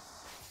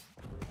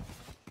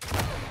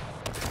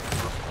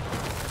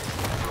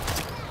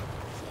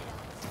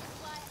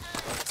 Why,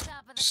 I'm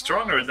top of the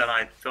Stronger than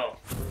I thought.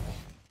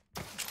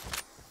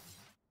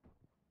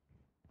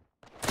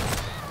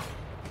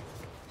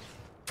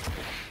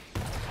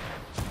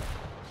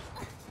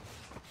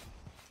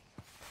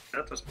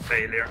 That was a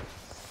failure.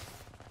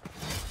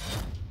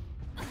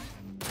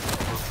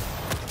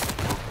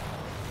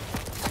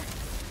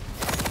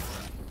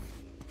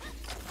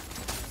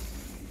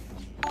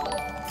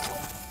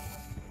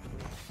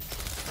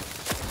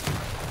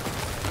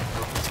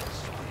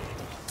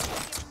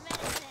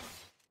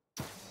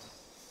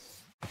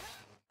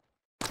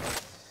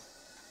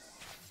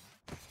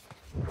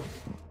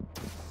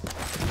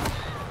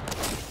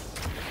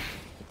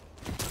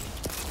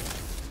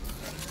 Give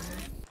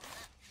medicine.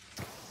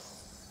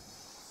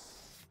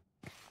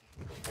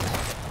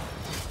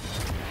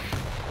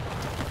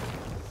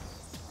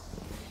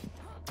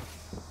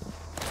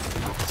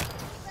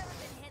 Never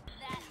been hit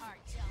that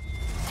hard, Joe.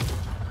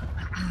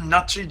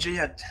 Not GG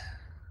yet.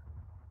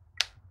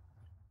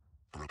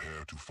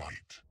 Prepare to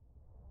fight.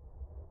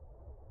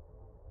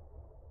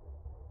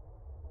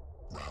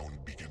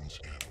 Round begins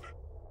in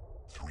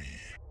 3,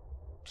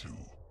 2,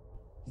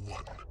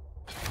 1.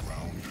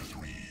 Round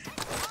 3.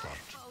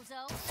 Fight.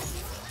 Bozo.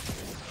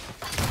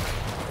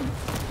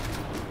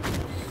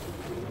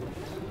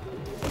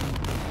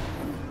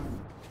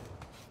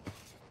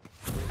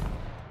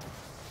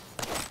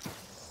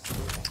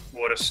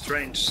 What a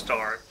strange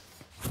start.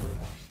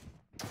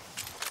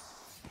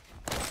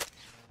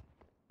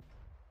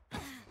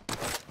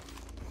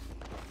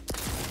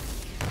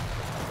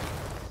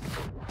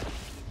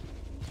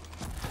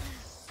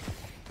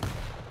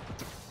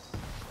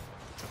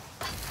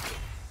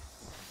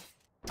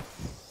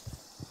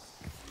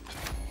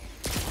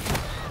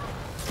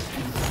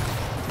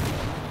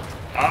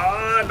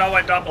 Ah, now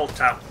I double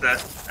tap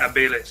the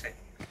ability.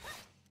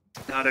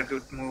 Not a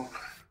good move.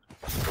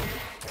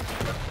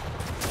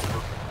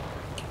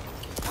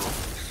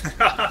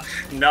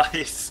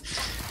 Nice.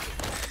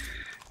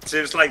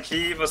 Seems like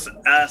he was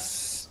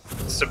as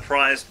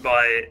surprised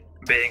by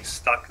being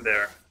stuck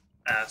there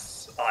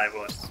as I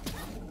was.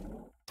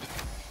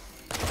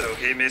 So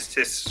he missed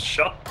his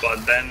shot,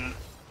 but then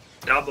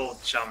double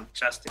jumped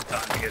just in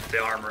time to get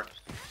the armor.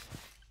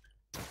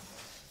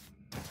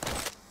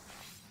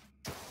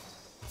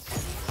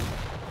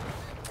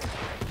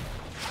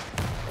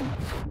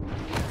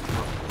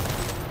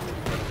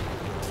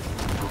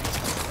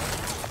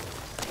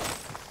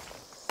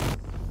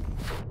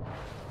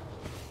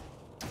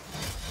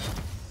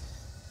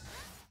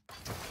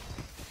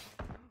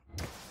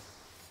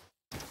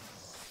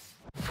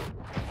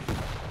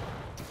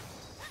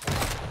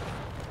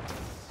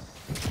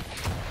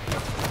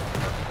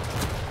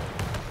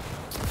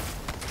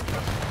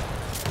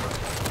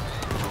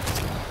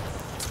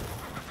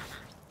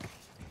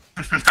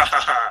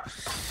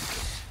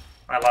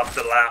 I love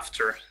the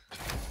laughter.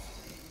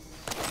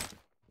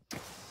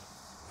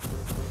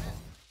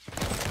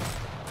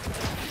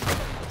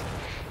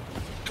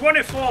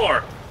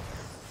 24!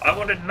 I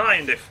wanted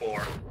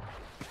 94.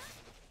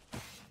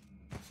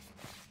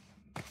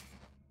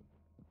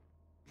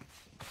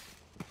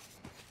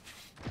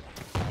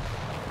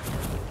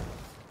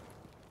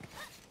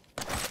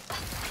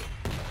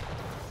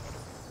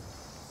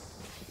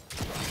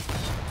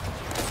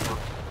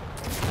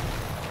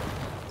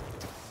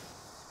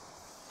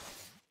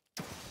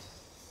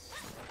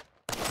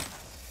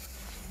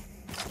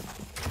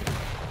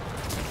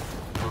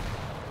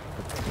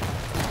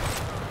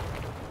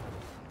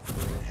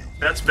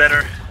 That's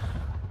better.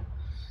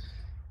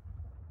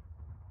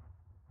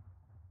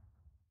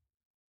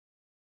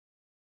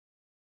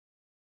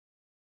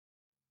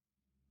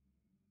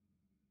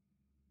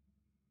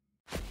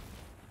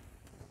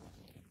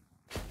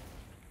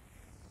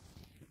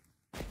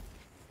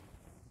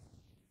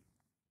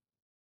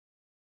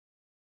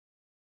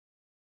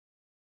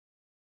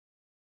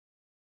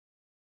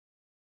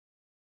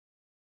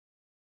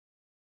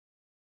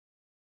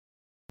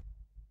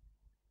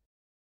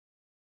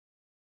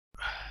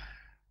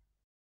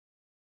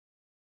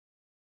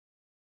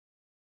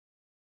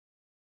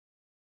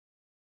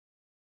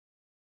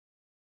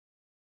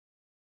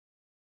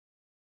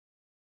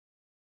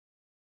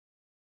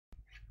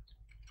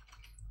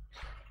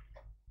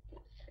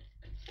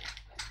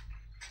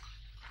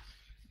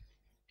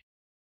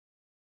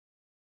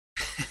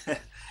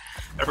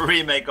 A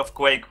remake of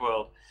Quake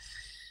World.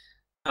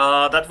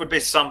 That would be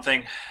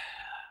something.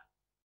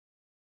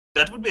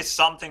 That would be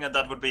something, and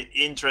that would be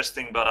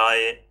interesting, but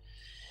I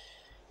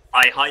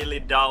highly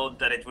doubt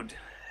that it would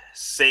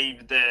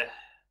save the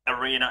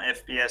arena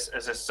FPS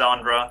as a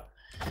genre.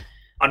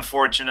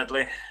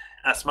 Unfortunately,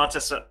 as much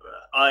as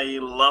I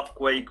love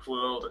Quake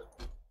World,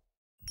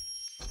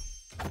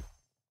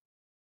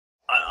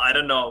 I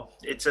don't know.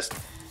 It just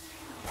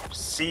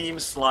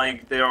seems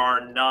like there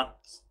are not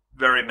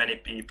very many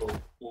people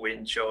who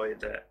enjoy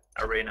the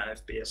arena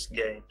FPS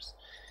games.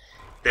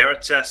 They're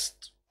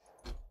just...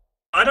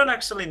 I don't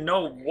actually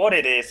know what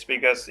it is,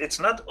 because it's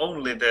not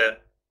only the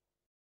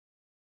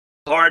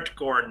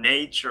hardcore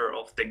nature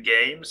of the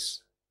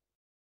games,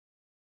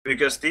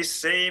 because these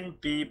same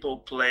people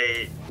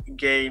play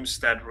games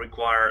that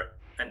require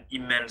an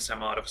immense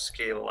amount of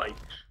skill, like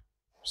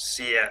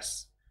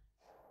CS.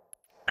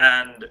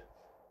 And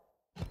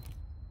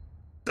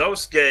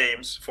those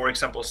games, for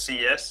example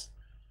CS,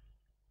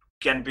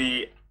 can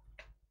be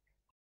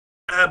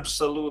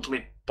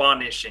absolutely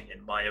punishing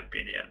in my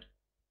opinion.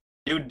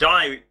 You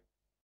die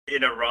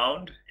in a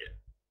round,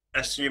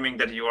 assuming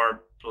that you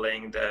are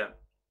playing the,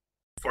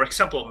 for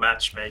example,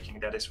 matchmaking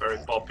that is very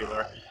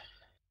popular.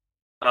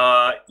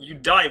 You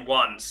die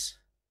once,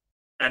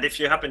 and if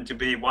you happen to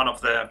be one of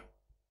the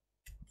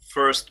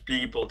first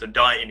people to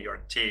die in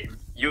your team,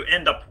 you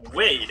end up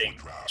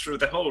waiting through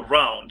the whole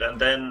round, and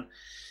then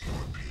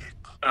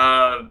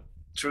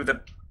through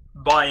the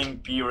buying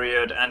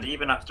period, and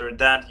even after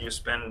that you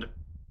spend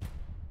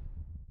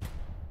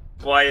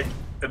quite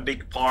a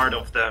big part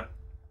of the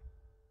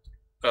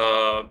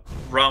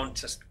round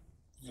just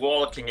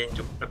walking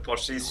into a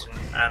position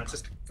and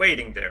just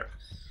waiting there,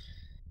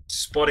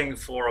 spotting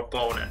for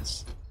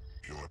opponents.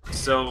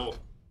 So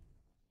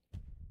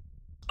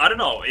I don't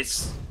know,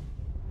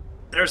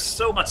 there's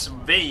so much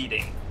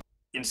waiting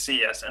in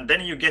CS, and then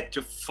you get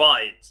to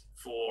fight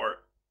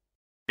for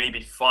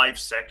maybe 5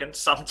 seconds,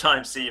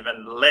 sometimes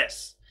even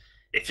less.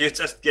 If you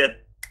just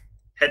get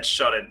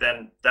headshotted,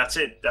 then that's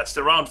it, that's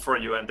the round for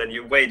you, and then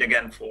you wait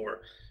again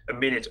for a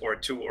minute or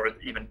 2 or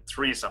even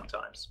 3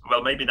 sometimes.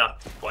 Well, maybe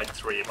not quite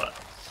 3, but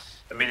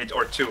a minute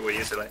or 2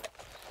 easily.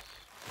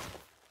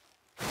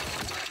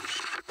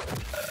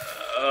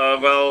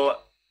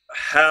 Well,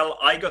 hell,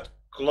 I got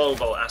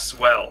global as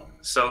well,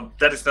 so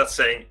that is not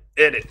saying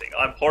anything.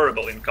 I'm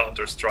horrible in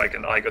Counter-Strike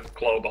and I got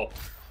global.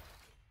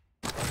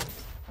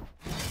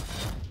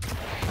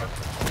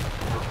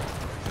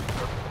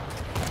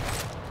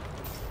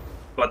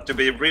 But to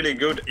be really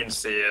good in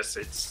CS,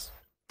 it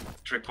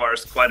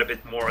requires quite a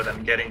bit more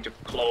than getting to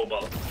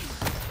global.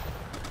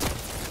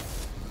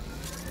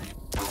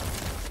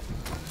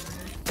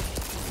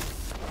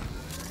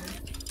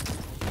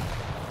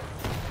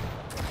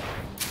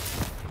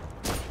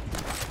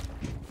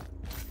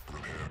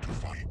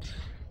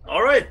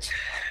 Alright.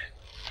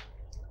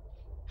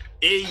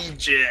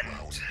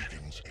 Agent.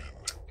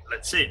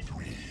 Let's see.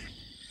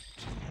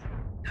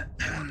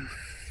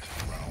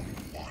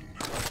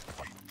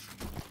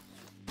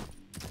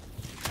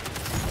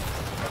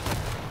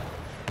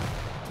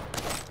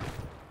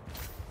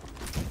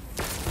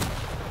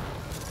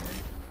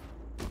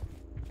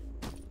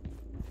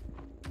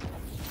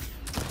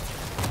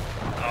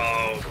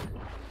 Oh,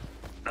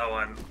 now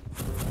I'm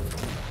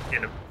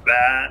in a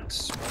bad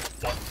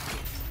spot.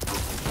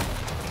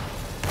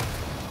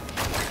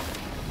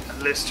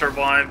 At least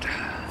survived,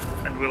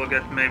 and we'll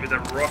get maybe the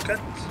rocket.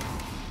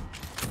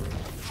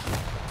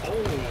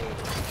 Oh,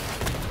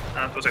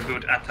 that was a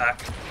good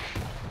attack.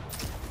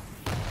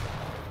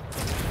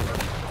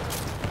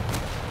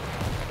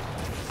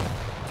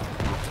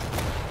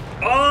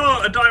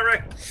 Oh, a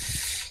direct!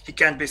 He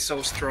can't be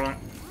so strong.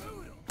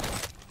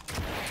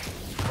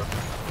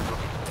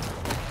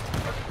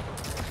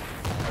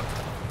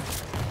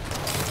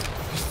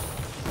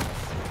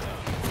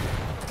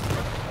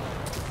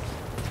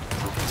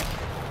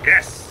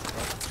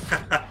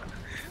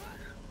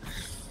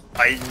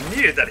 I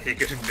knew that he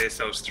couldn't be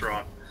so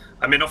strong.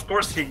 I mean, of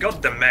course, he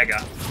got the mega.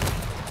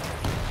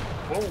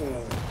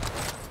 Whoa.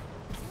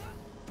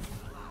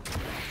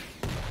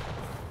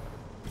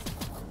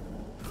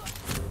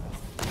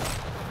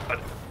 But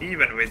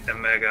even with the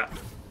mega,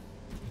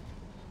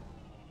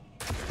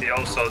 he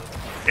also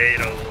ate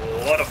a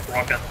lot of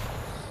rocket.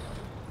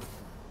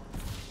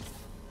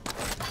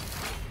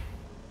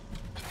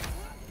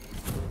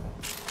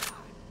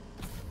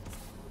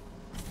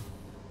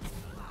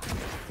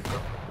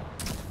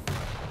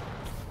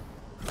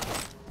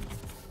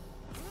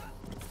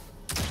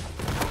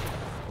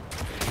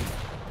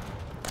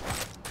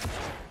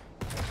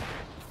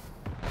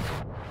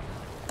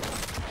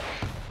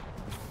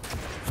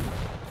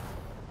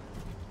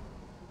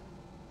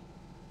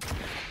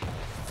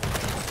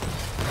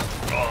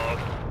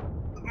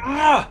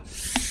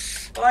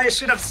 I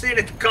should have seen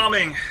it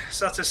coming.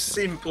 Such a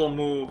simple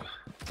move.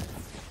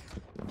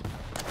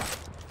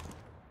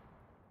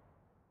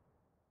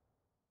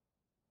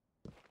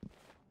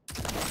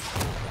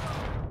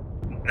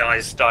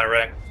 Nice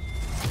direct.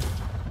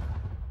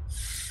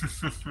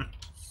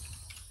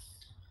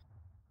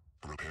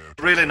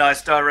 Really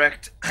nice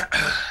direct.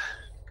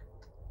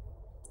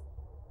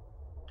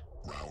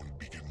 Round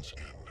begins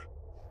in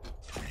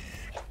 3,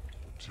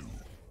 2,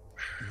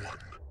 1.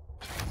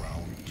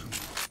 Round 2.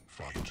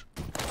 Fight.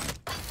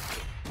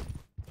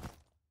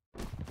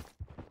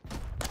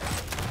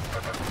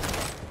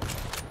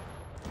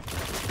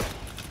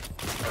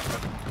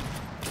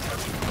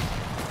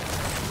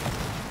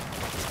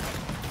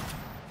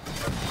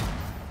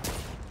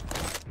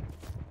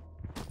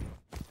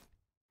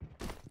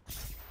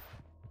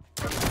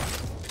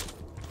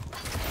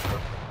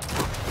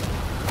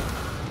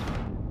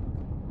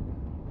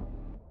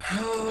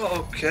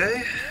 Oh,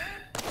 okay.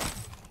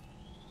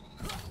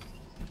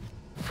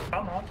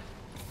 Come on.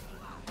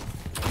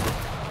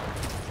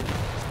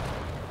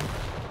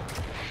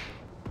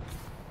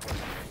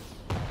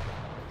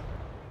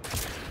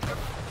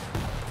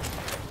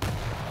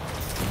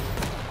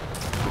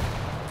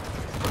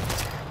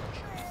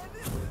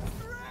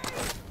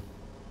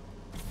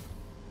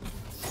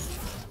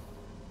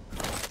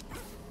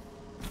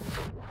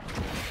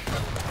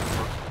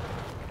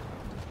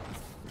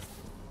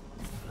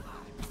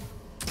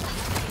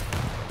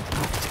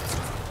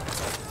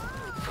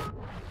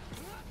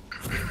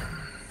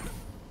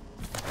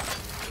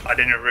 I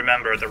didn't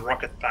remember the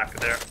rocket pack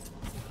there.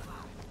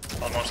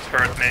 Almost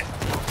hurt me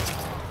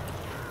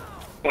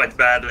quite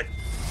badly.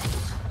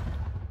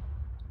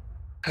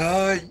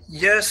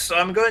 Yes,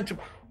 I'm going to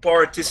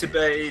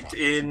participate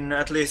in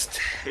at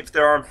least if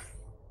there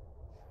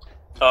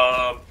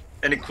are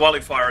any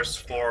qualifiers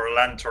for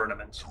LAN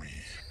tournaments. 3,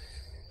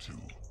 2,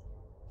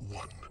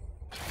 1.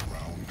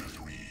 Round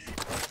 3.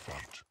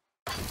 Fight.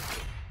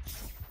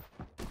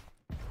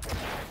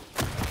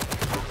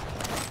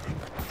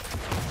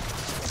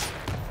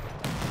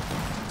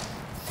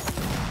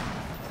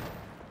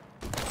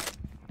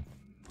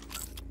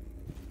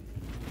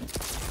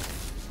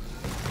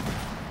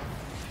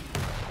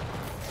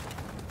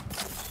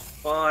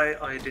 Why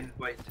I didn't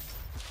wait?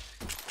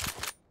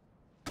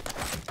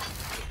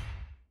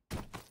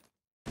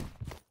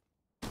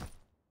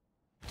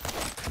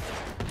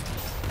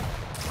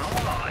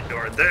 Ah,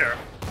 you're there.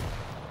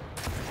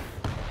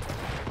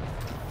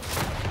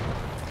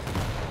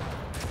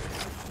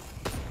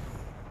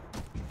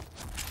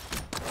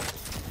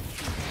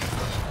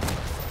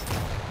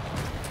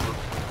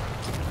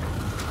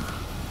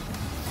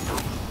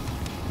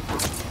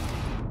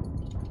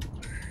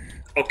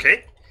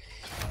 Okay.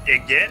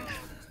 Again.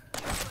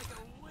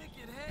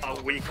 How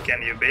weak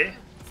can you be?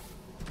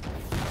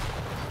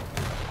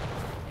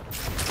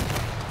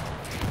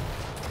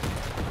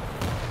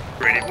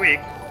 Pretty weak.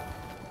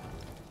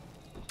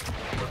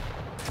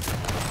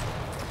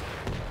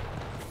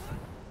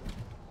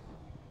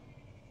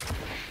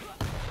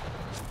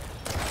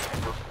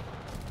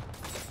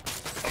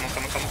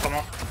 Come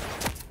on.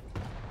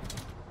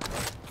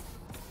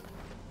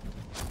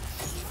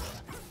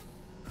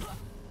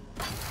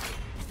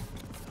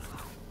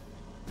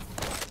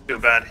 Too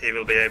bad he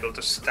will be able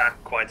to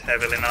stack quite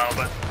heavily now,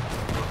 but...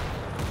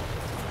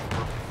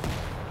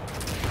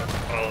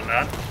 Well,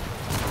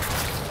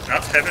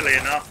 not heavily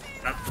enough,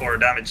 not for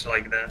damage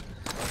like that.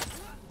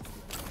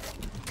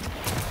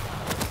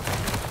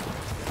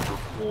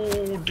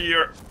 Oh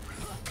dear.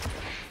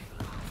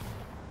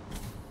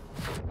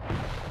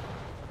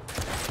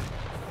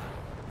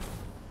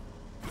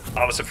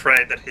 I was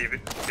afraid that he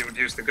would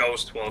use the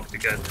ghost walk to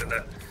get to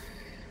the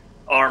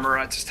armor.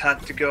 I just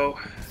had to go.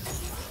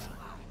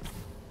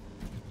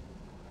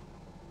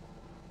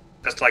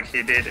 Just like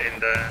he did in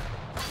the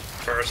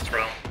first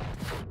round.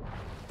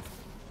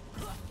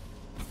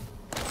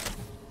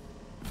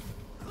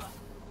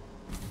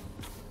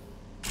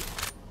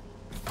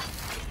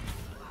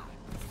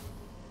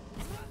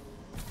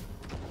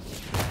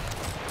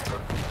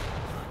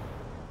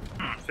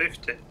 Hmm,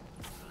 50.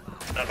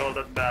 Not all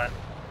that bad.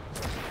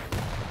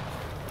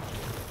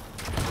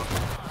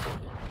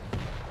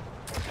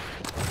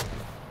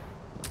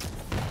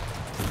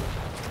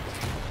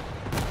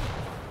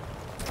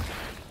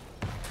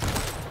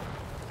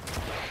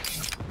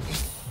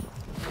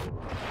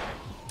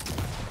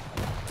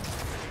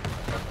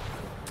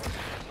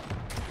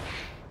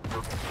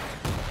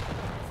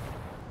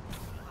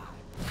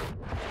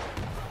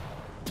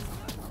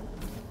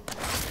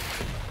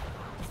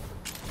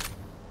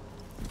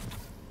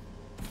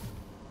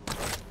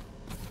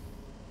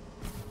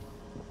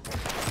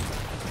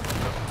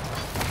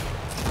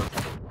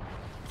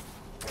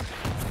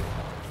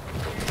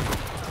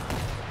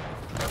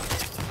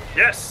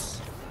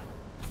 Yes!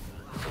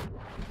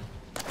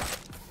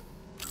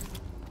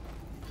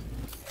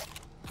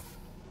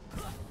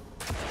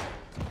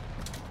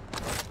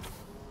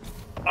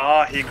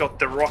 Ah, he got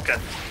the rocket.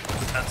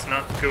 That's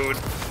not good.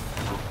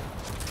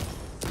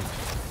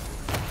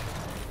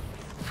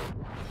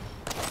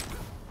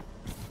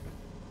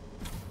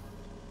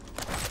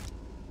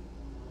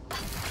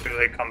 Will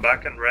he come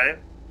back and raid?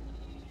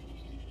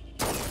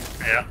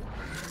 Yeah.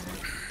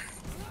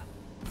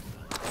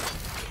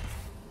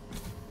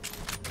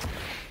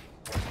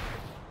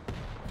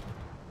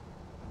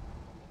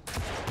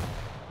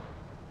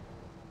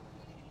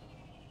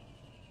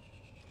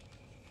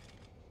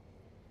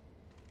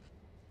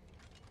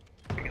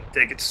 We can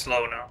take it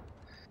slow now.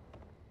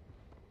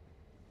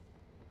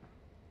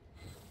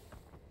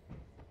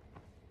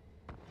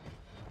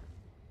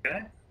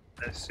 Okay,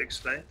 there's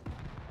 6 lane.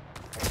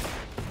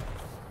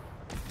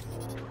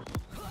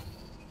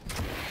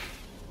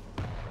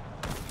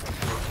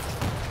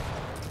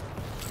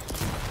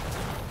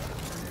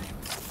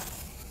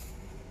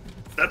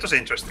 That was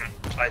interesting.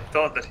 I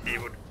thought that he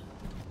would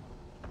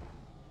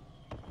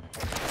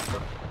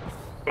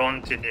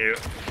continue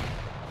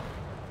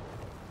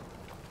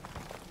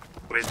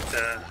with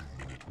the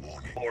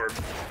orb.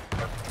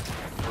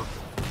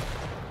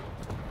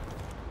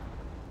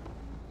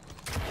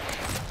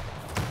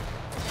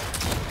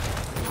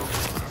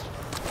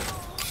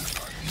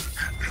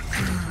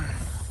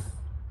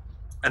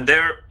 And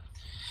there,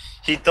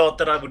 he thought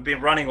that I would be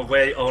running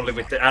away only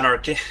with the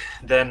anarchy.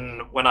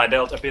 Then when I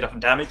dealt a bit of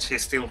damage, he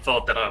still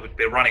thought that I would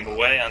be running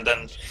away. And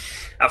then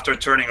after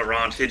turning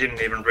around, he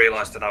didn't even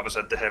realize that I was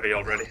at the heavy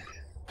already.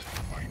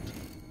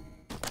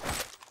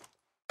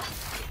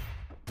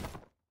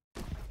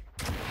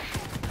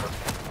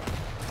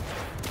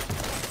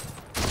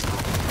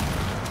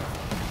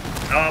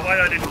 Oh,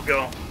 why I didn't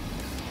go?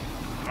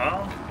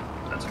 Well,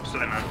 that's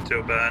actually not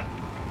too bad.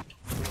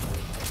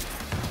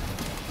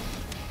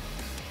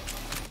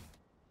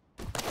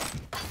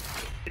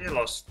 He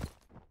lost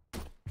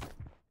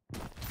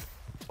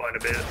quite a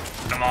bit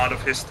amount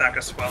of his stack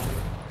as well.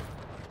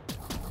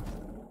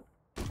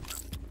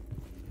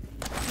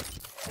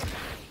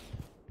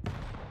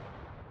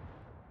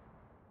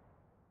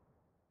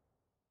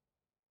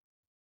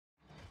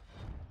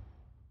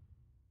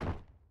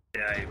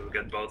 Yeah, he will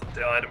get both of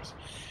the items.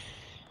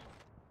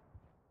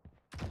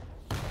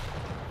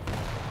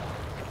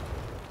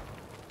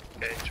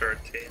 Okay,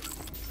 13.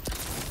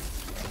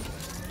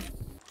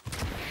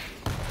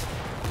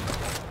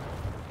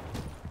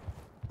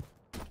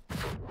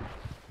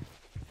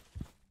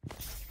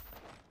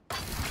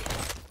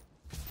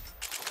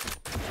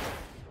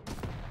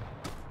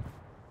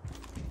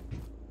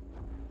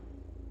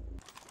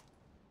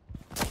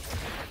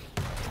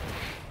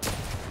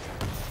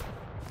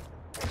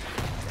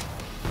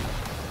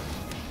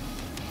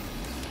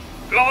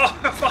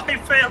 Oh, I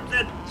failed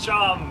that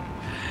jump!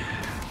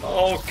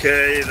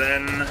 Okay,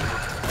 then.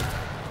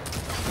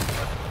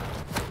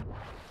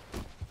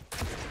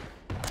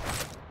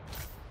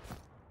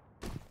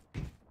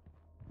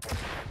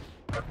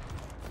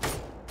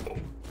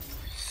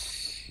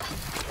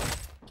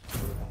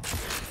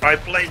 I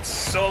played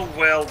so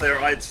well there.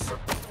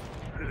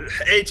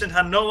 Agent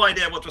had no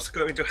idea what was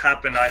going to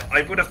happen.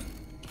 I would have...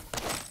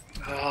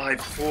 I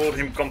fooled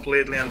him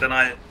completely, and then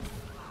I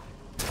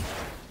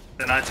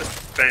just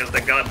failed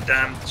the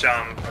goddamn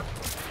jump.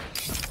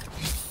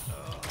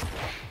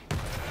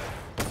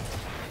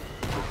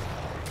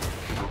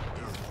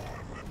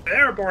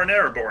 Airborne,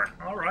 airborne.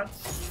 Alright.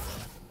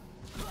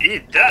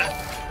 Eat that.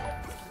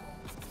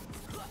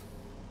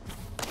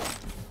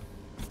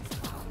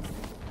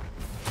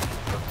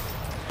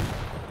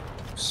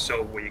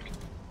 So weak.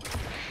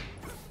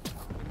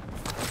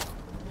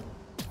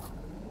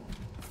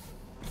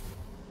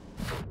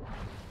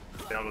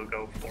 Then we'll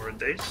go for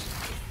this.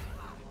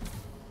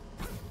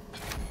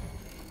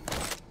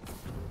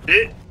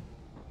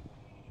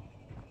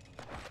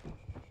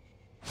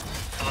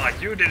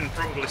 You didn't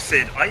probably see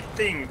it. I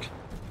think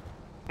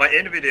my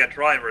NVIDIA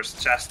drivers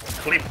just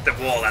clipped the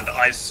wall and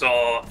I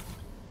saw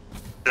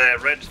the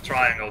red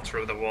triangle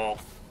through the wall.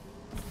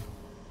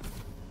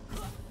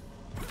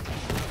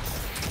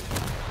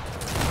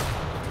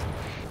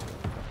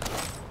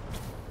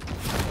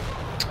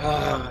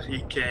 Ah,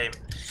 he came.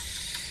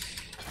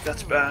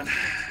 That's bad.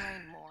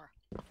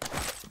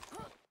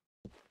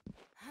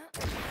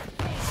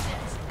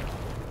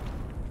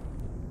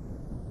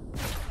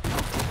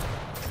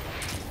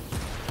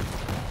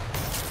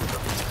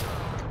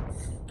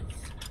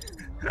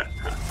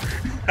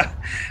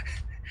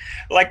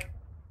 Like,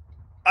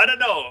 I don't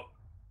know,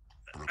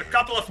 a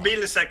couple of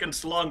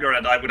milliseconds longer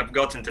and I would have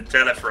gotten to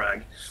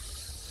telefrag.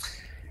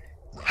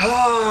 3,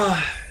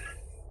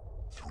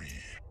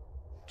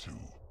 2,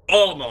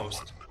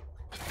 Almost.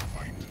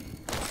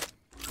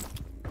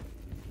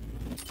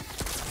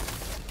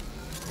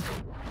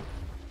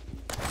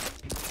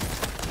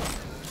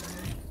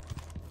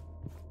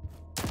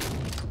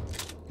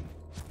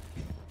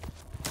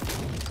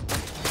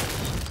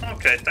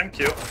 Okay, thank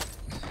you.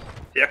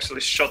 He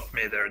actually shot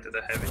me there to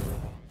the heavy.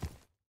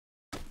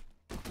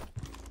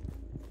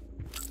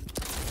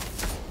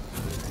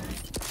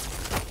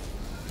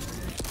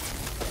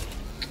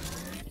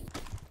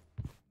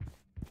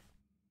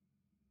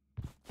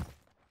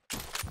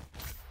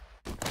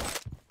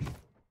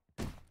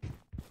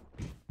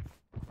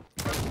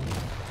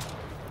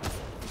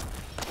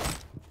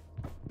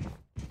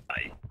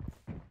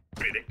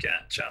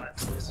 can't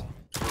challenge this.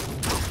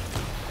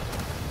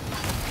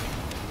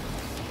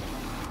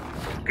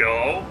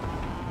 Go.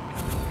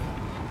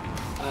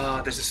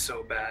 Ah, this is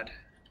so bad.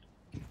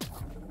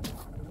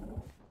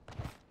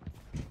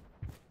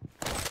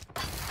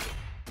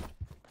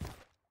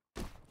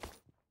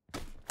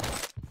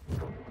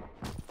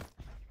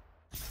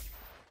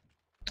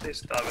 At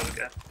least I will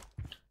get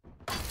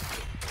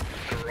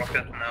the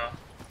rocket now.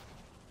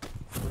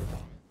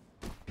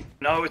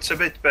 No, it's a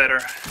bit better.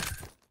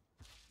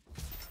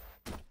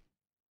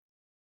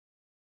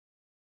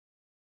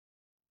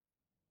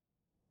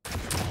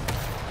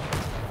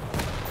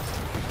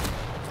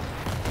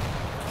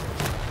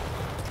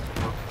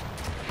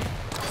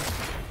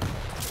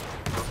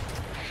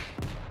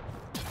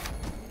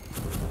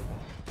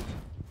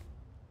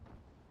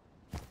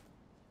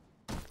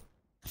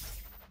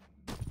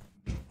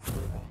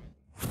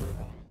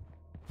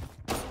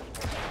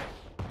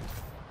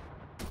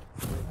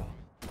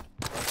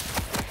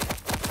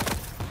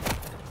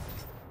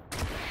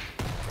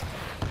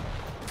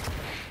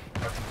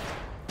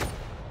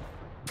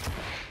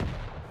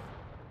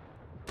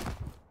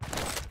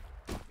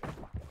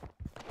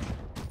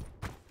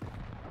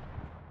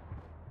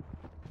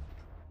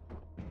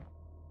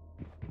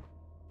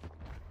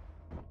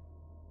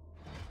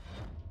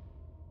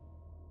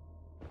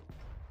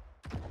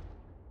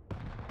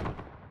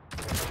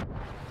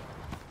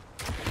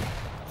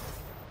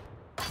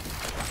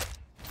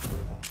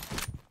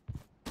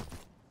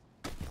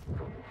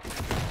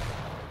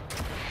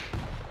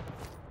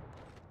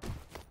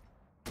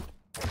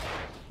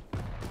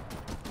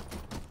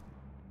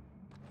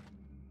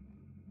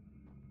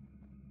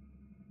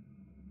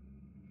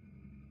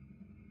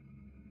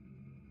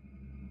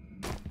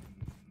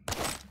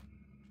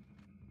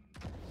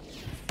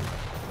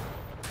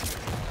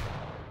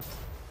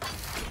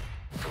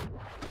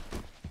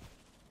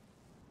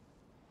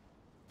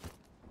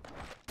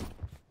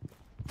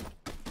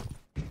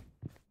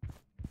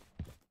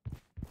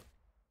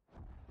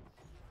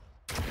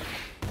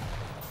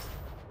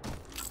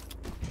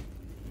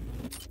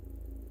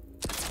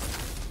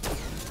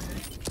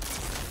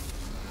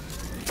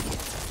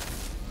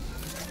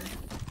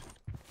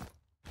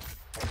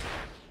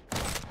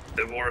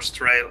 The worst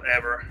trail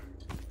ever.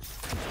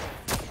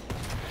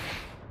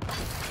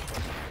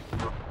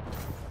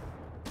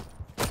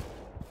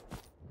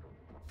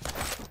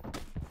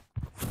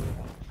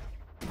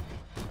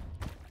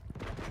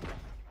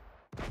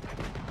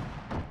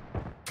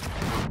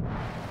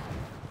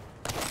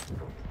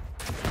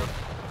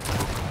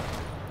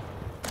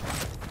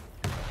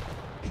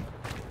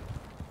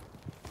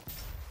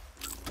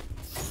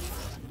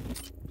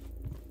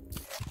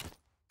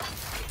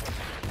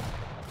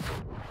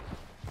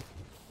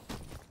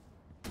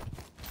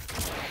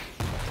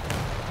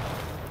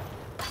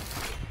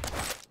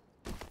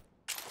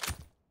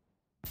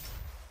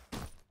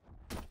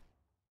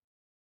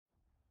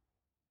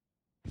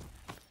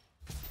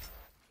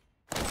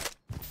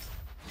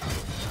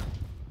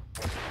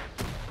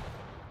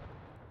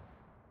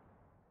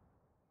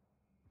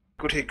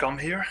 Could he come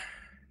here?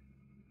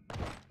 I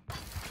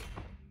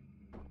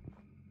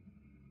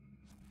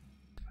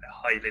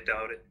highly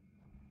doubt it.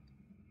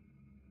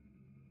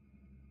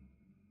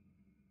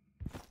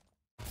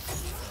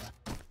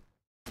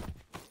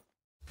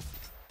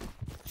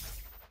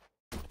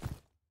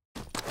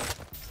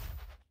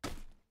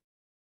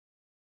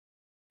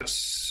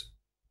 Just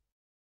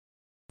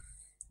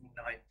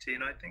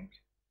 19, I think.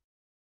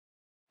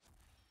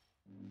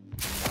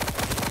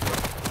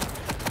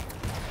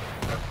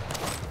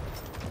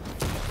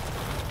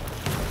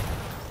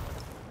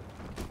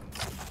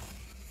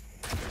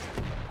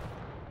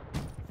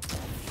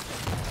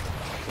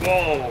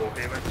 Whoa,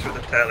 he went through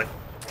the telly.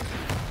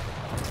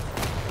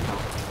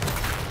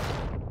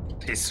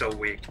 He's so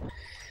weak.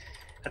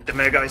 And the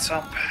mega is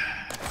up.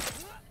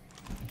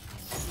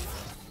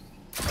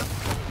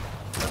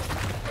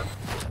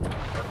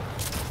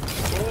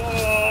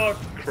 Oh,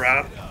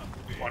 crap.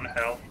 1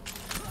 health.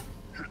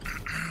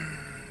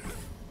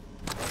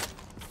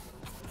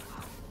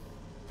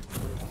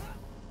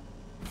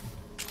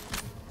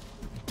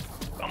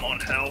 Come on,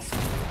 health.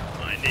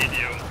 I need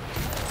you.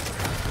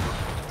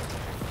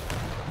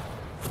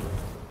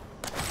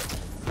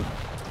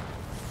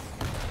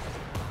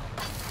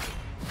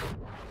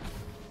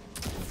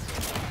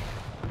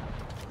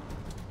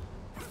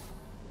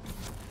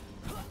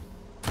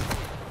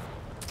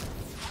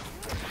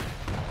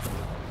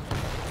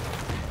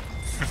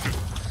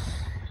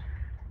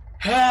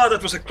 Ah,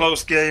 that was a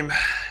close game.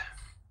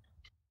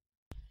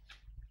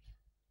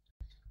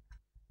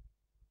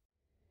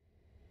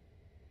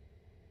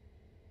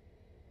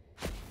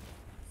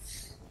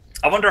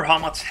 I wonder how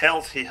much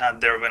health he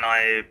had there when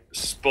I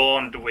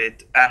spawned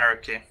with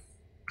Anarchy.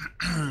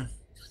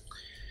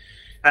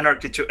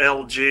 Anarchy to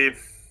LG.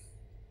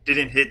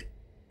 Didn't hit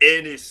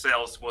any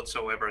cells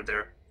whatsoever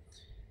there.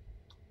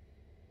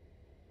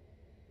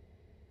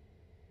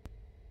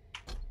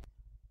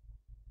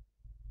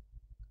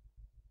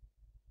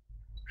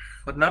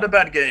 But not a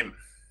bad game.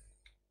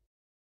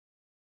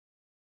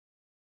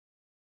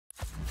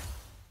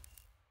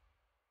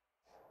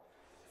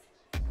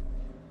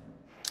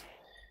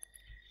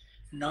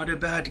 Not a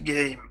bad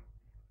game.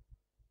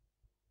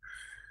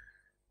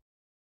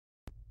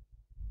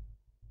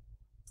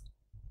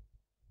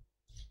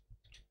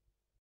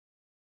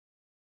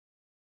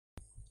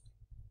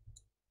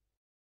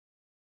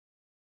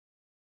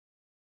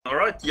 All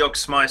right,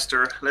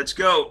 Yoxmeister, let's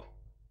go.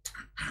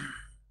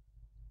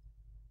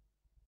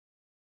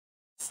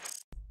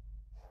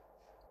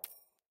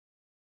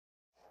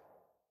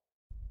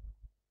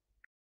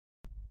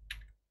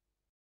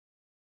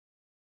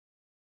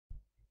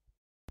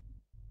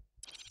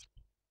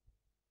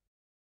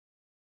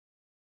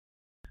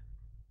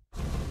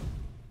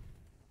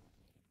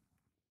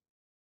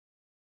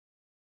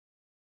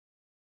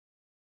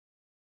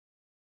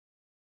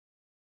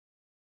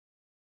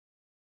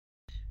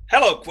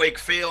 Hello, Quake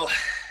Phil.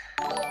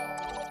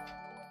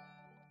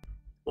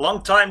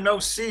 Long time no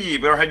see.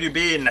 Where have you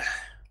been?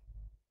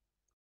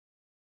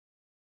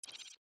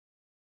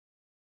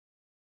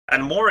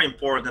 And more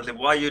importantly,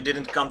 why you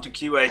didn't come to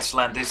QH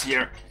Land this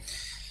year?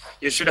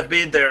 You should have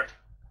been there.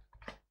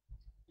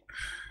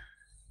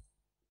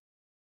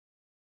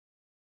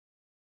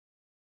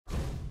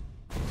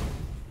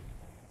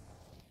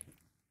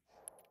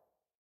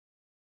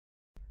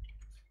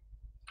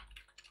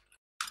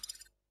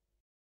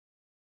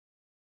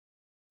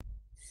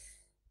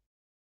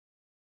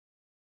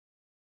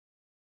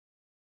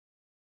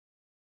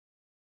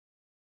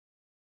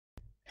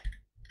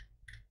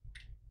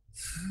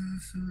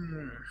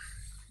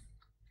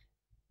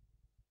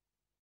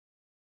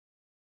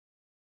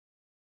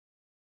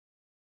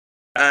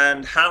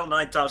 And HAL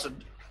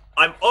 9000,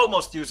 I'm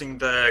almost using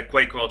the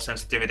Quake World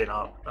sensitivity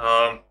now.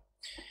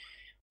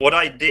 What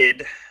I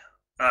did,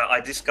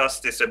 I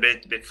discussed this a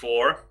bit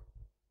before.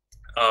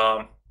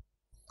 I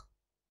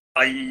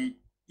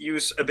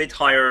use a bit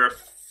higher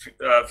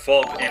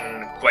FOV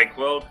in Quake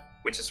World,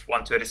 which is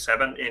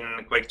 137.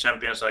 In Quake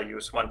Champions, I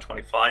use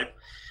 125.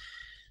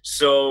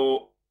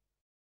 So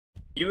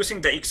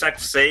using the exact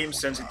same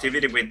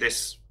sensitivity with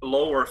this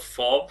lower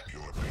FOV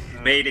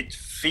made it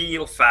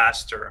feel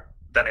faster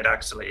than it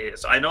actually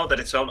is. I know that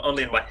it's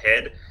only in my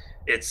head.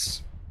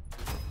 It's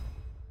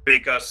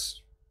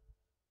because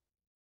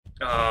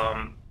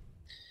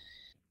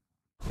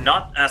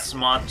not as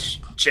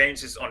much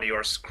changes on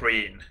your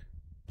screen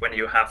when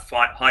you have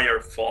higher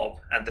FOV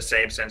and the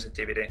same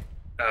sensitivity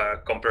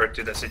compared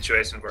to the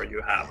situation where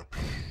you have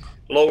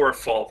lower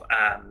FOV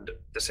and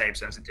the same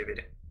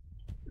sensitivity.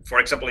 For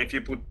example, if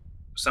you put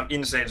some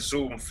insane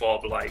zoom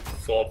FOV like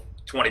FOV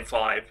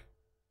 25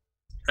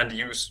 and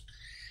use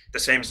the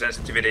same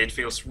sensitivity, it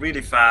feels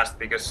really fast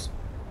because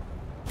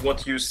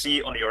what you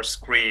see on your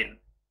screen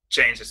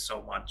changes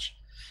so much.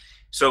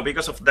 So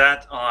because of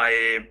that,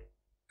 I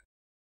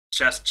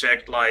just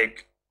checked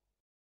like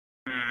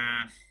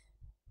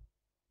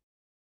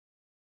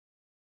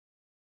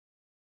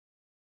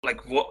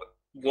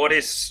what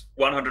is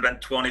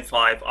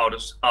 125 out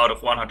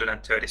of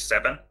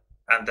 137,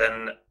 and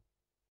then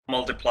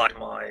multiplied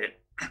my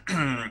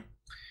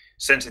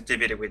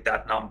sensitivity with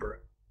that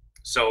number.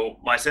 So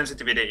my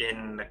sensitivity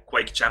in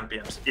Quake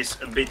Champions is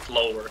a bit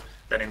lower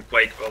than in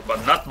Quake World,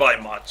 but not by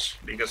much,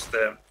 because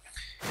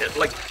it's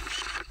like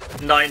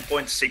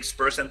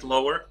 9.6%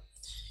 lower,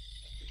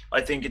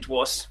 I think it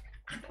was.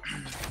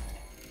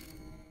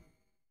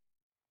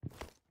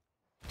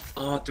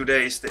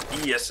 Today is the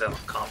ESL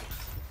Cup.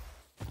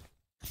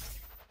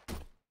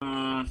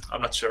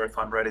 I'm not sure if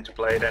I'm ready to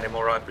play it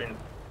anymore. I've been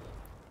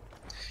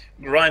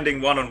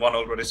grinding one-on-one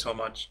already so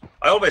much.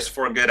 I always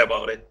forget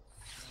about it.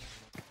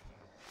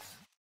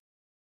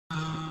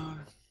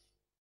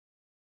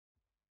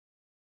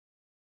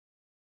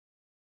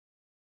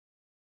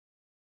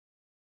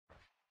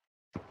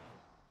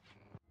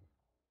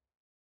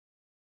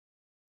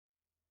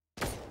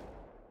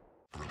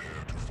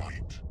 Prepare to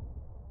fight.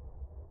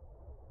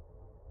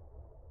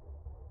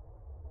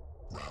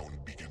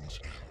 Round begins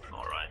in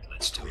All right,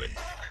 let's do it. 3,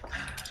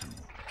 2,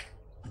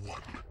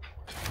 1.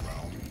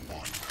 Round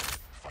 1.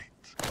 Fight.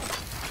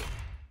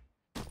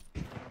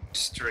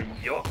 Mr.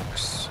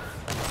 Yox.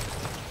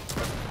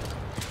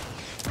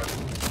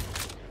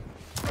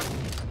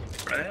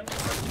 Right.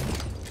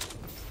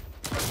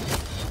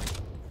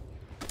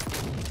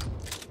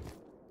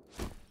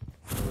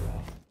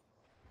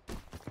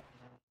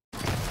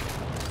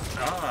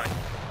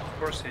 Of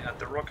course he had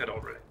the rocket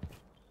already.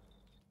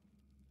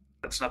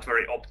 That's not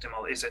very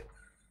optimal, is it?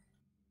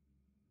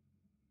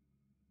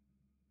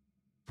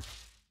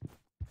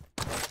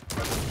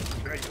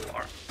 There you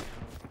are.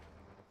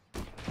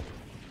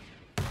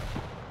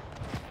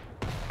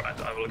 Right,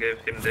 I will give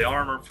him the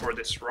armor for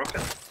this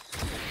rocket.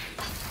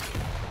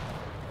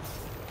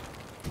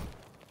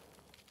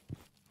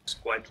 It's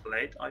quite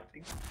late, I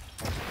think.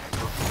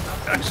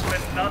 Actually,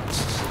 not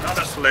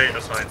as late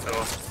as I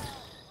thought.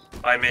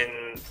 I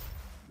mean,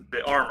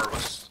 the armor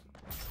was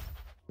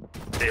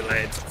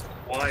delayed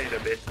quite a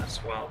bit as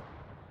well.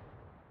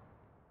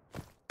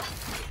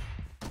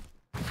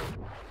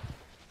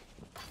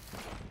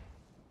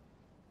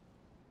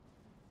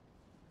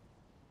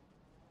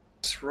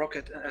 This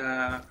rocket,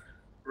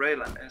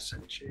 Raylan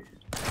SNG.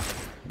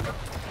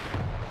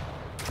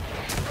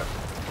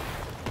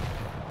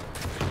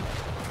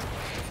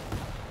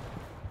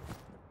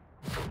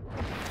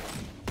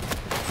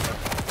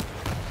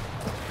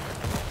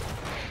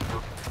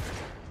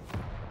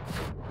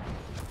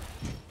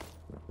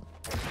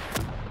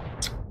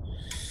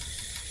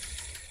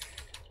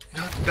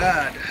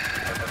 bad.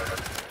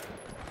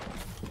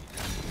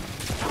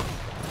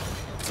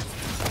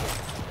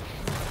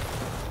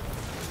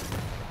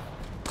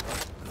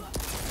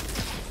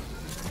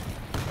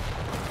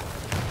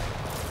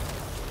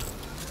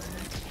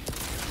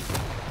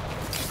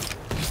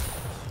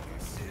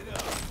 Sit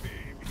up,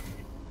 baby.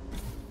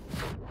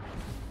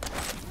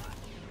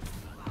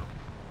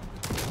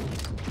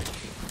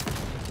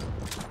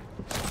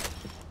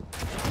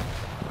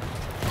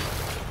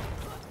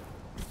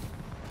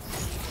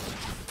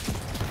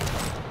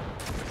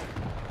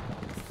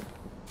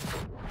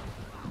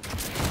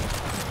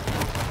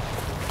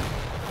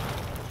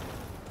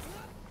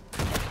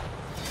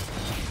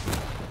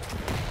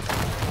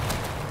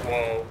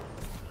 Whoa.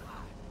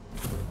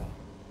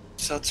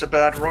 Such a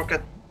bad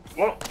rocket.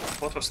 Whoa,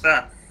 what was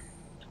that?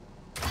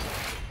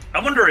 I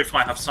wonder if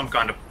I have some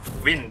kind of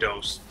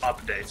Windows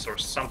updates or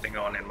something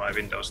on in my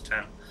Windows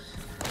 10.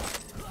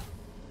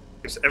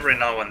 Because every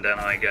now and then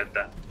I get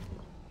that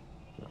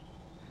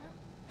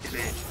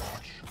really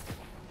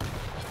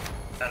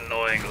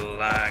annoying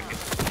lag.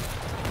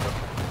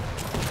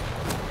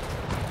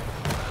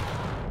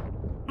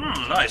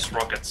 Nice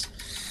rockets.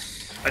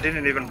 I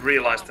didn't even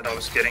realize that I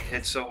was getting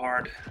hit so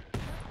hard.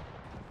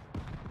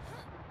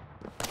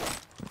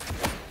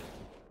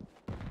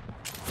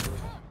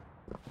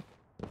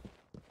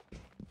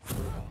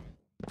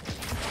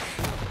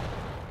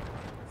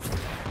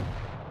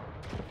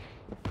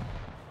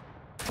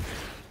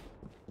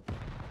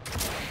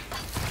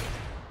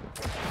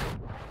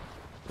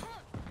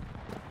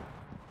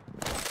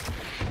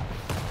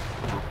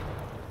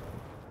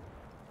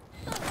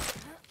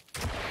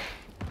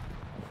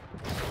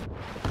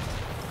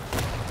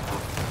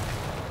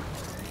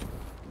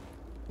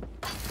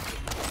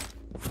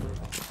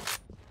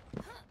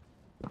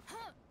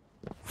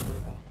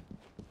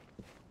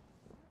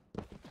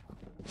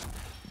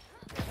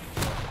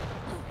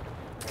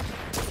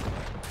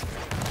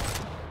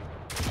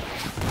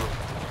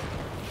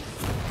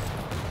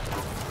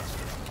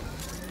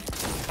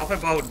 How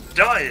about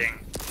dying?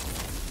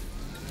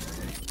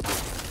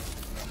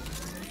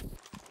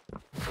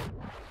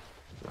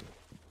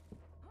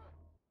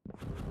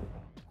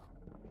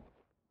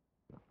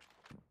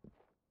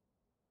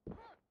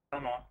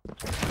 Come on.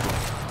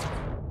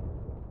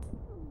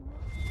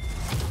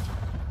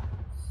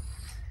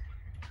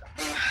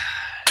 Uh,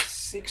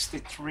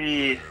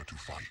 63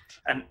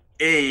 and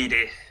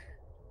 80.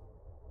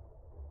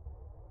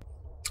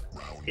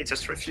 He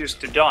just refused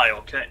to die,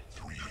 okay.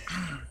 3,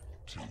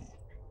 2,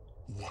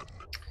 1.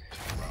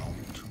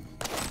 Round 2.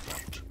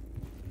 Fight.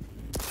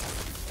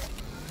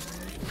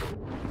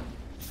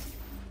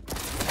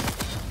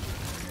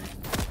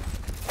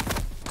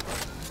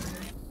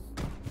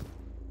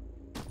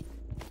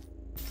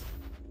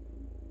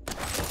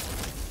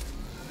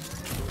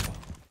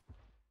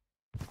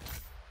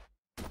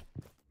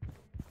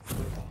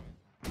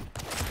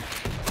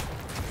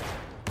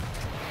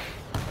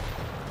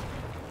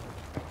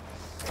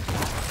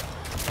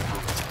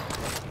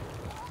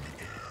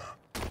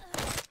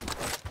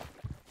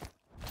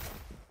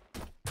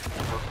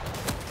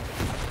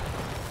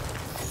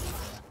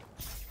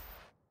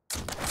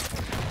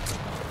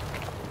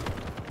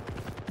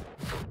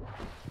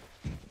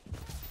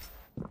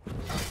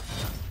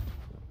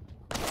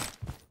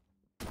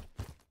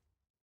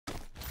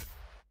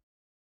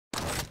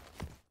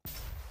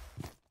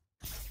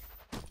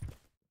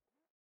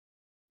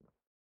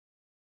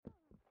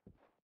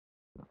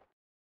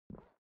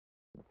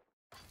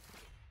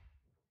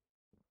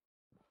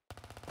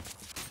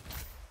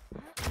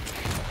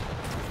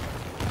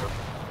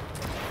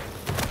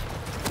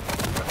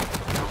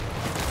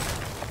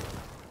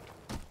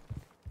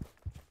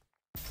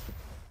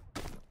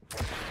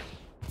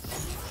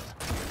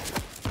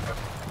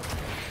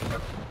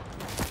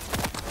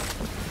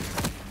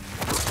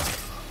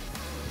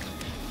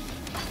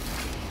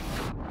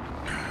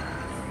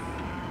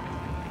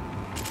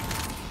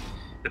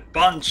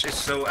 Punch is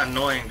so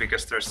annoying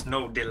because there's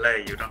no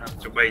delay, you don't have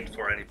to wait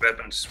for any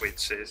weapon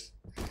switches.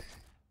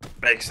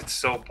 Makes it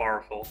so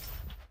powerful.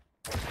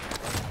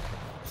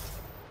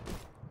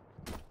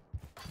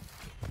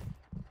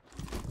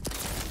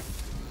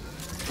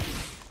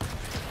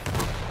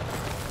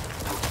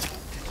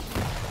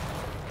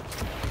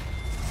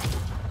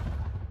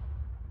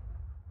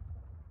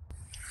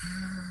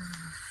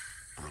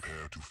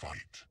 Prepare to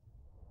fight.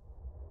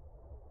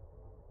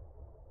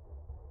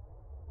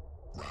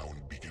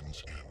 Round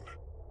begins in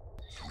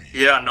 3.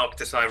 Yeah,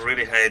 Noctis, I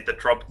really hate the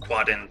drop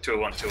quad in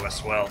 2-on-2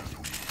 as well.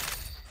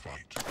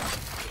 Fight.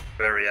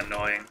 Very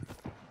annoying.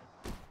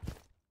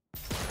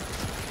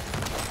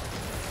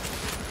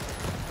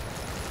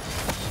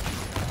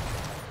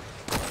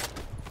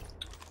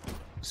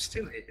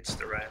 Still hits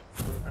the red.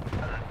 Not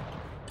bad.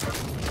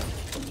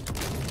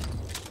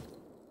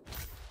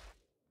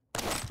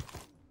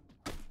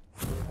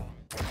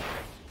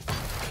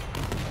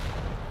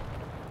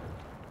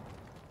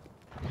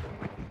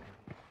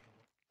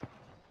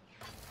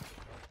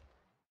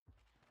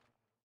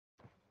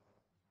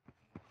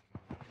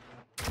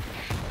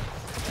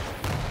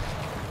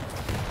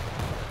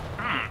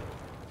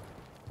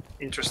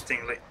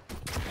 interestingly,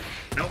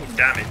 no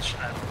damage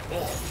at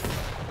all.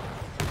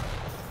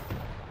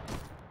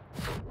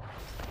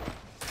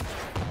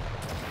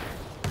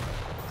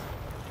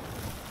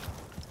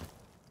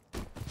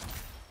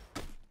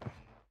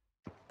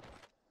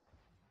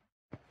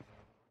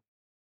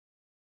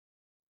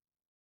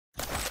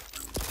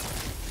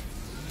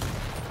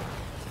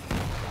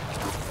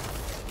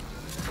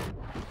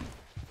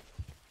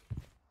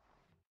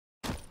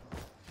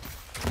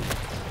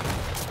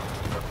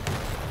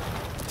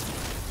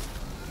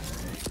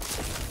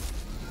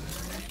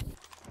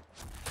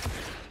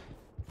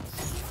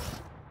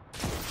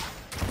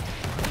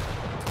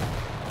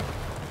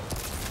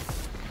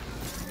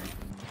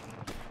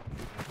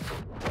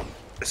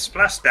 The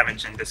splash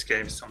damage in this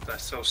game is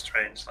sometimes so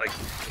strange. Like,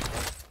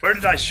 where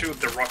did I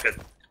shoot the rocket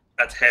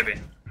at heavy?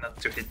 Not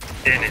to hit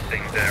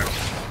anything there.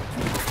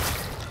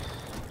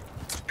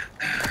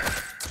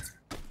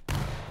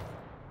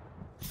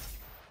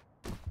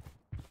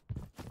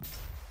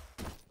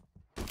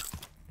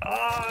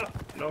 Ah,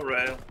 no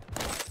rail.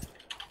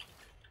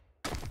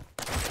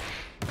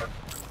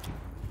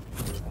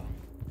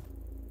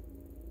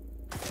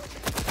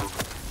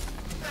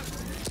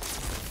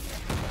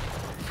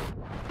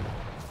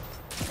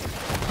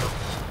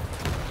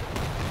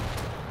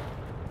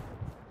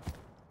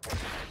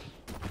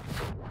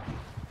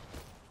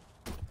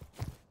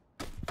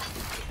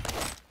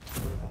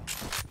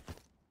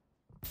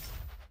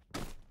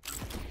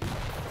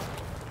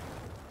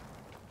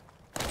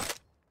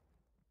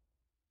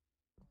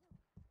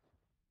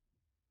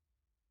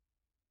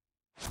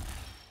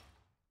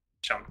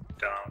 Jump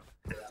down.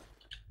 Yeah.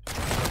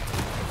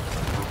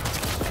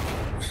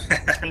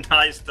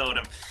 Nice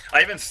totem.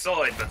 I even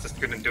saw it, but just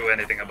couldn't do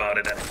anything about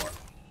it anymore.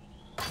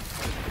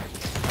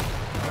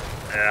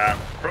 Yeah,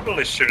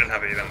 probably shouldn't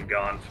have even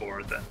gone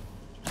for the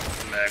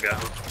mega.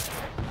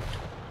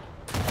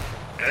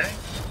 Okay.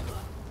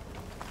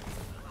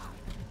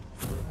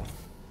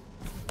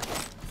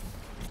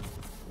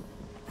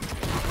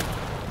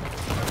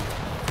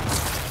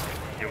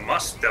 You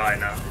must die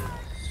now.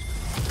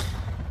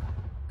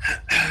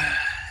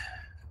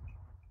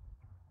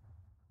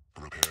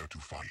 Prepare to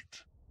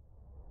fight.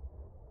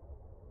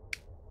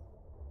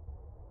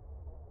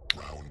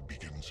 Round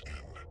begins in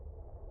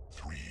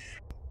 3,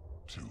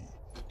 2,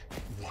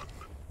 1.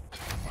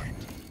 Fight.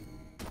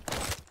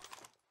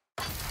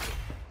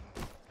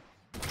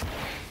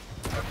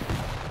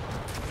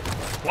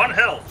 One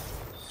health!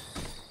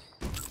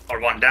 Or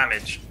one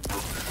damage.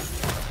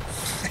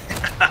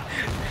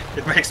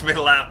 It makes me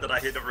laugh that I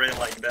hit a rail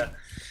like that.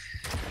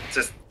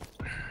 Just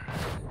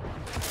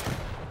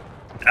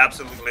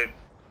absolutely.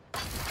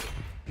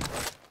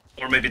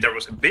 Or maybe there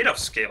was a bit of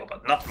skill,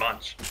 but not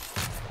much.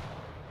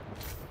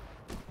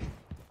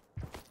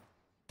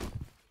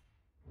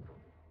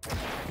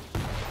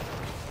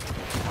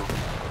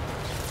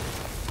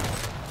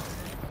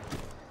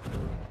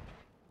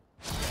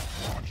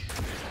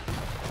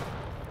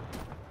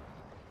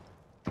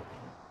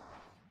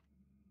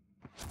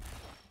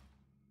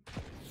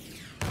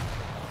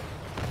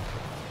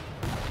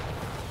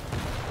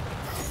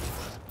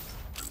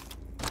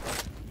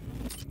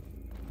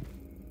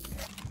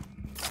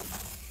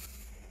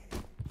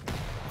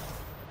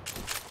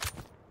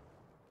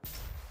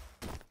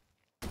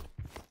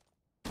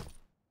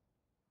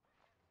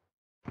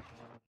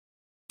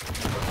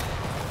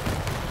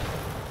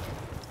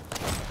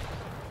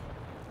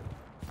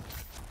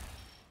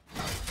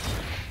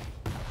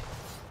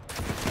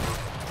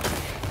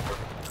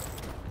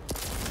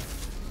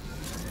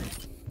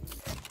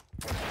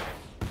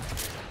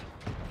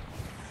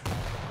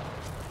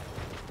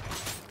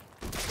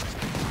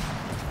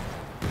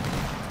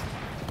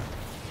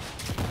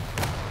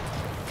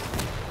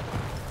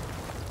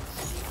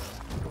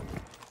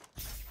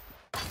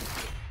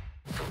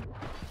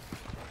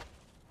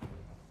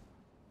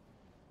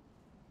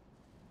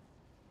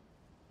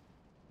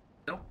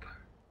 Nope.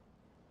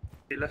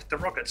 He left the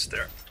rockets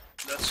there.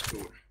 That's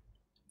cool.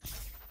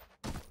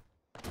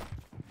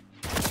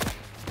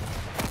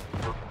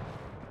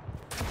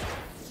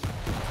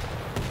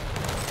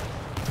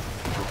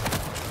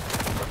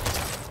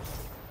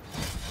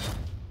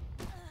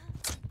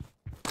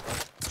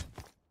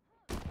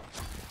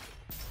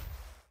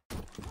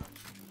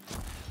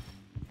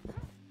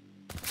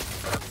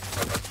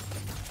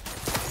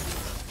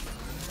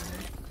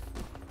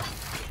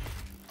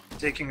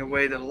 Taking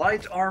away the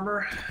light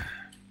armor.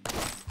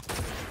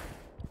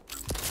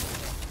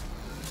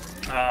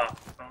 Ah,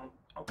 well,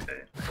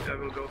 okay. Maybe I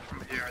will go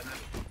from here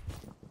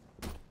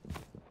then.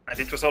 And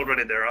it was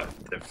already there.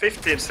 The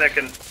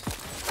 15-second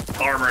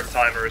armor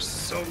timer is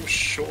so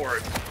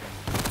short.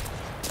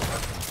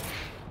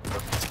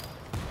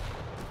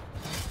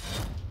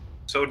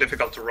 So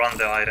difficult to run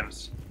the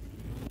items.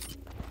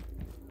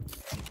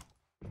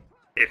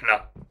 If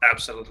not,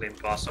 absolutely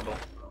impossible.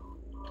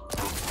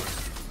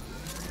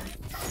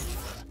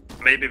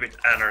 Maybe with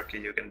Anarchy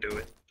you can do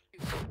it.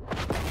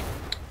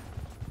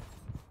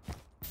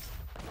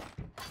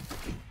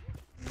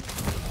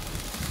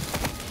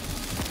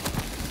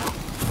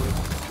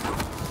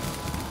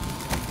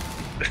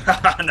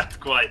 Not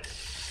quite.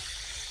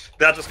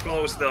 That was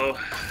close though. Out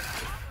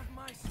of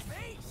my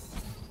space.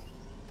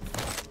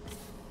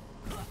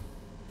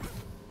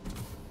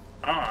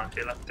 Ah,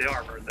 he left the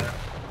armor there.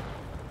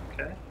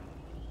 Okay.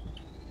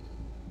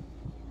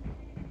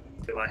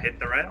 Will I hit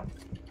the rail?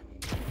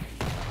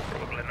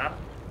 Probably not.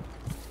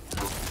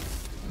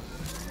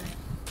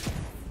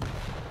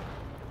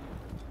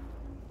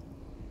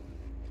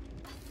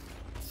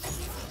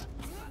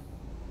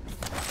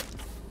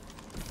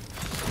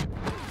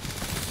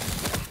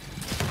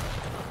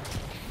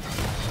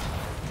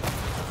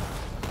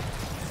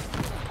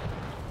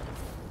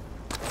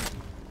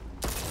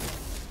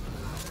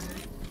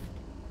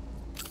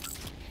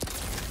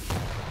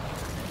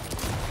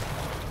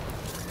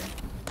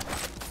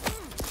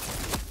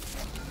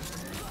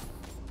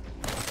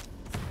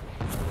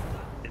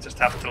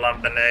 Have to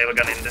lump the nail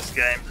gun in this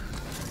game.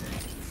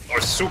 Or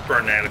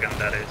super nail gun,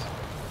 that is.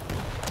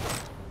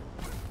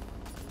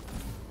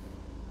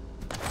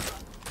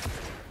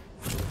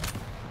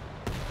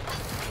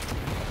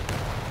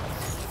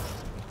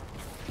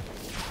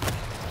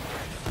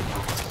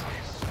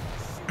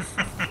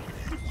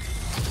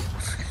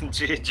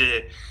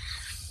 GG.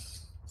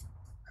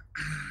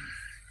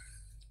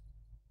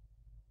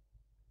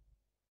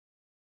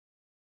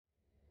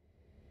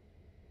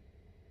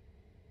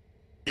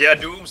 Yeah,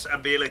 Doom's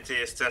ability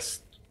is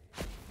just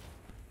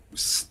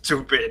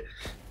stupid.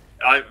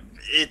 I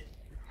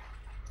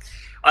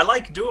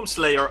like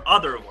Doomslayer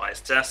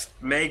otherwise, just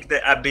make the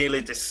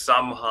ability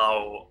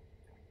somehow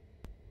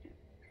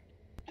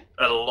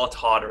a lot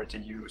harder to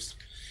use.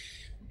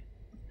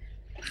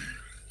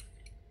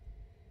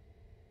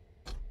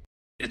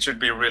 It should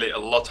be really a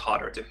lot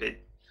harder to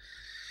hit.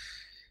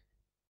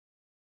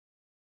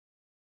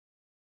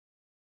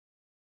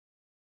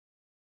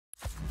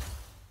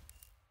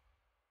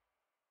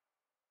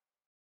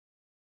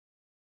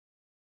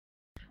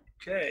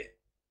 Okay.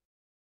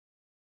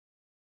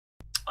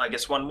 I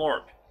guess one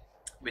more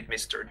with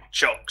Mr.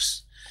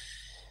 Jokes.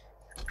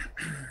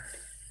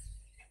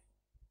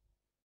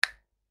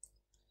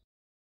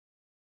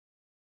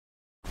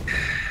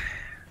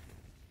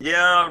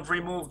 Yeah,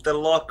 remove the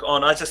lock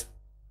on.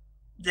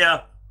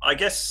 Yeah, I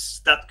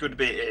guess that could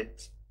be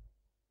it.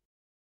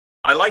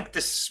 I like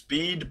the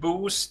speed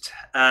boost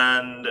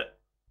and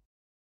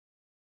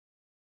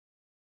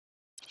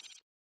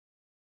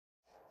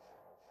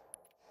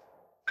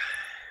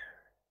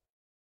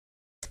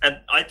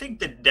I think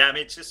the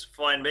damage is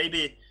fine.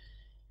 Maybe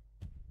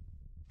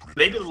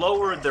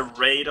lower the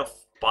rate of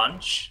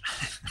punch,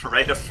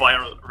 rate of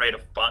fire, rate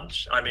of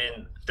punch. I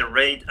mean, the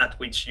rate at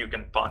which you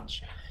can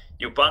punch.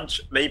 You punch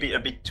maybe a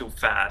bit too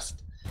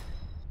fast.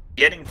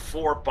 Getting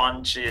 4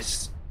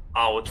 punches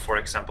out, for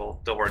example,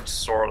 towards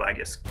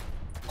Sorlag is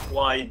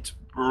quite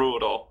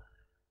brutal.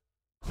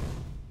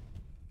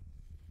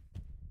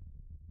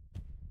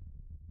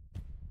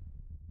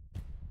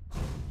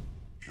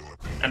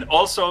 And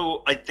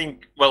also, I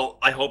think, well,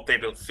 I hope they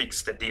will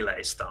fix the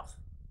delay stuff,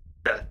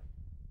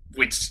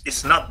 which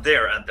is not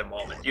there at the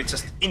moment. You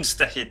just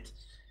insta-hit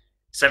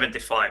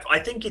 75. I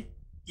think it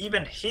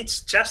even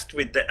hits just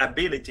with the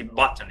ability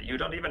button. You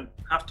don't even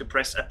have to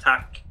press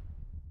attack.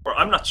 Or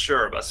I'm not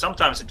sure, but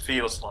sometimes it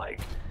feels like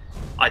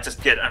I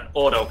just get an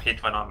auto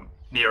hit when I'm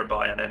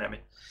nearby an enemy.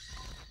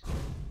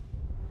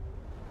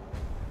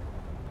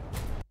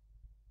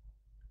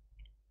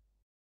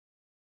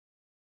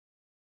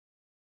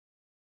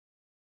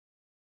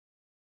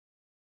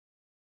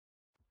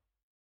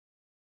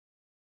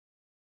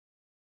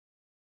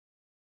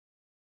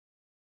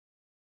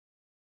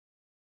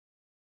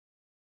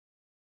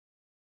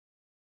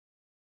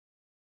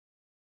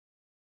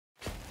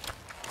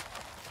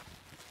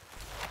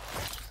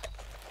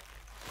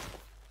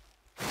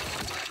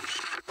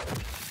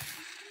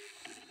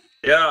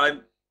 Yeah,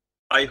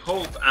 I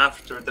hope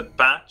after the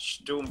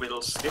patch Doom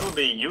will still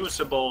be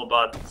usable,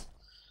 but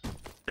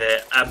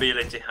the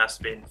ability has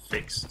been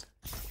fixed.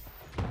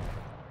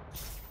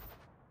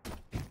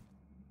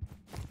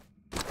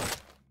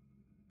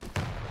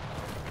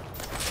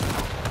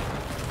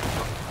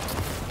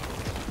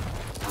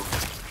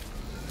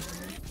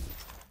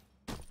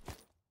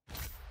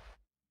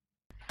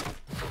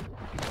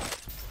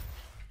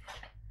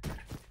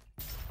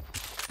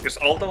 Because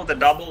although the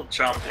double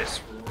jump is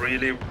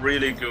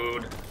really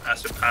good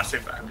as a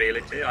passive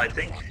ability, I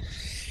think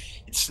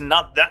it's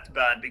not that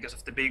bad because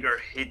of the bigger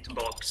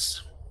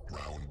hitbox.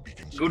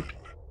 Good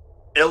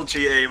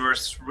LG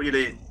aimers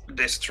really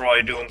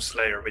destroy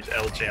Doomslayer with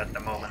LG at the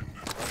moment.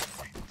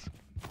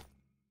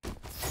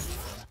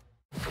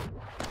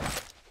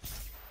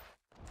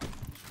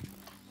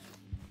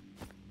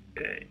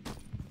 Okay.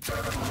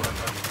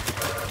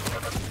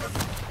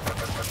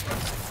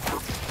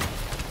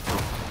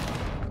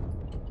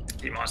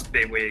 He must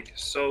be weak,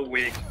 so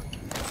weak.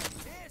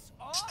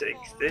 Let's take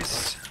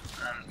this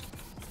and...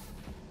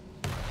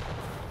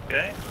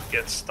 Okay,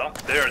 get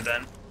stuck there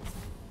then.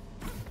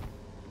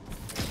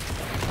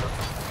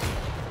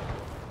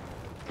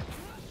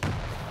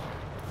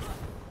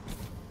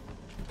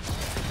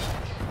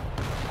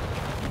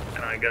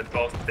 Can I get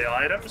both the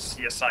items?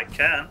 Yes, I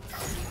can.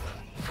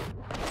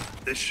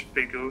 This should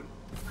be good.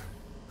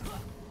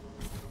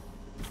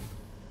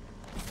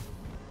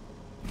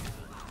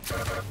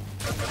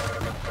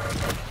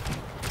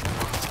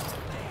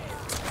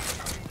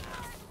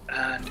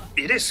 And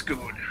it is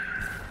good.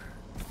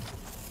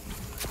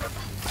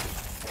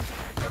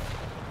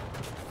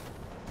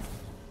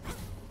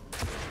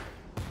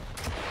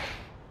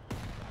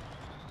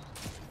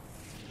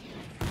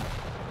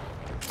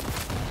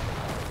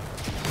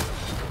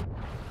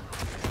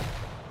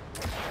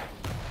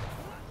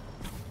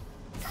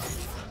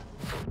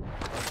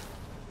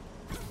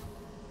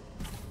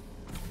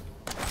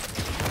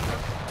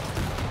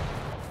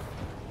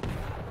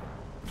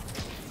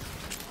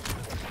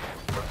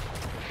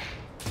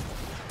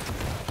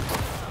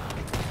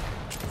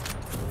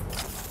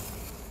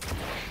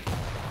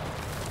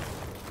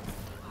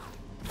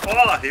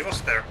 Ah, he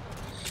was there.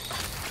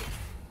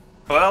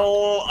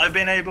 Well, I've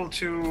been able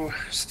to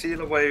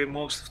steal away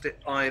most of the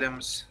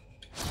items.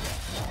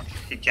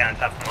 He can't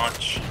have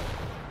much.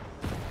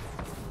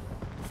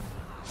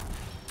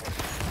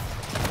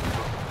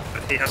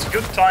 But he has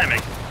good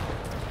timing.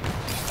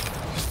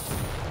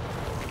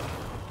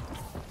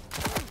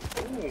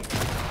 Ooh.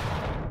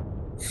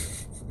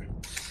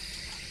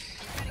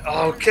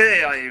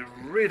 Okay, I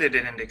really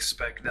didn't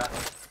expect that.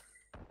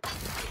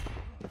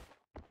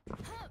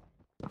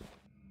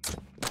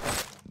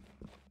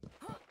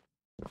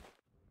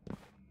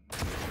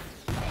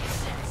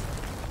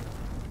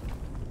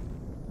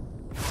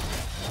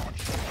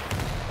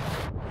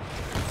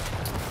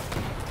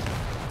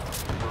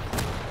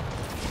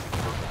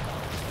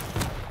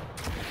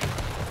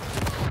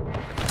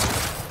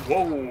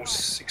 Whoa,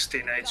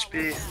 16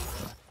 HP.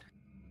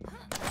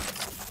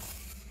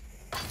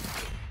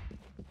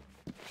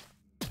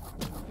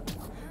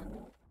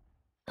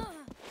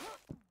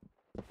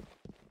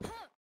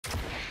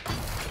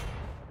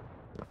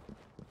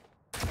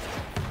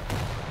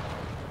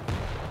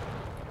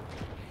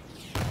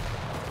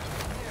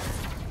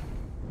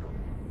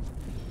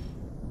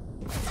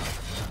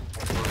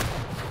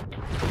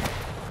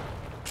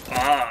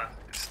 Ah,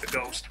 it's the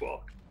ghost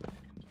walk.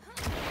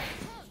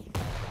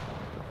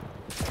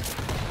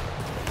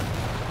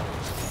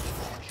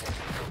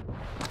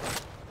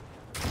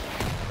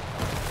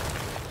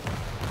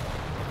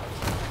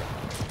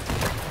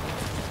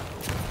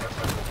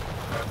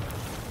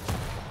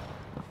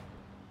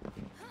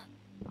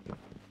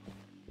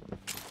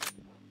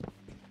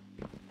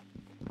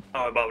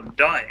 How about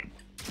dying?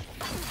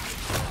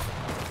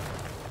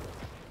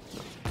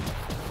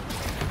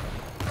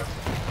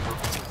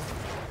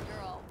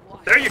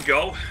 There you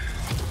go.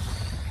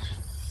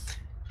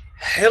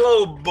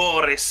 Hello,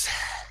 Boris.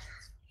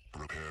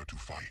 Prepare to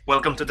fight.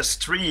 Welcome to the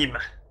stream.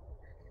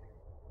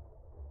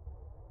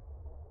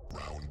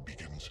 Round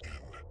begins in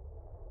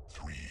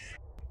 3,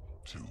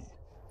 2,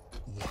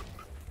 1.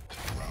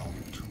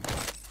 Round 2.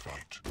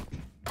 Fight.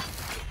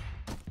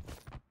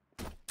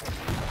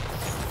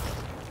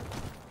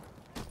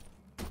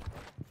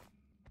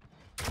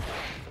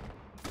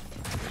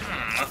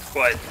 Not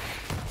quite.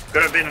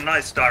 Could have been a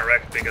nice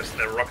direct because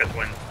the rocket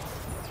went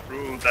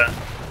through the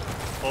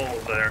hole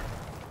there.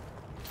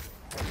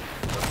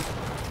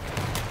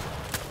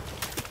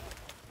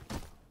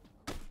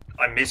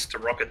 I missed the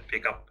rocket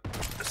pickup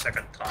the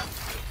second time.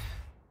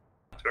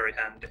 Not very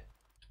handy.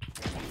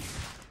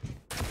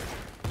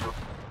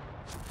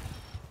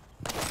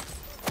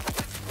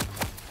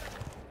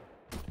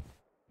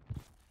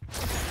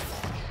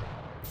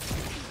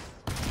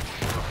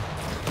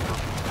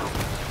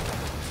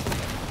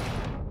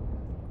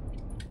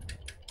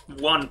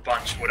 One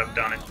punch would have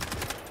done it.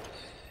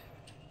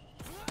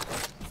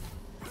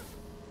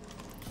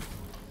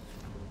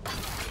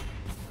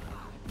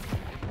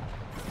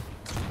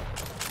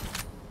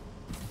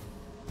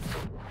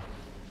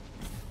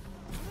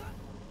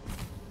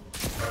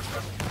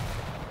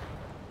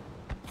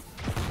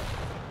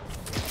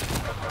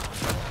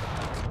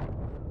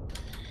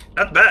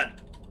 Not bad.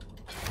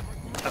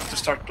 Have to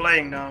start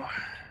playing now.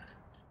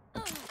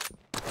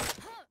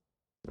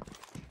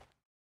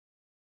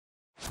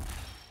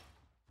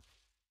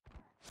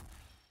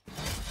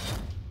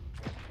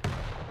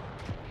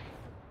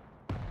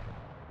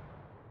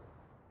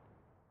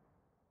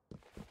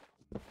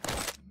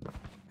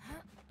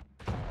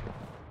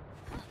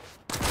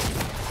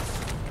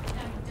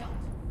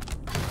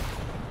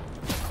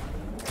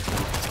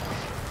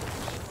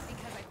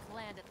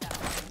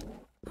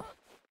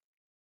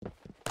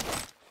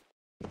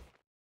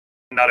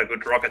 Not a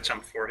good rocket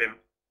jump for him.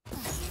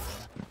 7,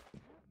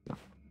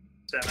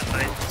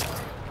 8.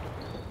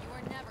 You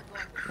are never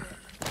going to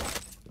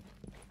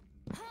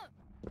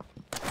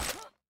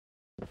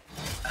win.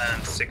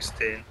 And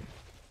 16.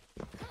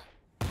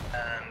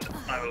 And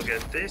I will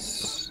get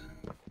this.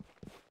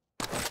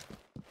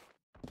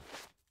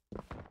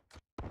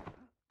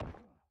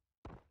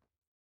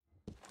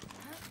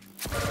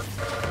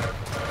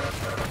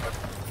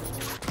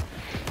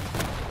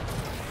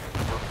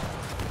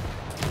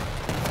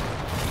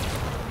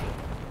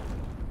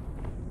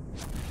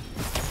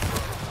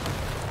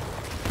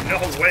 No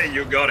way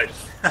you got it.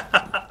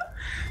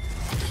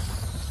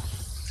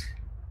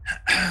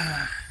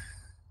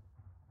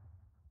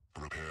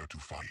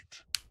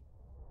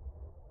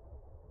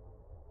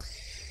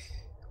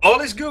 All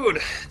is good.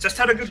 Just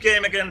had a good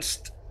game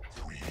against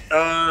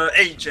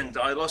Agent.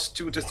 I lost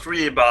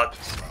 2-3, but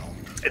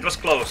it was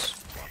close.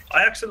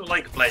 I actually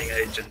like playing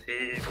Agent.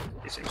 He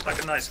seems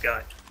like a nice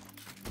guy.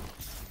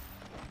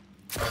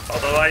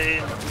 Although I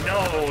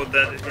know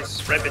that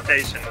his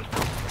reputation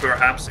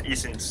perhaps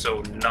isn't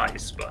so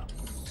nice, but...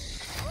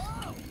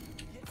 Whoa!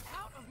 Get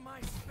out of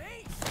my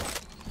space!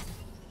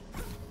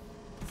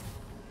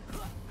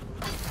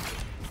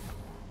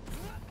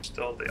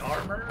 Stole the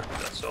armor,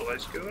 that's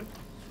always good.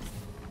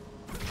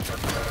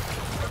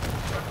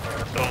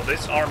 Stole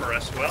this armor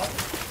as well.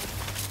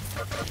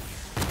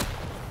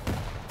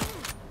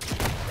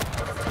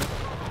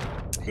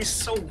 He's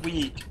so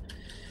weak.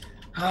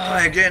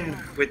 Ah,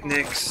 again with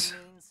Nyx.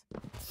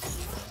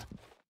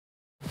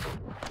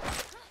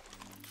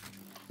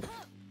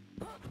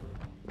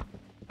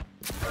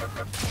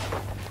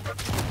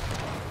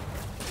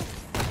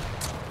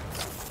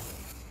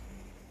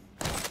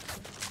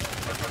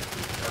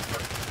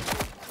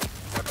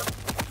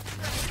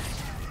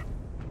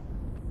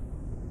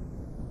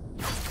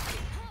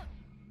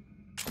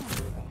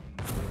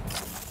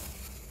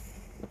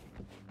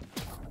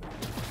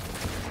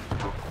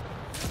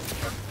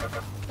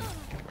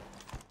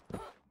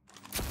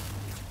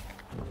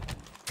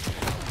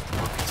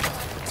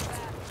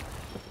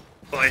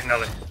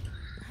 Finally.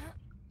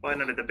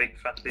 Finally the big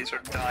fat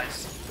lizard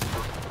dies.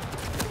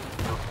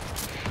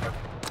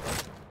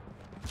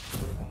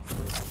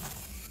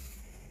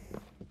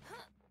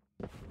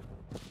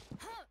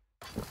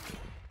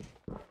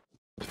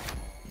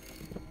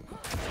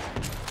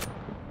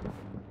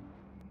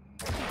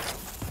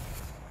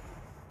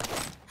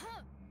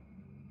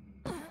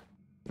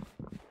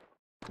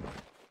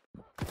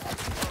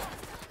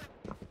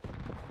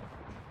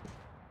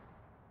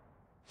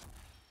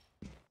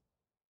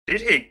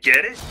 Did he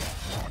get it?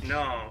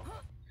 No.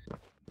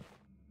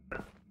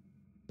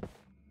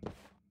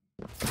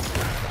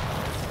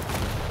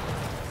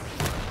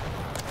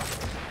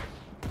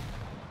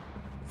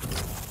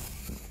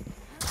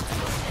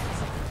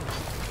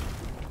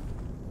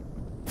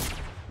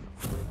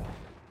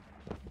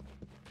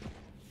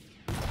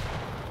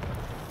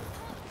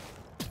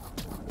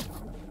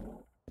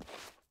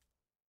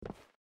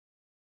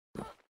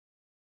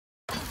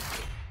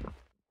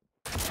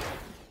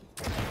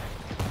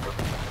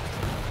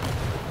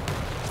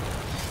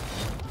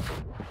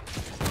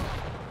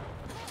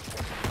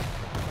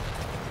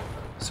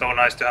 So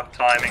nice to have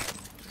timing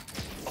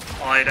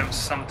of items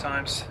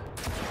sometimes.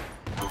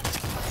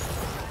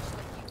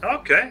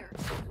 Okay.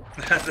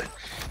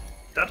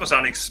 That was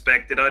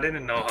unexpected. I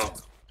didn't know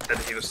that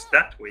he was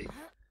that weak.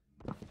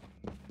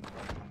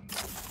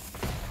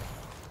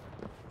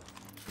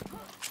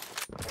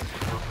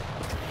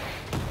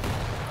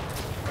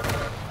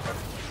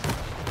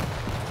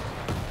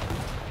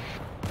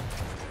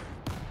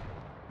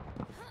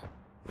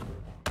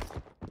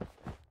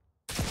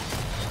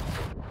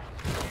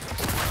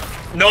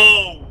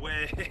 No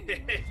way!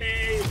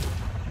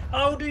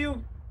 How do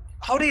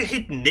you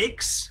hit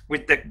Nyx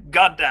with the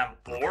goddamn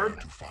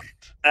orb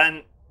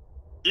and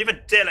even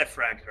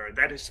telefrag her?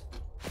 That is.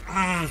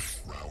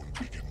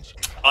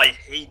 I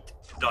hate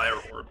Dire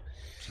Orb.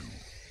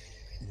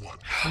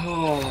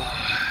 Oh.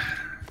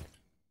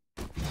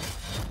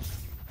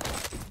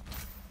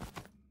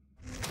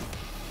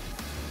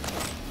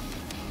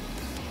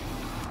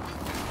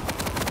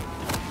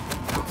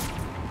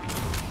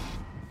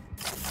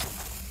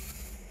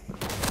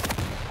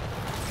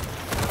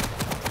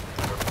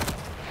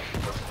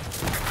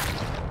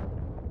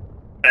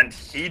 And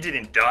he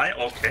didn't die?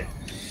 Okay.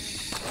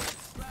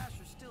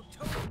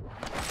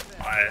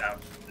 I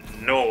have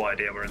no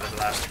idea where the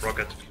last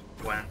rocket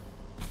went.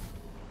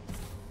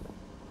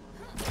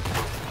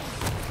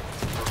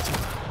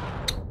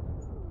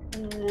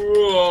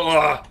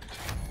 Whoa,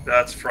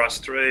 that's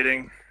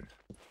frustrating.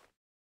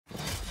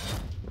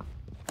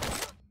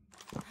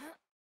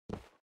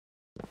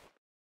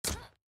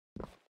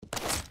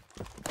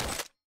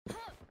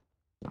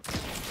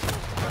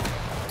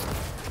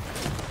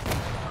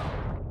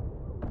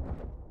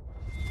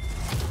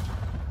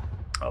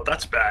 Oh,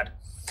 that's bad.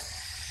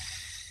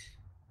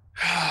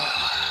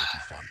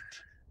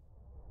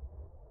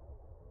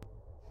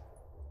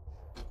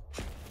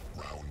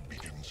 Round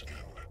begins in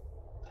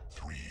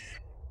 3,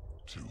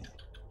 2,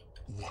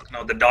 1.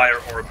 No, the Dire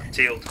Orb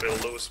tilt will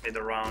lose me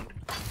the round.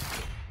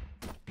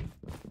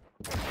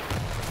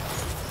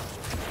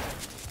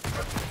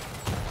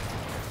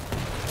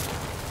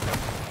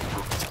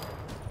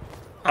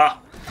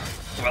 Ah,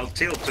 well,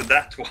 tilt to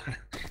that one.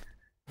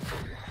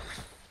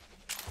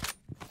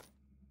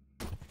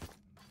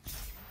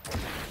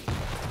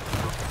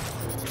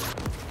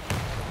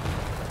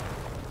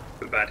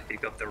 Too bad he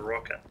got the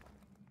rocket.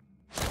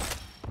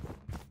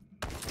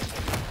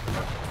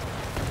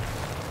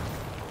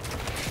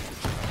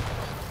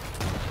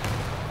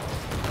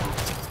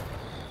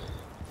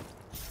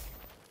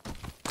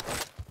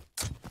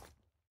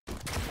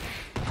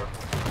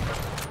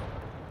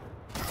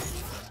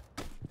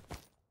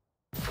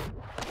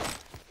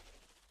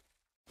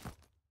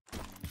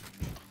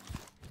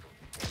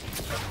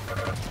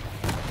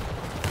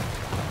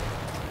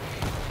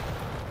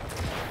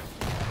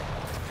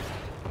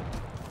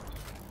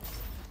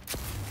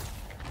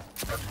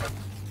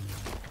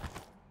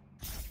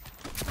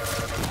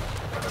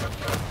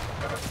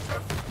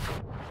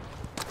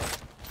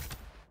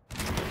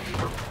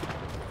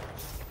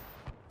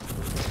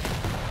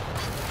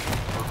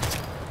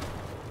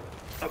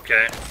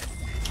 Okay,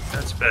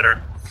 that's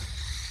better.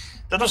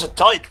 That was a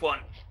tight one.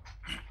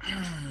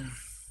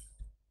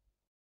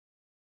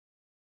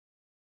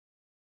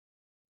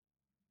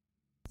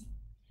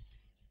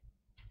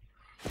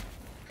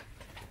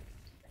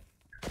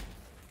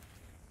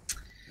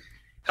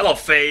 Hello,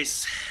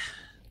 Face.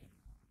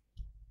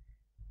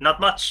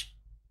 Not much.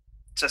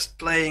 Just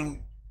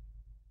playing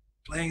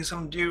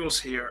some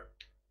duels here.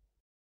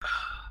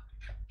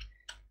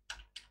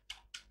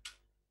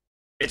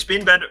 It's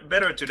been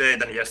better today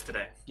than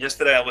yesterday.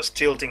 Yesterday I was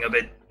tilting a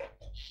bit.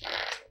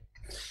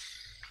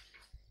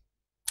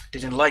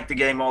 Didn't like the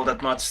game all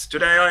that much.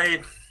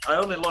 Today I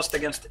only lost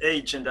against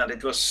Agent and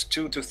it was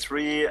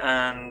 2-3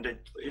 and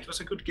it was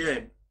a good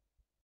game.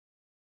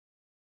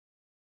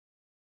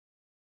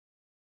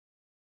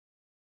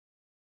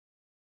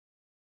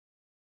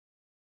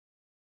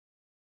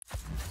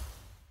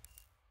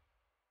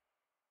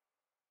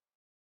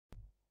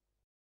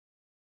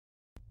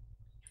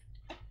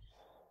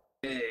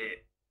 Okay.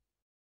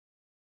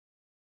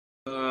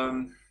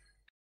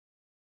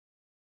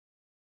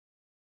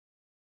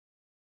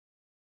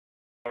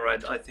 All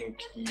right, I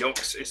think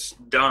Yox is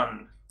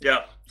done.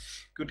 Yeah,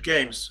 good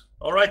games.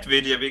 All right,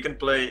 Vidya, we can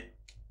play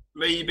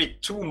maybe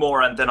 2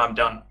 more and then I'm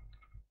done.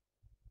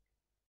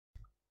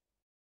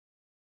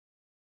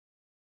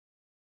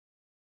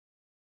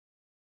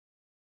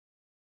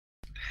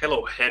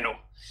 Hello, Heno.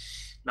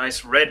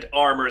 Nice red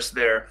armors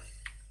there.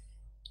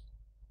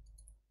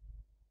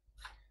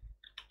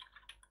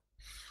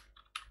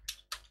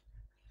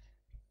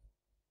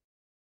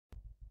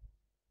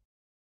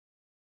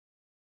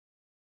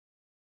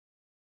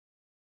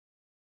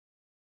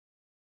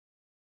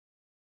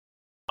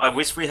 I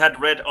wish we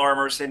had red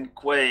armors in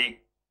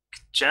Quake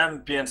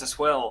Champions as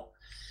well.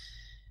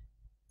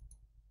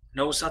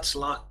 No such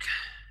luck.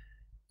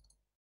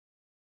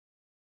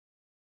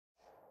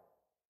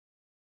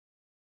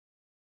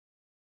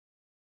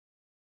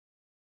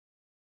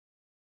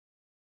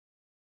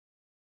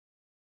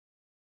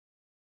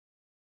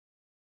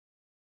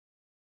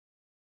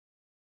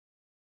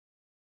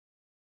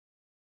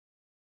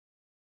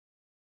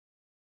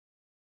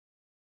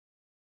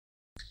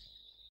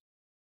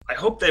 I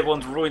hope they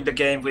won't ruin the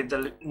game with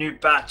the new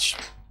patch.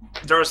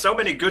 There are so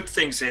many good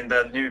things in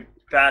the new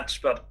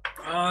patch, but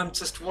I'm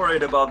just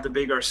worried about the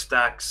bigger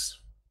stacks.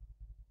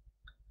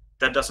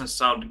 That doesn't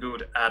sound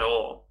good at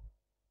all.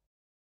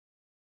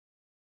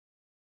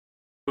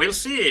 We'll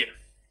see.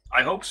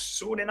 I hope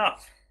soon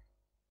enough.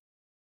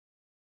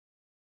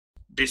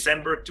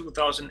 December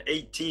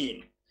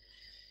 2018.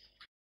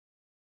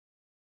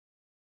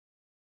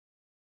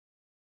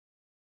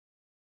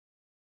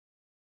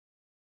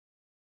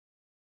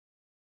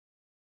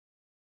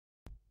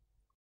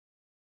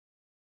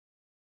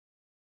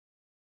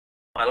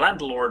 My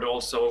landlord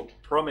also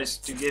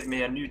promised to give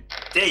me a new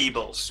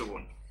table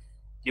soon.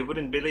 You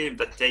wouldn't believe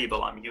the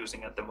table I'm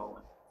using at the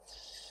moment.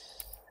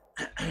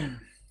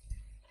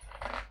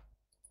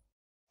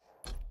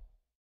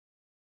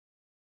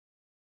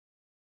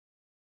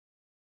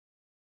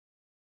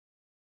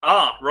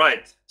 Ah,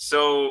 right.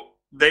 So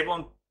they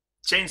won't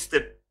change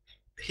the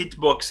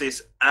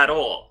hitboxes at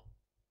all.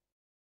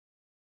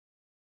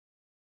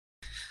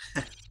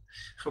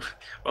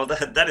 Well,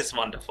 that is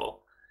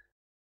wonderful.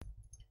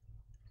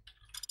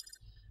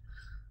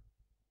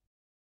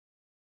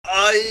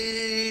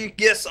 I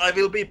guess I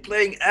will be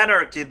playing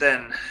Anarchy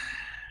then.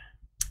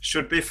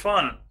 Should be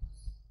fun.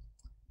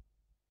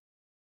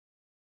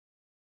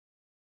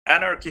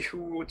 Anarchy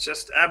who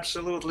just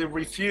absolutely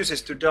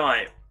refuses to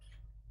die.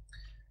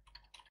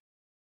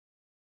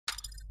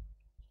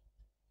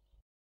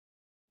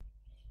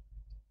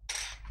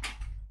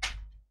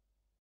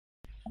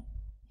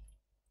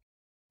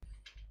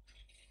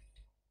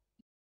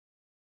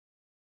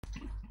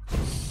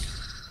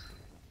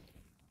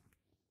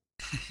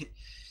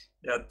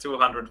 Yeah,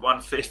 200,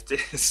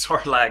 150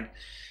 sword lag.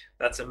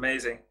 That's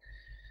amazing.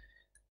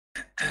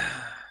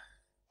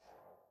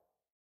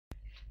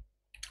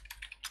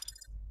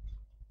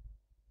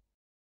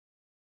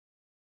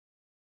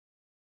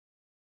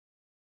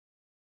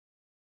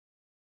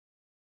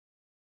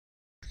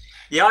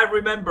 Yeah, I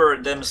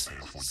remember them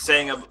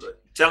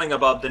telling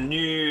about the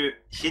new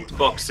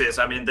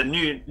hitboxes. I mean, the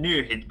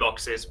new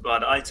hitboxes,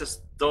 but I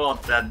just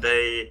thought that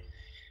they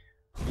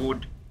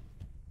would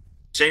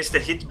change the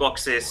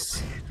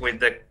hitboxes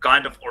with the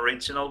kind of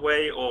original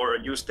way or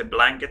use the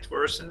blanket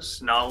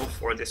versions now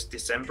for this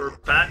December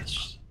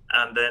patch,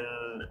 and then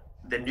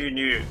the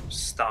new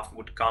stuff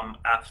would come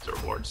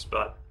afterwards,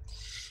 but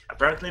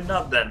apparently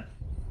not then.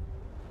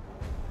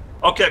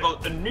 Okay, well,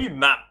 a new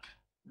map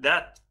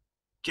that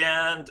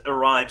can't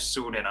arrive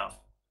soon enough.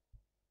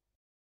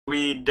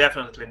 We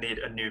definitely need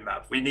a new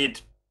map. We need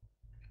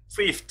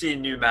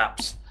 15 new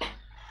maps.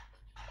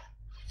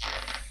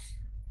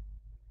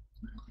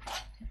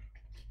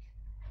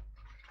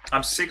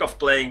 I'm sick of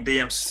playing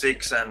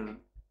DM6 and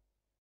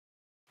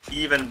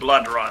even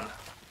Blood Run.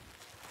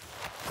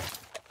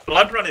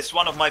 Blood Run is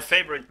one of my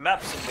favorite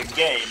maps in the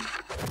game,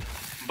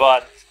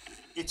 but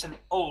it's an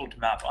old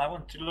map. I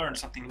want to learn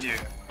something new.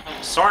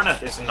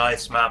 Sarnath is a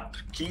nice map.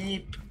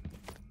 Keep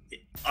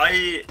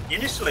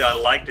Initially I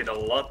liked it a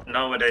lot.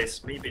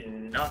 Nowadays, maybe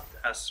not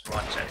as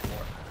much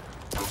anymore.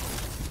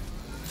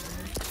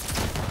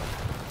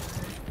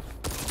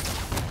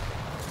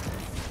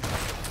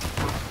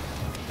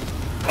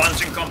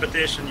 Punching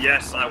competition,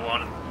 yes, I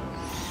won.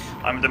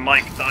 I'm the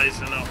Mike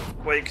Tyson of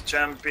Quake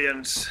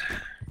champions.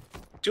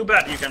 Too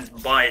bad you can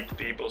bite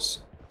people's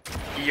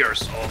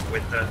ears off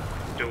with the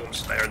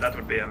Doomslayer. That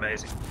would be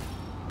amazing.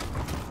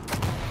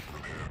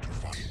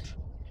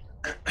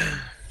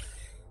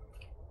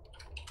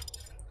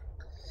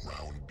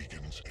 Round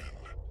begins in.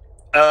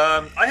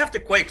 I have the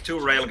Quake 2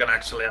 railgun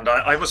actually, and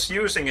I was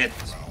using it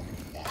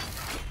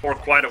for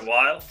quite a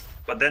while,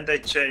 but then they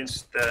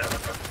changed the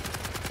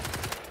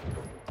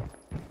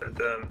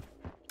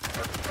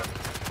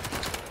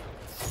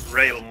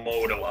rail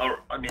model, or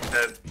I mean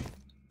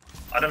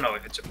I don't know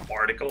if it's a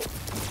particle,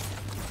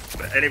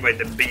 but anyway,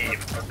 the beam,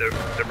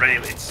 the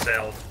rail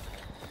itself,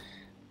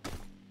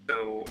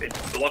 so it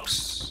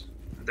blocks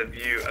the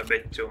view a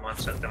bit too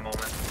much at the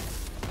moment.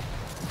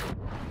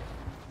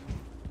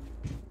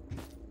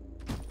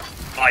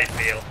 I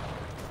feel.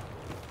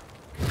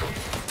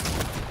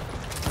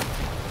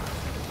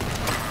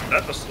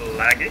 That was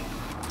laggy.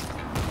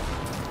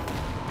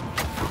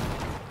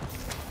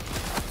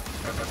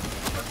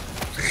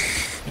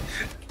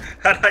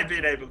 Had I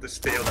been able to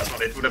steal that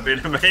one, it would have been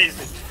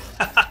amazing.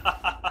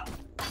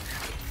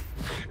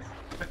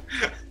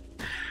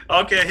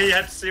 Okay, he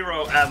had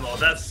 0 ammo.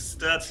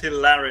 That's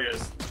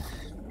hilarious.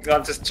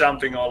 I'm just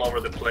jumping all over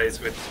the place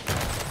with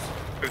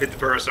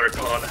Berserk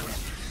on, and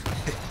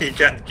he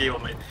can't kill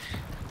me.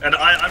 And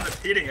I'm not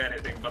hitting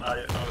anything, but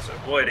I was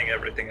avoiding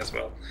everything as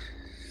well.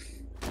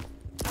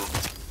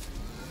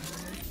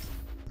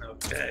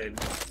 Okay.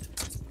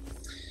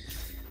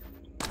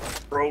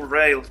 Roll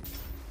rail.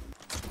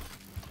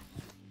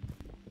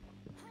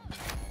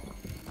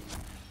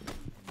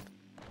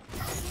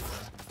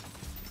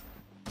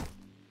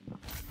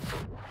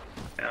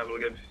 I will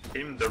give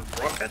him the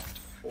rocket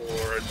for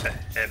the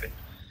heavy.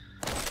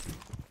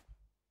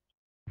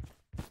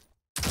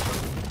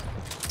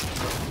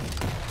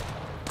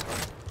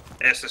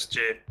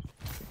 SSG.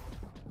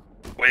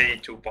 Way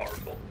too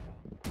powerful.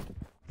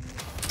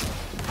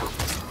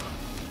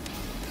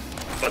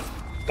 But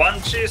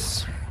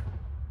punches,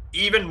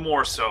 even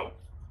more so.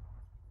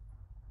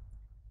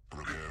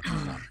 Prepare to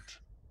fight.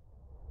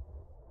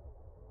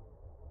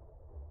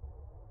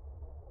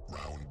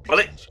 Round Well,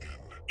 begins in.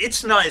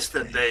 it's nice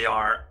that they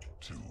are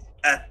 2.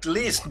 at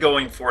least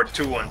going for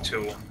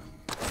 2-on-2.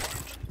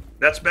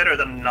 That's better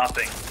than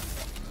nothing.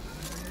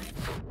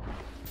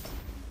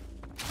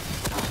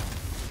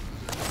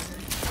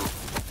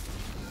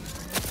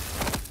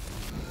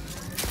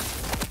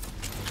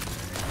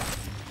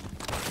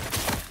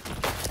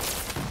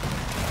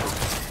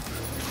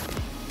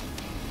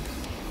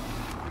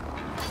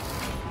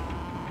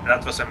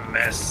 That was a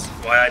mess.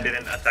 Why I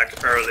didn't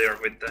attack earlier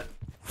with the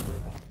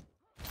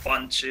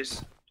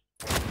punches.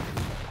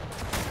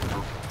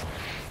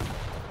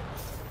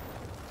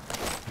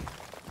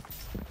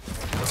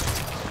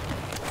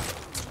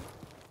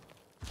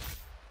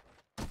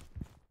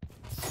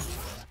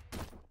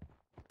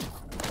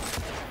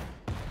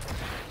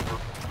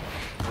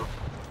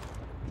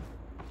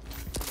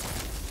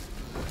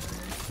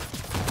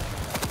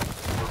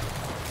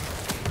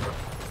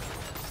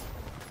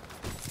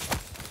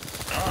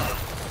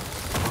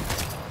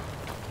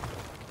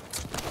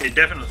 He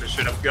definitely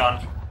should have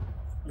gone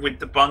with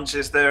the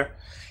punches there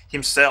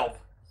himself.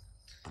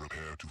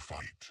 Prepare to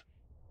fight.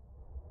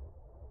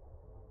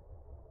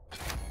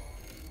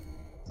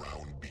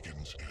 Round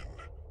begins in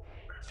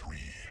 3,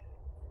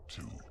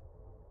 2,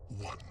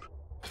 1.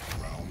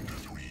 Round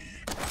 3.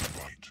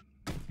 Fight.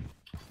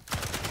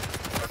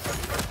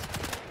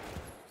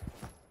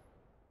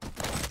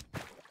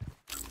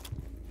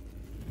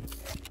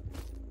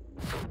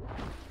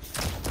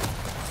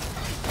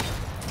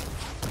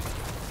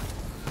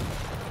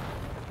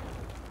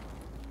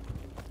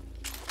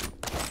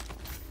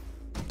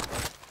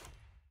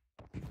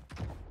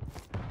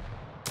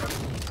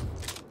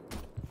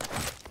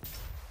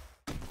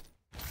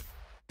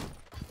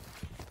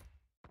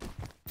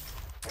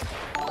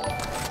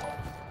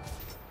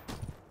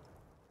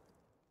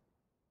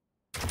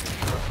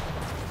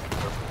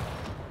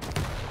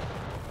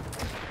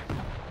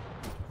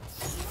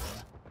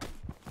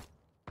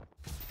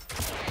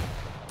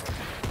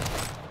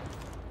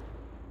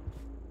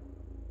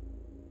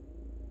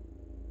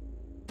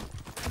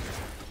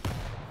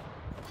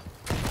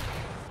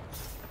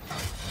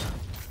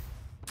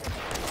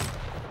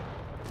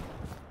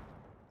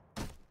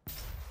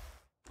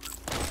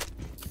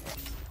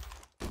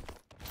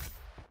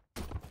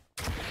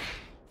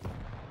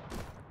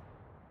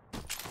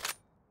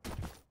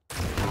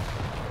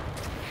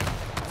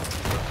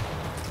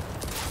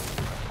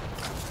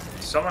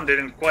 Someone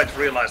didn't quite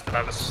realize that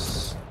I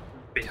was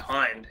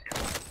behind him.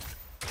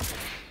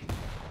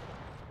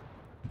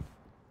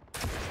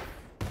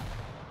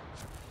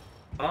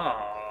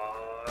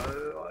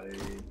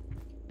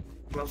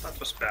 Well, that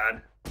was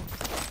bad.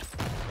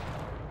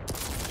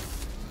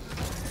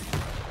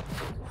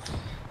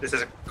 This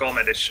is a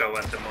comedy show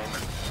at the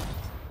moment.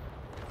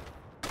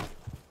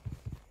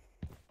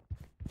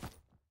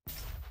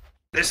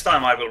 This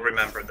time I will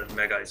remember that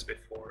Mega is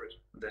before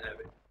the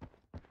Heavy.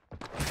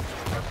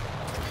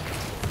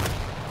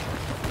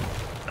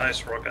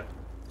 Nice rocket.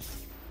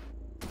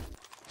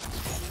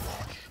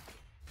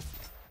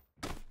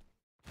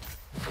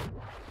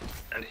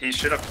 And he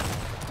should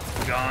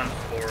have gone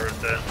for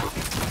the...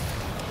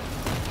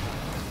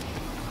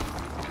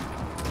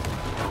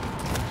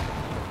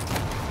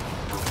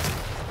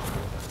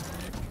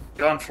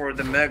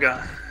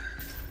 Mega.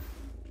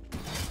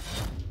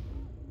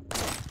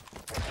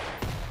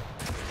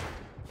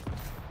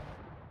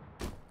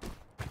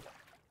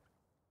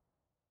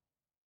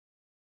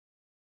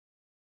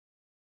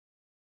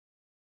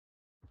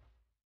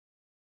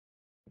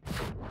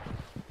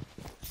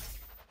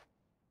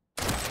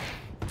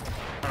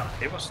 Ah,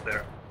 he was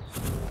there.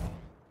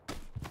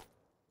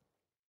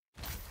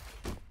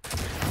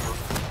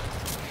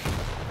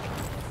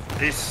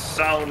 These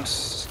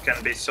sounds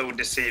can be so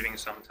deceiving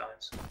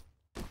sometimes.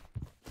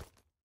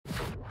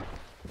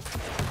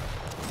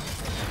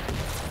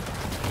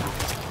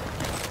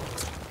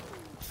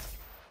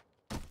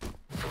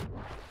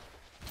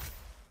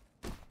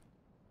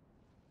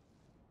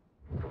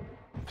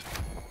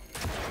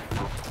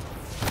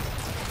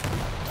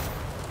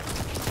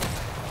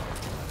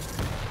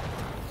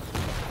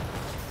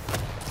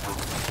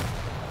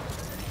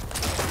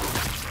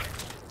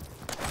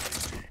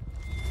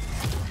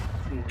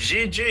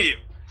 GG.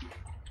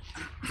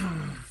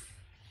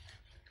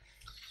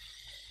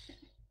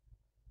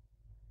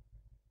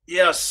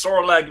 Yeah,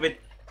 Sorlag with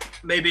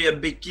maybe a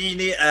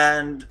bikini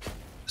and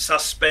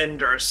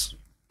suspenders.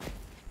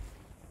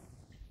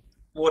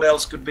 What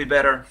else could be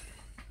better?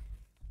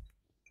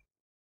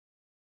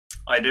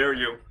 I dare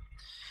you.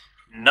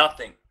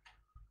 Nothing.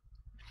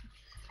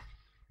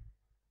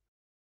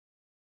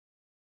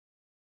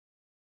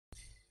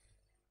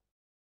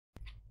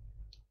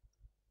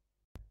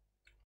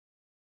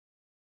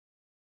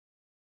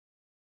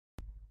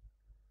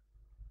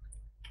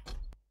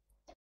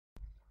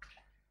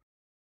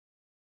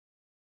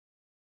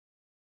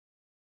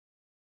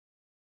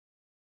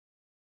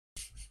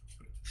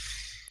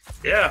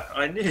 Yeah,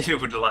 I knew you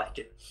would like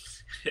it.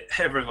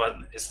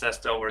 Everyone is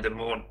just over the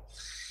moon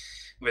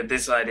with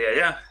this idea.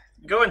 Yeah,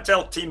 go and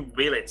tell Team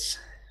Village.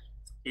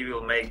 He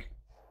will make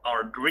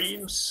our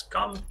dreams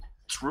come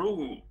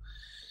true.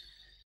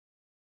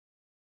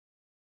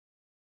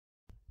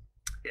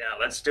 Yeah,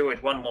 let's do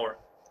it. One more.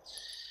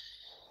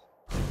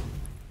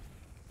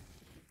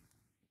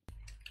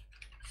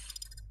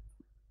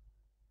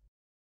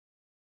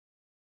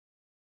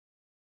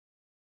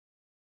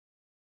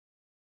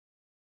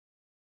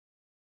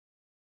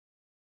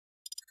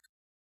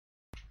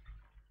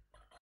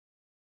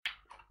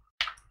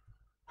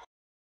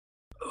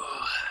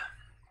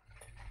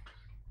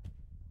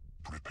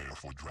 Prepare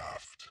for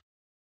draft.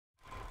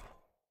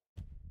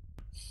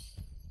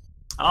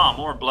 Ah,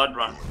 more blood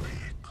run.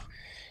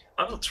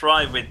 I will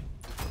try with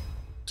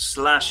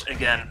Slash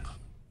again.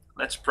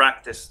 Let's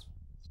practice.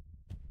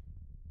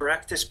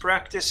 Practice,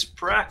 practice,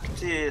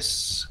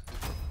 practice.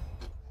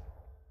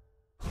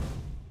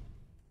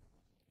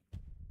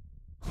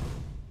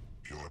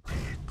 Your pick.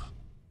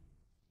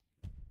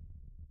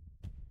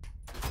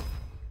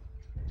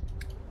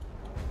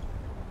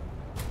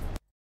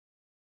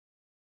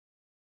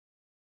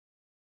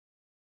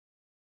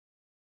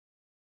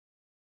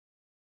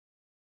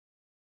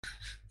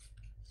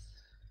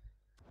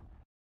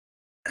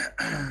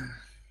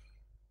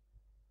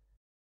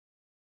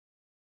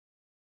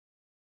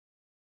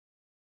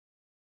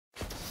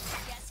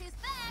 Guess who's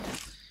back?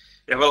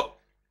 Yeah,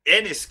 well,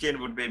 any skin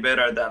would be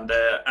better than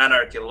the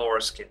Anarchy lore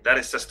skin. That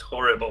is just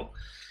horrible.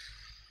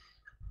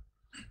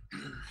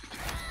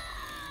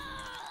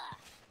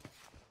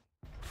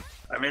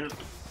 I mean,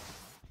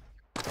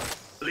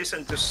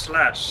 listen to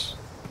Slash.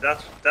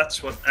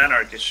 That's what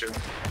Anarchy should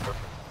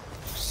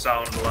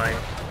sound like.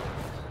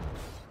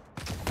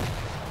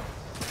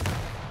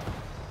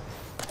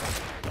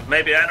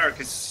 Maybe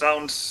Anarchy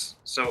sounds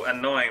so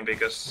annoying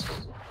because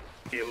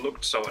he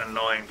looked so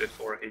annoying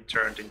before he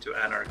turned into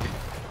Anarchy.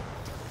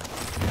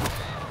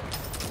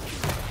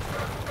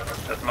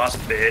 That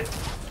must be it.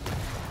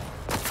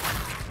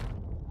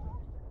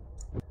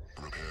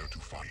 Prepare to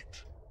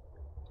fight.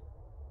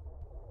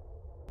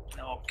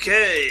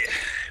 Okay,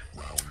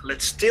 Round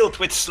let's tilt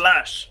with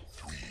Slash.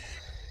 3,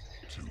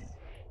 2,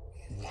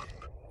 1.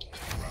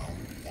 Round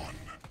 1.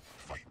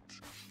 Fight.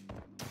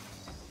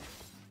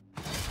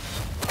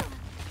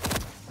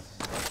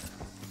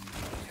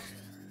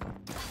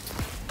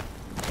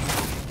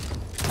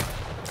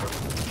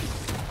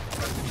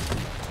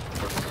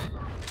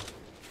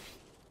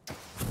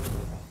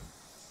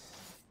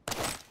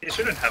 He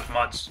shouldn't have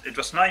much. It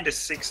was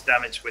 96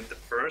 damage with the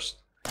first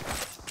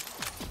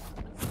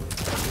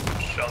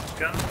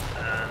shotgun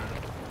and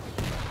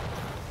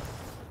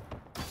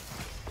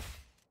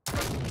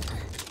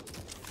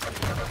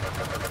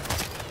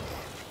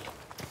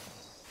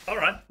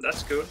alright,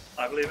 that's good.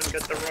 I will even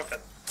get the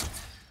rocket.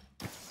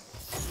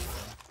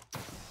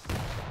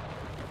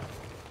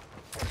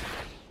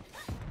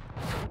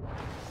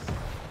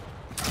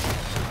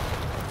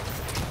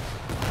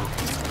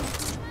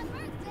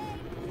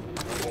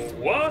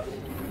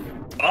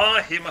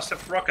 Ah, he must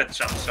have rocket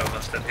jumped so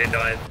much that he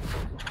died.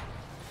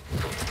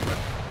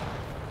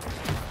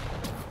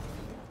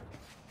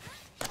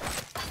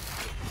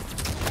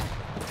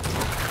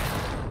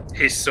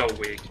 He's so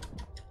weak.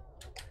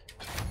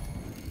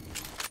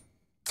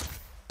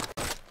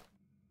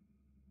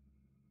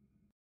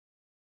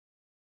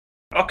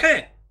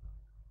 Okay.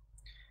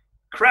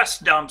 Crash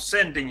dump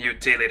sending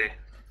utility.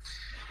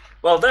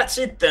 Well, that's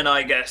it then,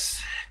 I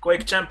guess.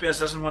 Quake Champions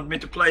doesn't want me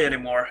to play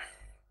anymore.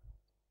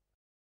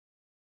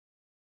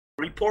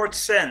 Report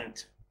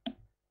sent.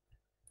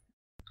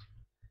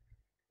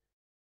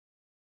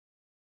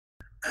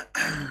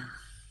 I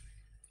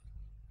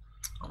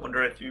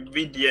wonder if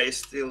Vidya is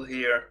still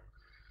here.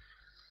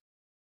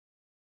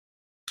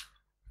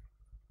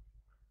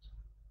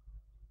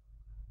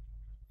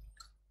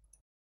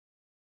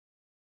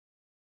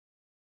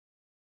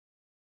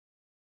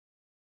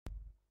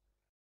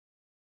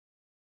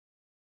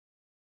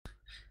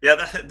 Yeah,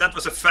 that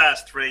was a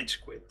fast rage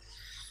quit.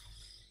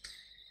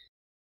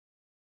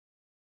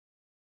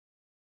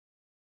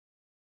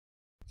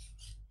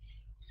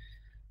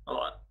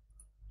 Oh,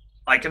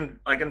 I can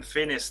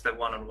finish the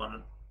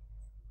one-on-one.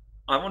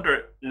 I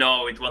wonder.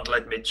 No, it won't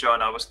let me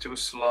join. I was too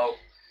slow,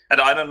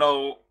 and I don't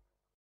know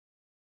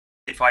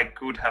if I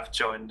could have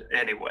joined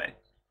anyway.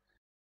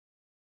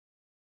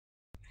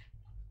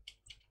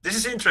 This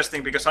is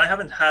interesting because I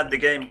haven't had the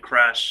game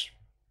crash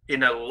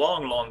in a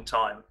long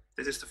time.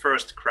 This is the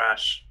first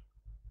crash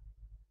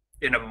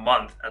in a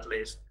month at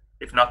least,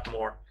 if not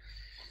more.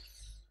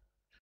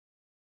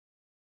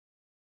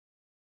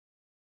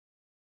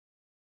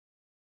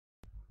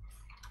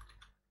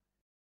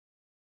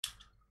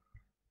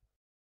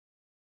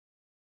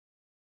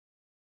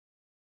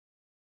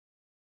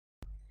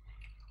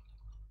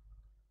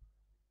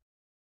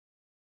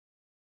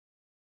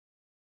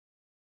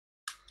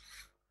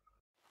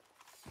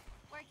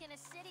 Where can a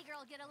city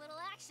girl get a little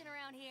action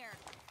around here?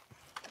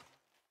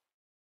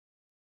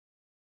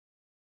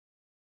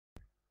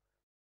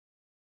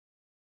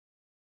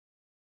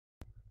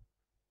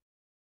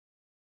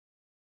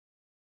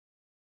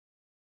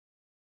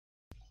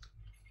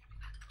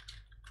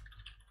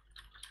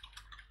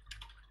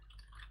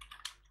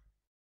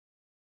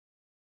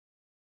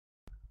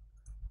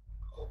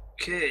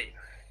 Okay.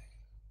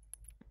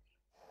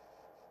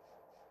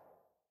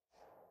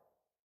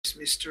 It's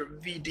Mr.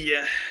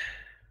 Vidya.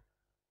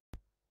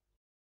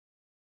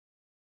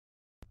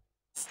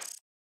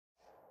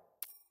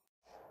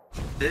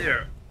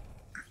 There.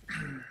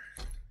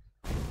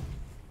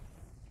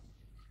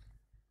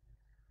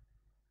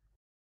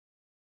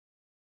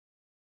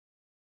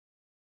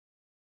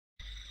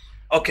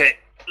 Okay,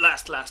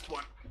 last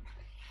one.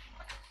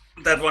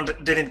 That one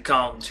didn't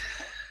count.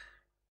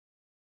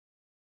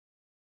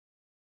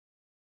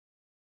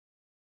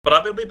 But I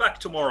will be back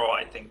tomorrow,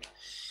 I think.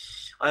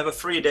 I have a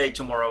free day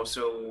tomorrow,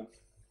 so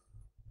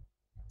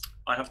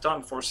I have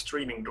time for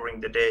streaming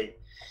during the day.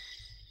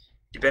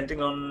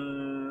 Depending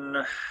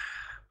on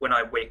when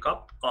I wake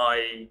up,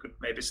 I could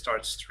maybe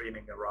start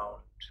streaming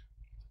around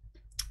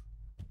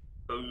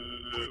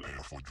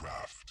Prepare for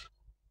draft.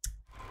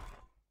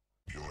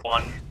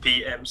 1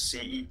 p.m.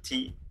 CET.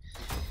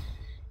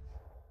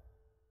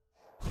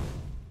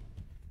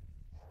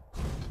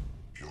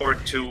 Or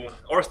 2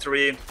 or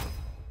 3.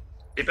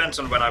 Depends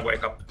on when I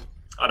wake up.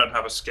 I don't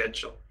have a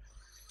schedule.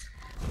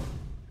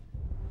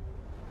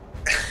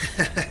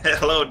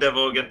 Hello,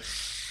 Devogan.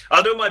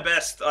 I'll do my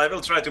best. I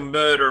will try to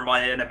murder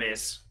my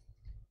enemies.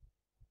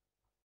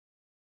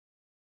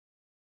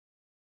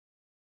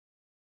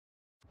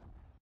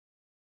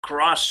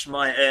 Crush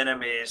my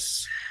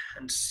enemies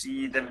and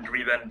see them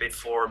driven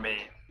before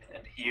me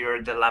and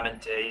hear the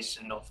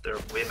lamentation of their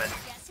women.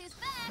 Guess who's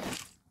back?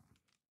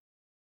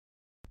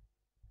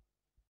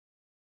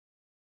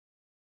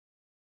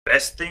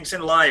 Best things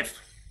in life.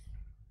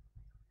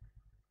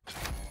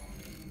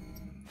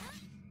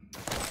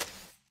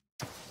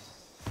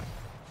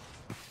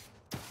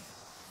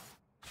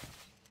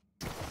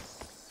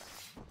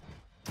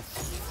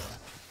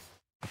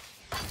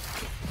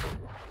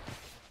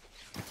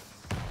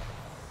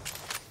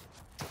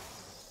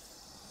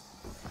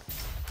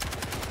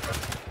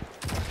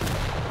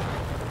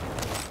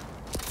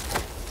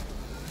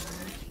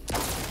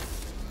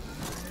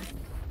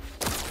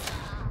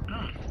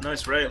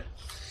 Nice rail.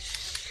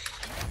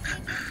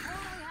 Totally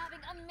having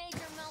a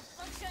major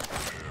malfunction.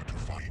 Prepare to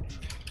fight.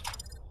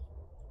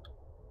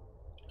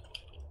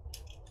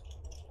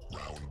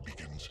 Round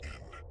begins in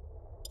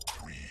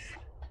 3,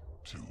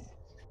 2,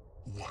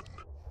 1.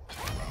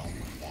 Round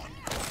 1.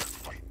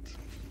 Fight.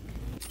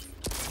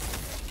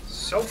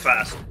 So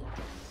fast.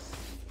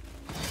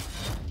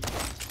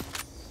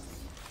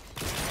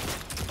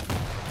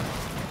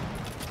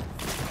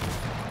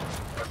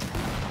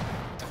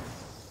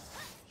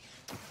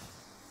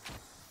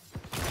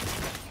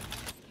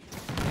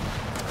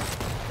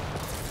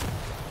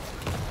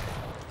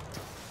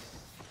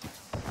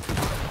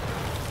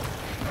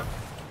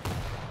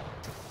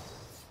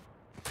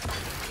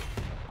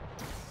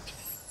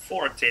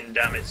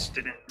 Damage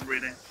didn't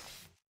really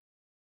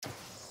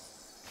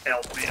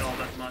help me all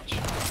that much.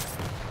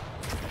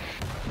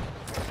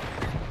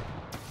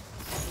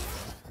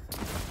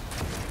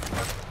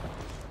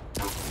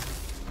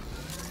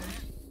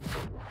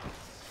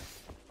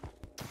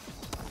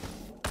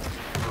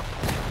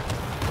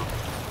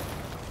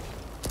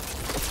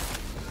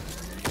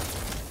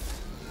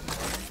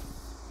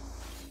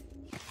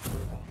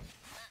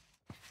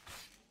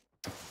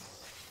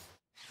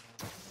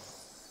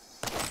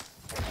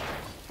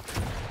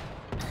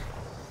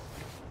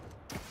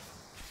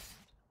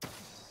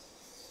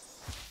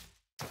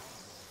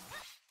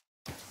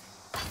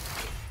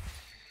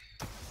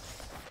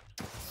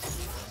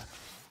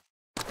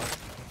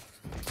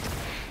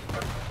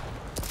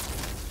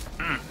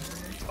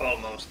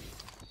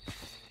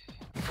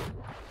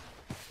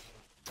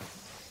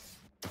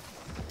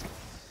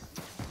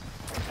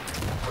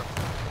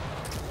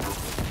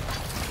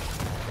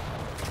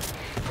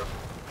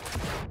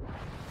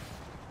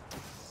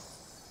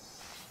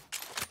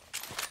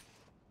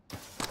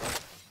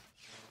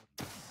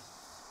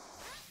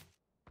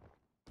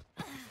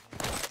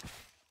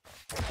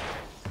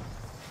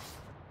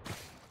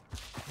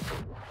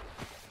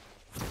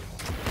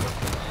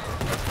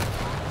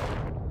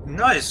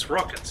 Nice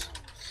rocket.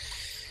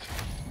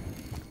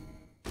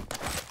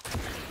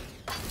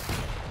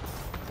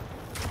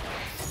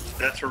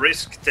 That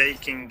risk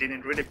taking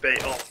didn't really pay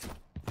off.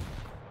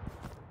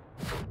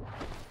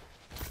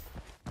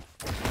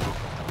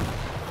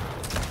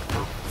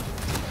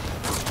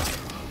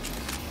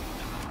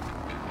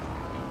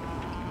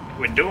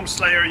 With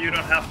Doomslayer you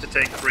don't have to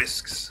take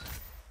risks.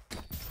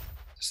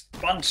 Just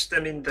punch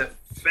them in the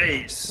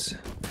face.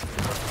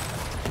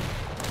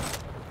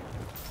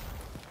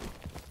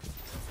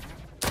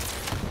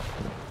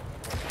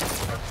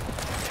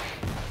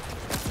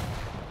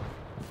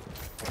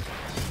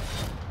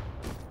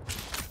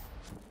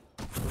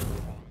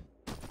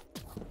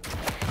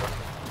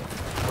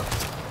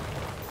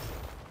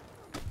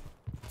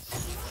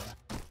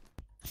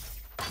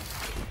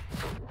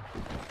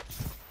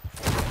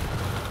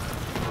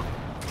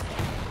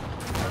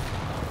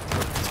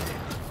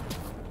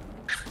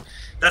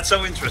 That's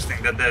so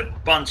interesting that the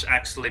punch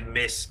actually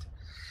missed.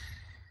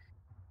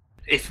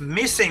 If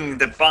missing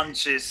the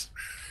punches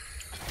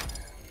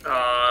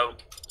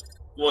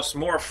was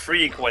more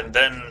frequent,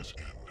 then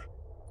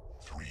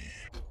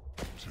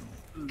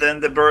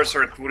the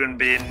Berserk wouldn't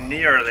be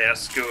nearly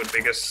as good,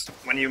 because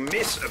when you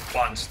miss a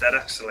punch, that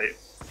actually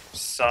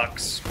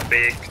sucks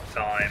big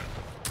time.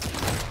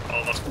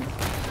 Almost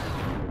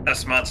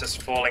as much as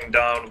falling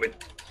down with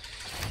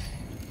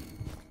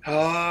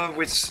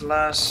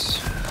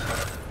slash.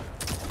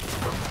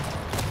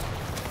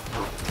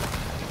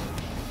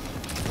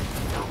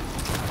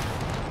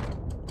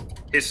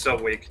 He's so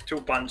weak. 2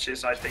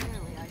 punches, I think.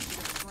 Clearly, I should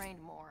have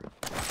trained more.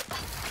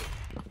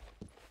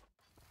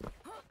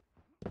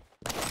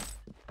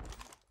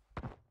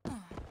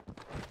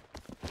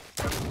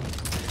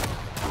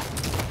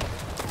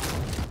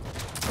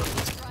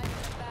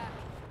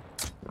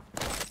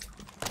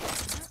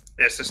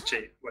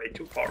 SSG, way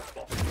too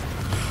powerful.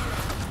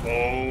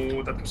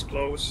 Oh, that was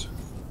close.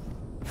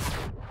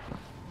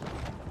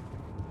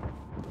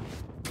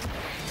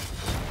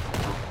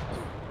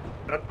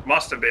 That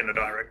must have been a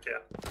direct,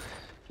 yeah.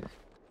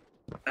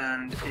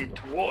 And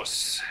it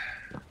was.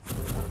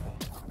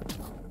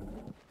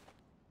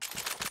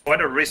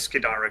 Quite a risky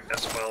direct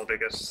as well,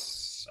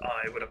 because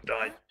I would have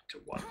died to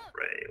 1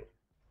 rail.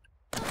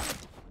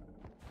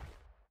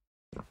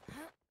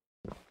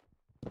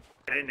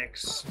 Okay,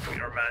 Nyx, do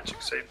your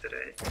magic, save the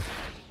day.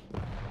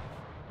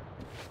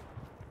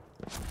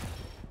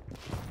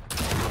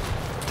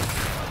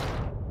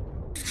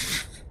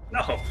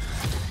 No,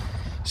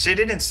 she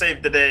didn't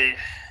save the day.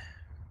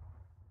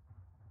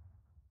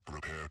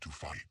 Prepare to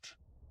fight.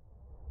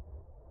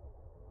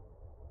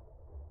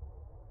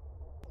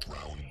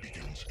 Round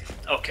begins in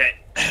Okay,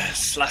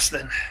 slash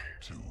then.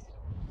 2,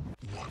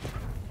 1.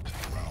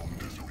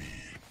 Round 3.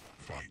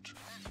 Fight.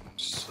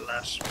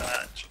 Slash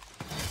match.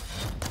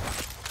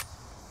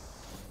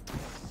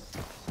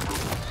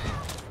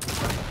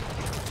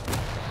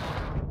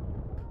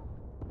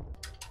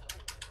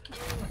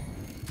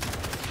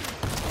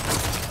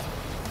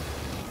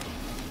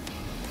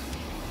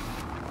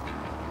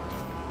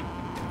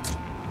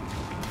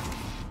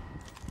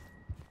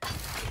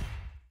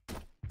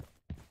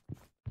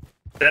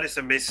 That is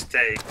a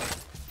mistake.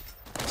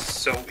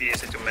 So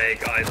easy to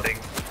make, I think.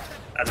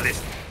 At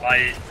least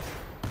I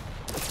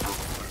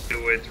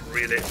do it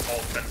really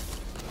often.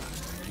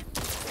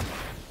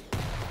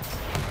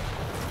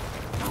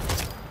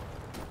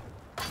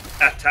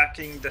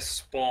 Attacking the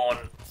spawn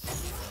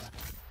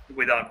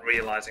without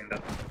realizing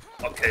that,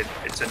 okay,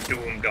 it's a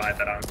Doom guy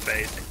that I'm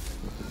facing.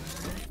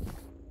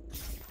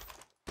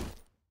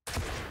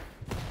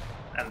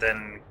 And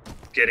then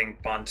getting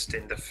punched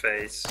in the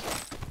face.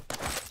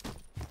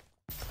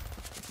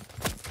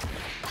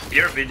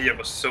 Your video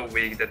was so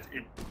weak that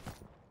it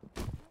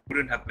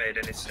wouldn't have made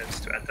any sense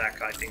to attack,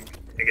 I think,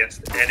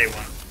 against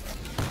anyone.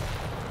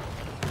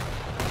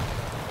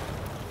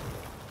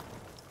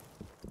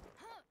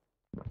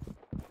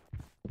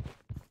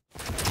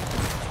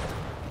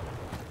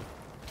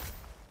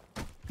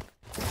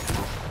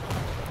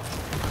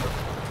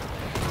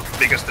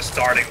 Because the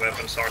starting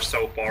weapons are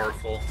so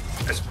powerful.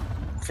 As,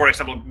 for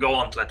example,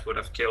 Gauntlet would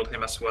have killed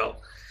him as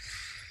well.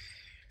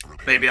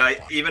 Maybe I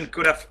even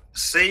could have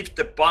saved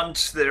the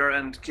punch there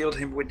and killed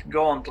him with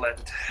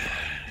Gauntlet.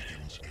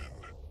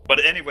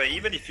 But anyway,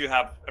 even if you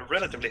have a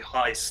relatively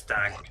high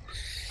stack,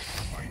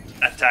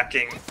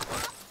 attacking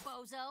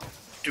Bozo.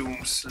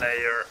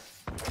 Doomslayer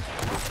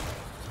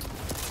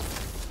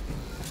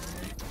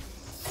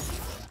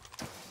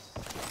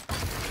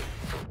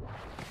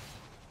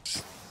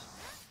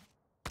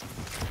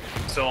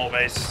it's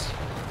always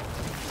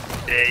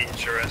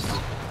dangerous.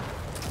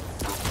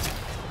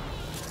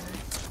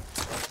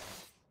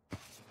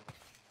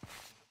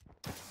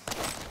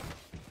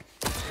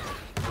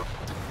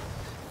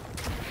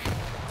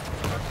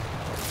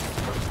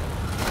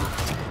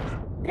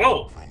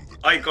 Whoa!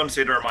 I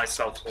consider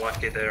myself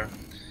lucky there.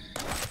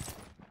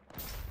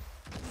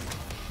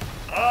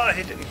 Ah,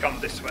 he didn't come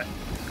this way.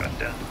 God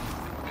damn.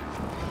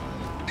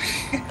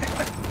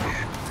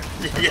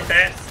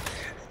 Yes!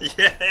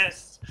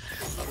 Yes!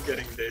 I'm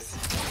getting this.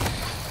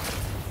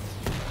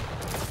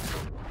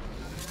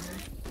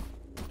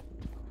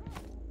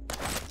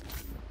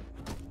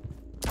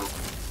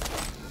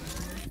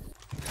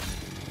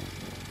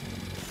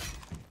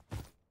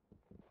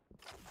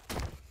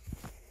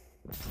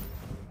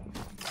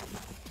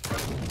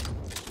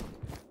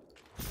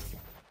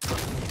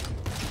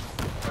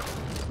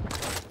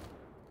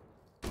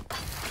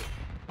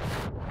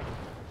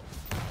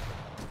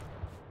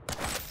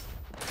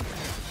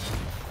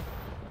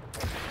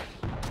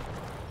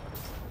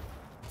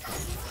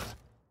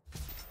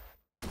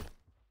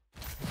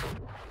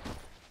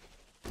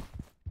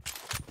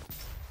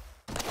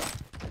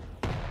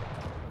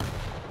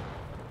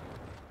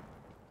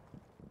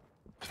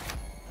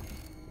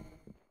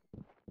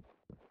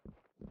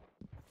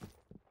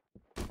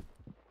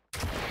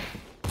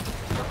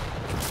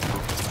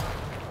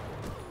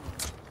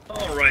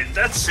 Alright,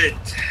 that's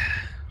it.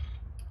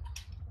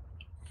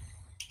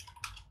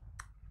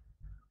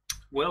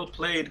 Well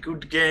played,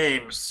 good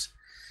games.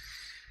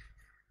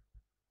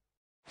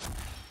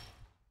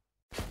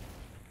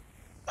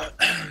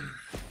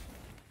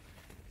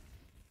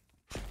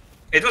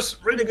 It was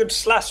really good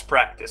slash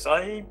practice.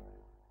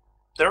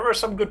 There were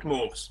some good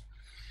moves.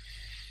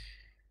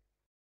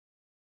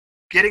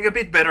 Getting a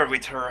bit better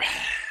with her.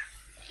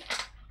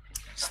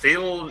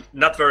 Still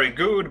not very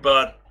good,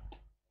 but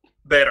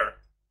better.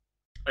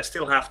 I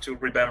still have to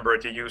remember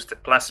to use the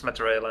plasma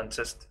trail and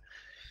just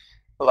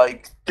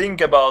like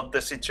think about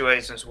the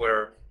situations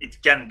where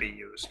it can be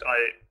used.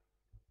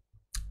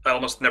 I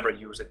almost never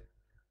use it.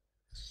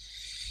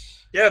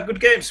 Yeah,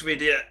 good games,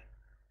 Vidya.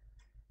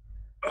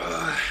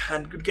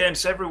 And good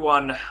games,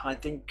 everyone. I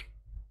think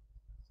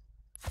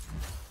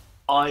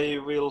I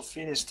will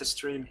finish the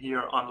stream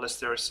here unless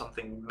there is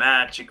something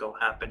magical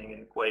happening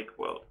in Quake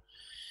World.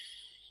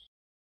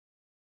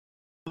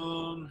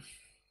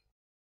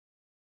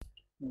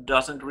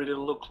 Doesn't really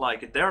look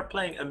like it. They're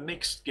playing a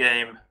mixed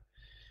game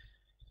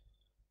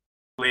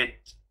with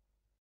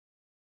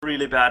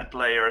really bad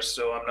players,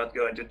 so I'm not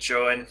going to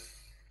join.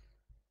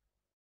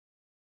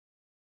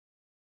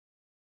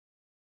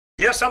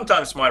 Yeah,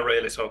 sometimes my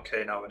rail is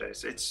okay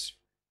nowadays.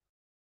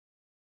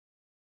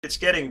 It's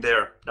getting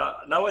there.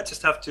 Now I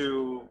just have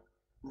to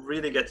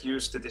really get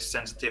used to this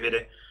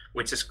sensitivity,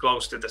 which is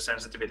close to the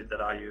sensitivity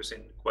that I use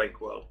in Quake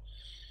World.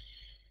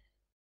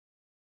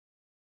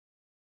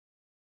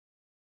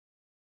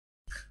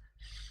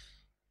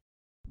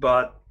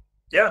 But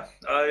yeah,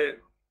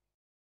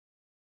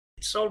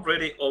 it's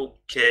already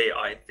okay,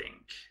 I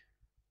think.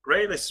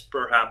 Rail is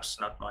perhaps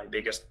not my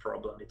biggest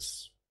problem.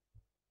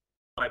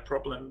 My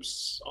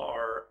problems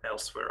are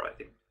elsewhere, I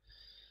think.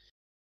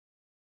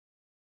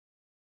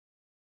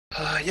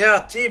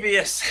 Yeah,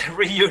 TBS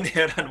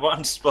reunion and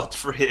one spot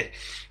free.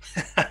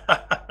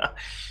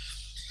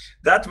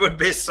 That would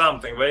be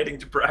something. Waiting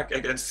to brag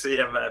against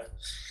CMF.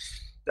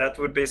 That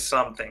would be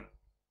something.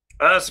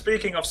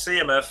 Speaking of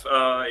CMF,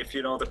 if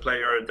you know the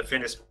player, the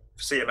Finnish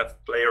CMF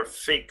player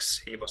Fix,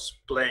 he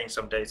was playing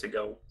some days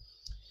ago.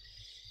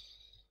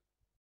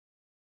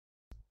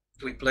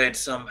 We played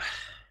some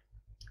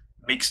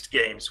mixed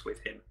games with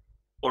him,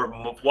 or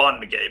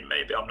one game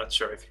maybe. I'm not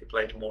sure if he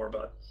played more,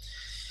 but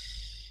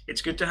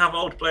it's good to have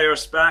old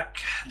players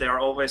back. They are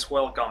always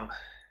welcome.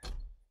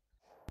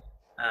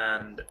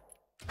 And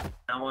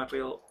now I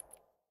will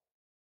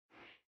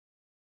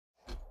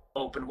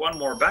open one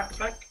more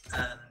backpack,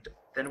 and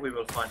then we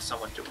will find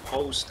someone to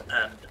host,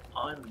 and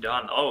I'm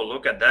done. Oh,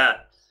 look at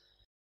that.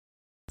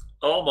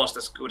 Almost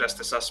as good as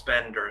the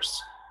suspenders.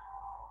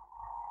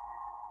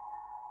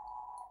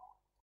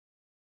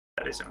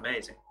 That is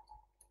amazing.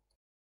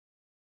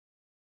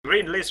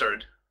 Green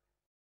lizard.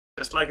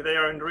 Just like they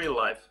are in real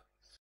life.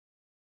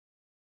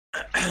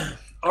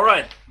 All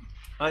right.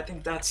 I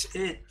think that's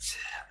it.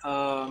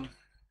 The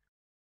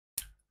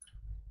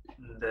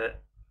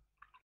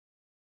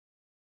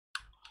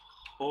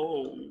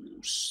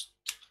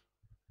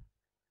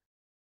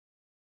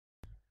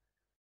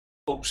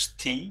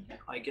hostee,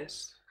 I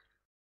guess.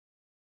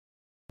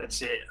 Let's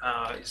see,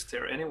 is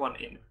there anyone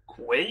in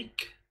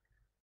Quake?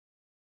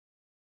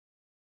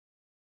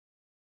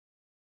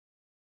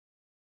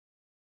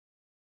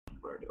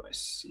 Where do I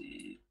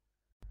see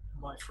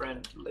my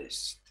friend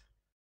list?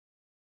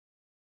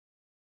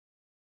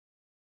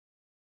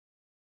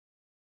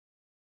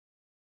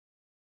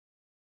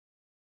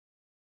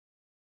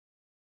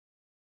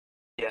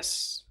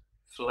 Yes,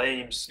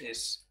 Flames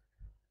is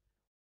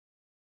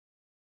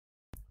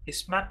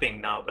mapping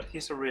now, but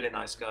he's a really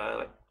nice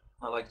guy.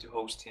 I like to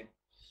host him.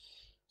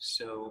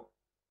 So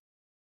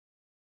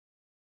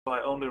if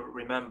I only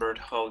remembered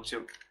how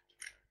to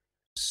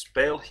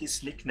spell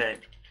his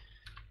nickname.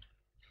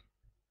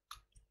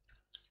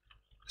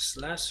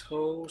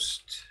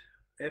 /host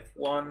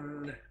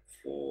F1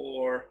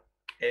 4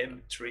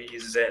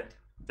 M3Z.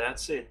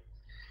 That's it.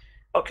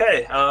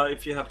 Okay,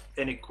 if you have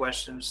any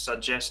questions,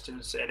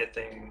 suggestions,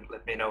 anything,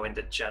 let me know in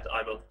the chat.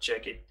 I will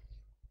check it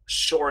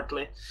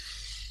shortly.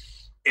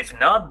 If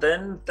not,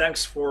 then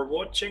thanks for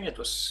watching. It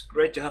was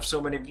great to have so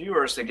many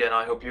viewers again.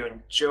 I hope you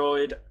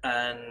enjoyed,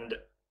 and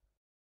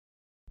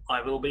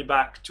I will be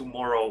back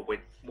tomorrow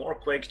with more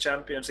Quake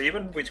Champions,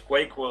 even with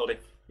Quake World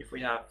if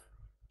we have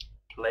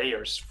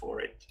players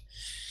for it.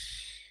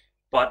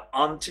 But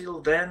until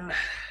then,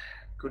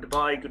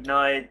 goodbye, good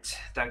night.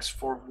 Thanks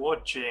for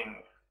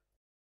watching.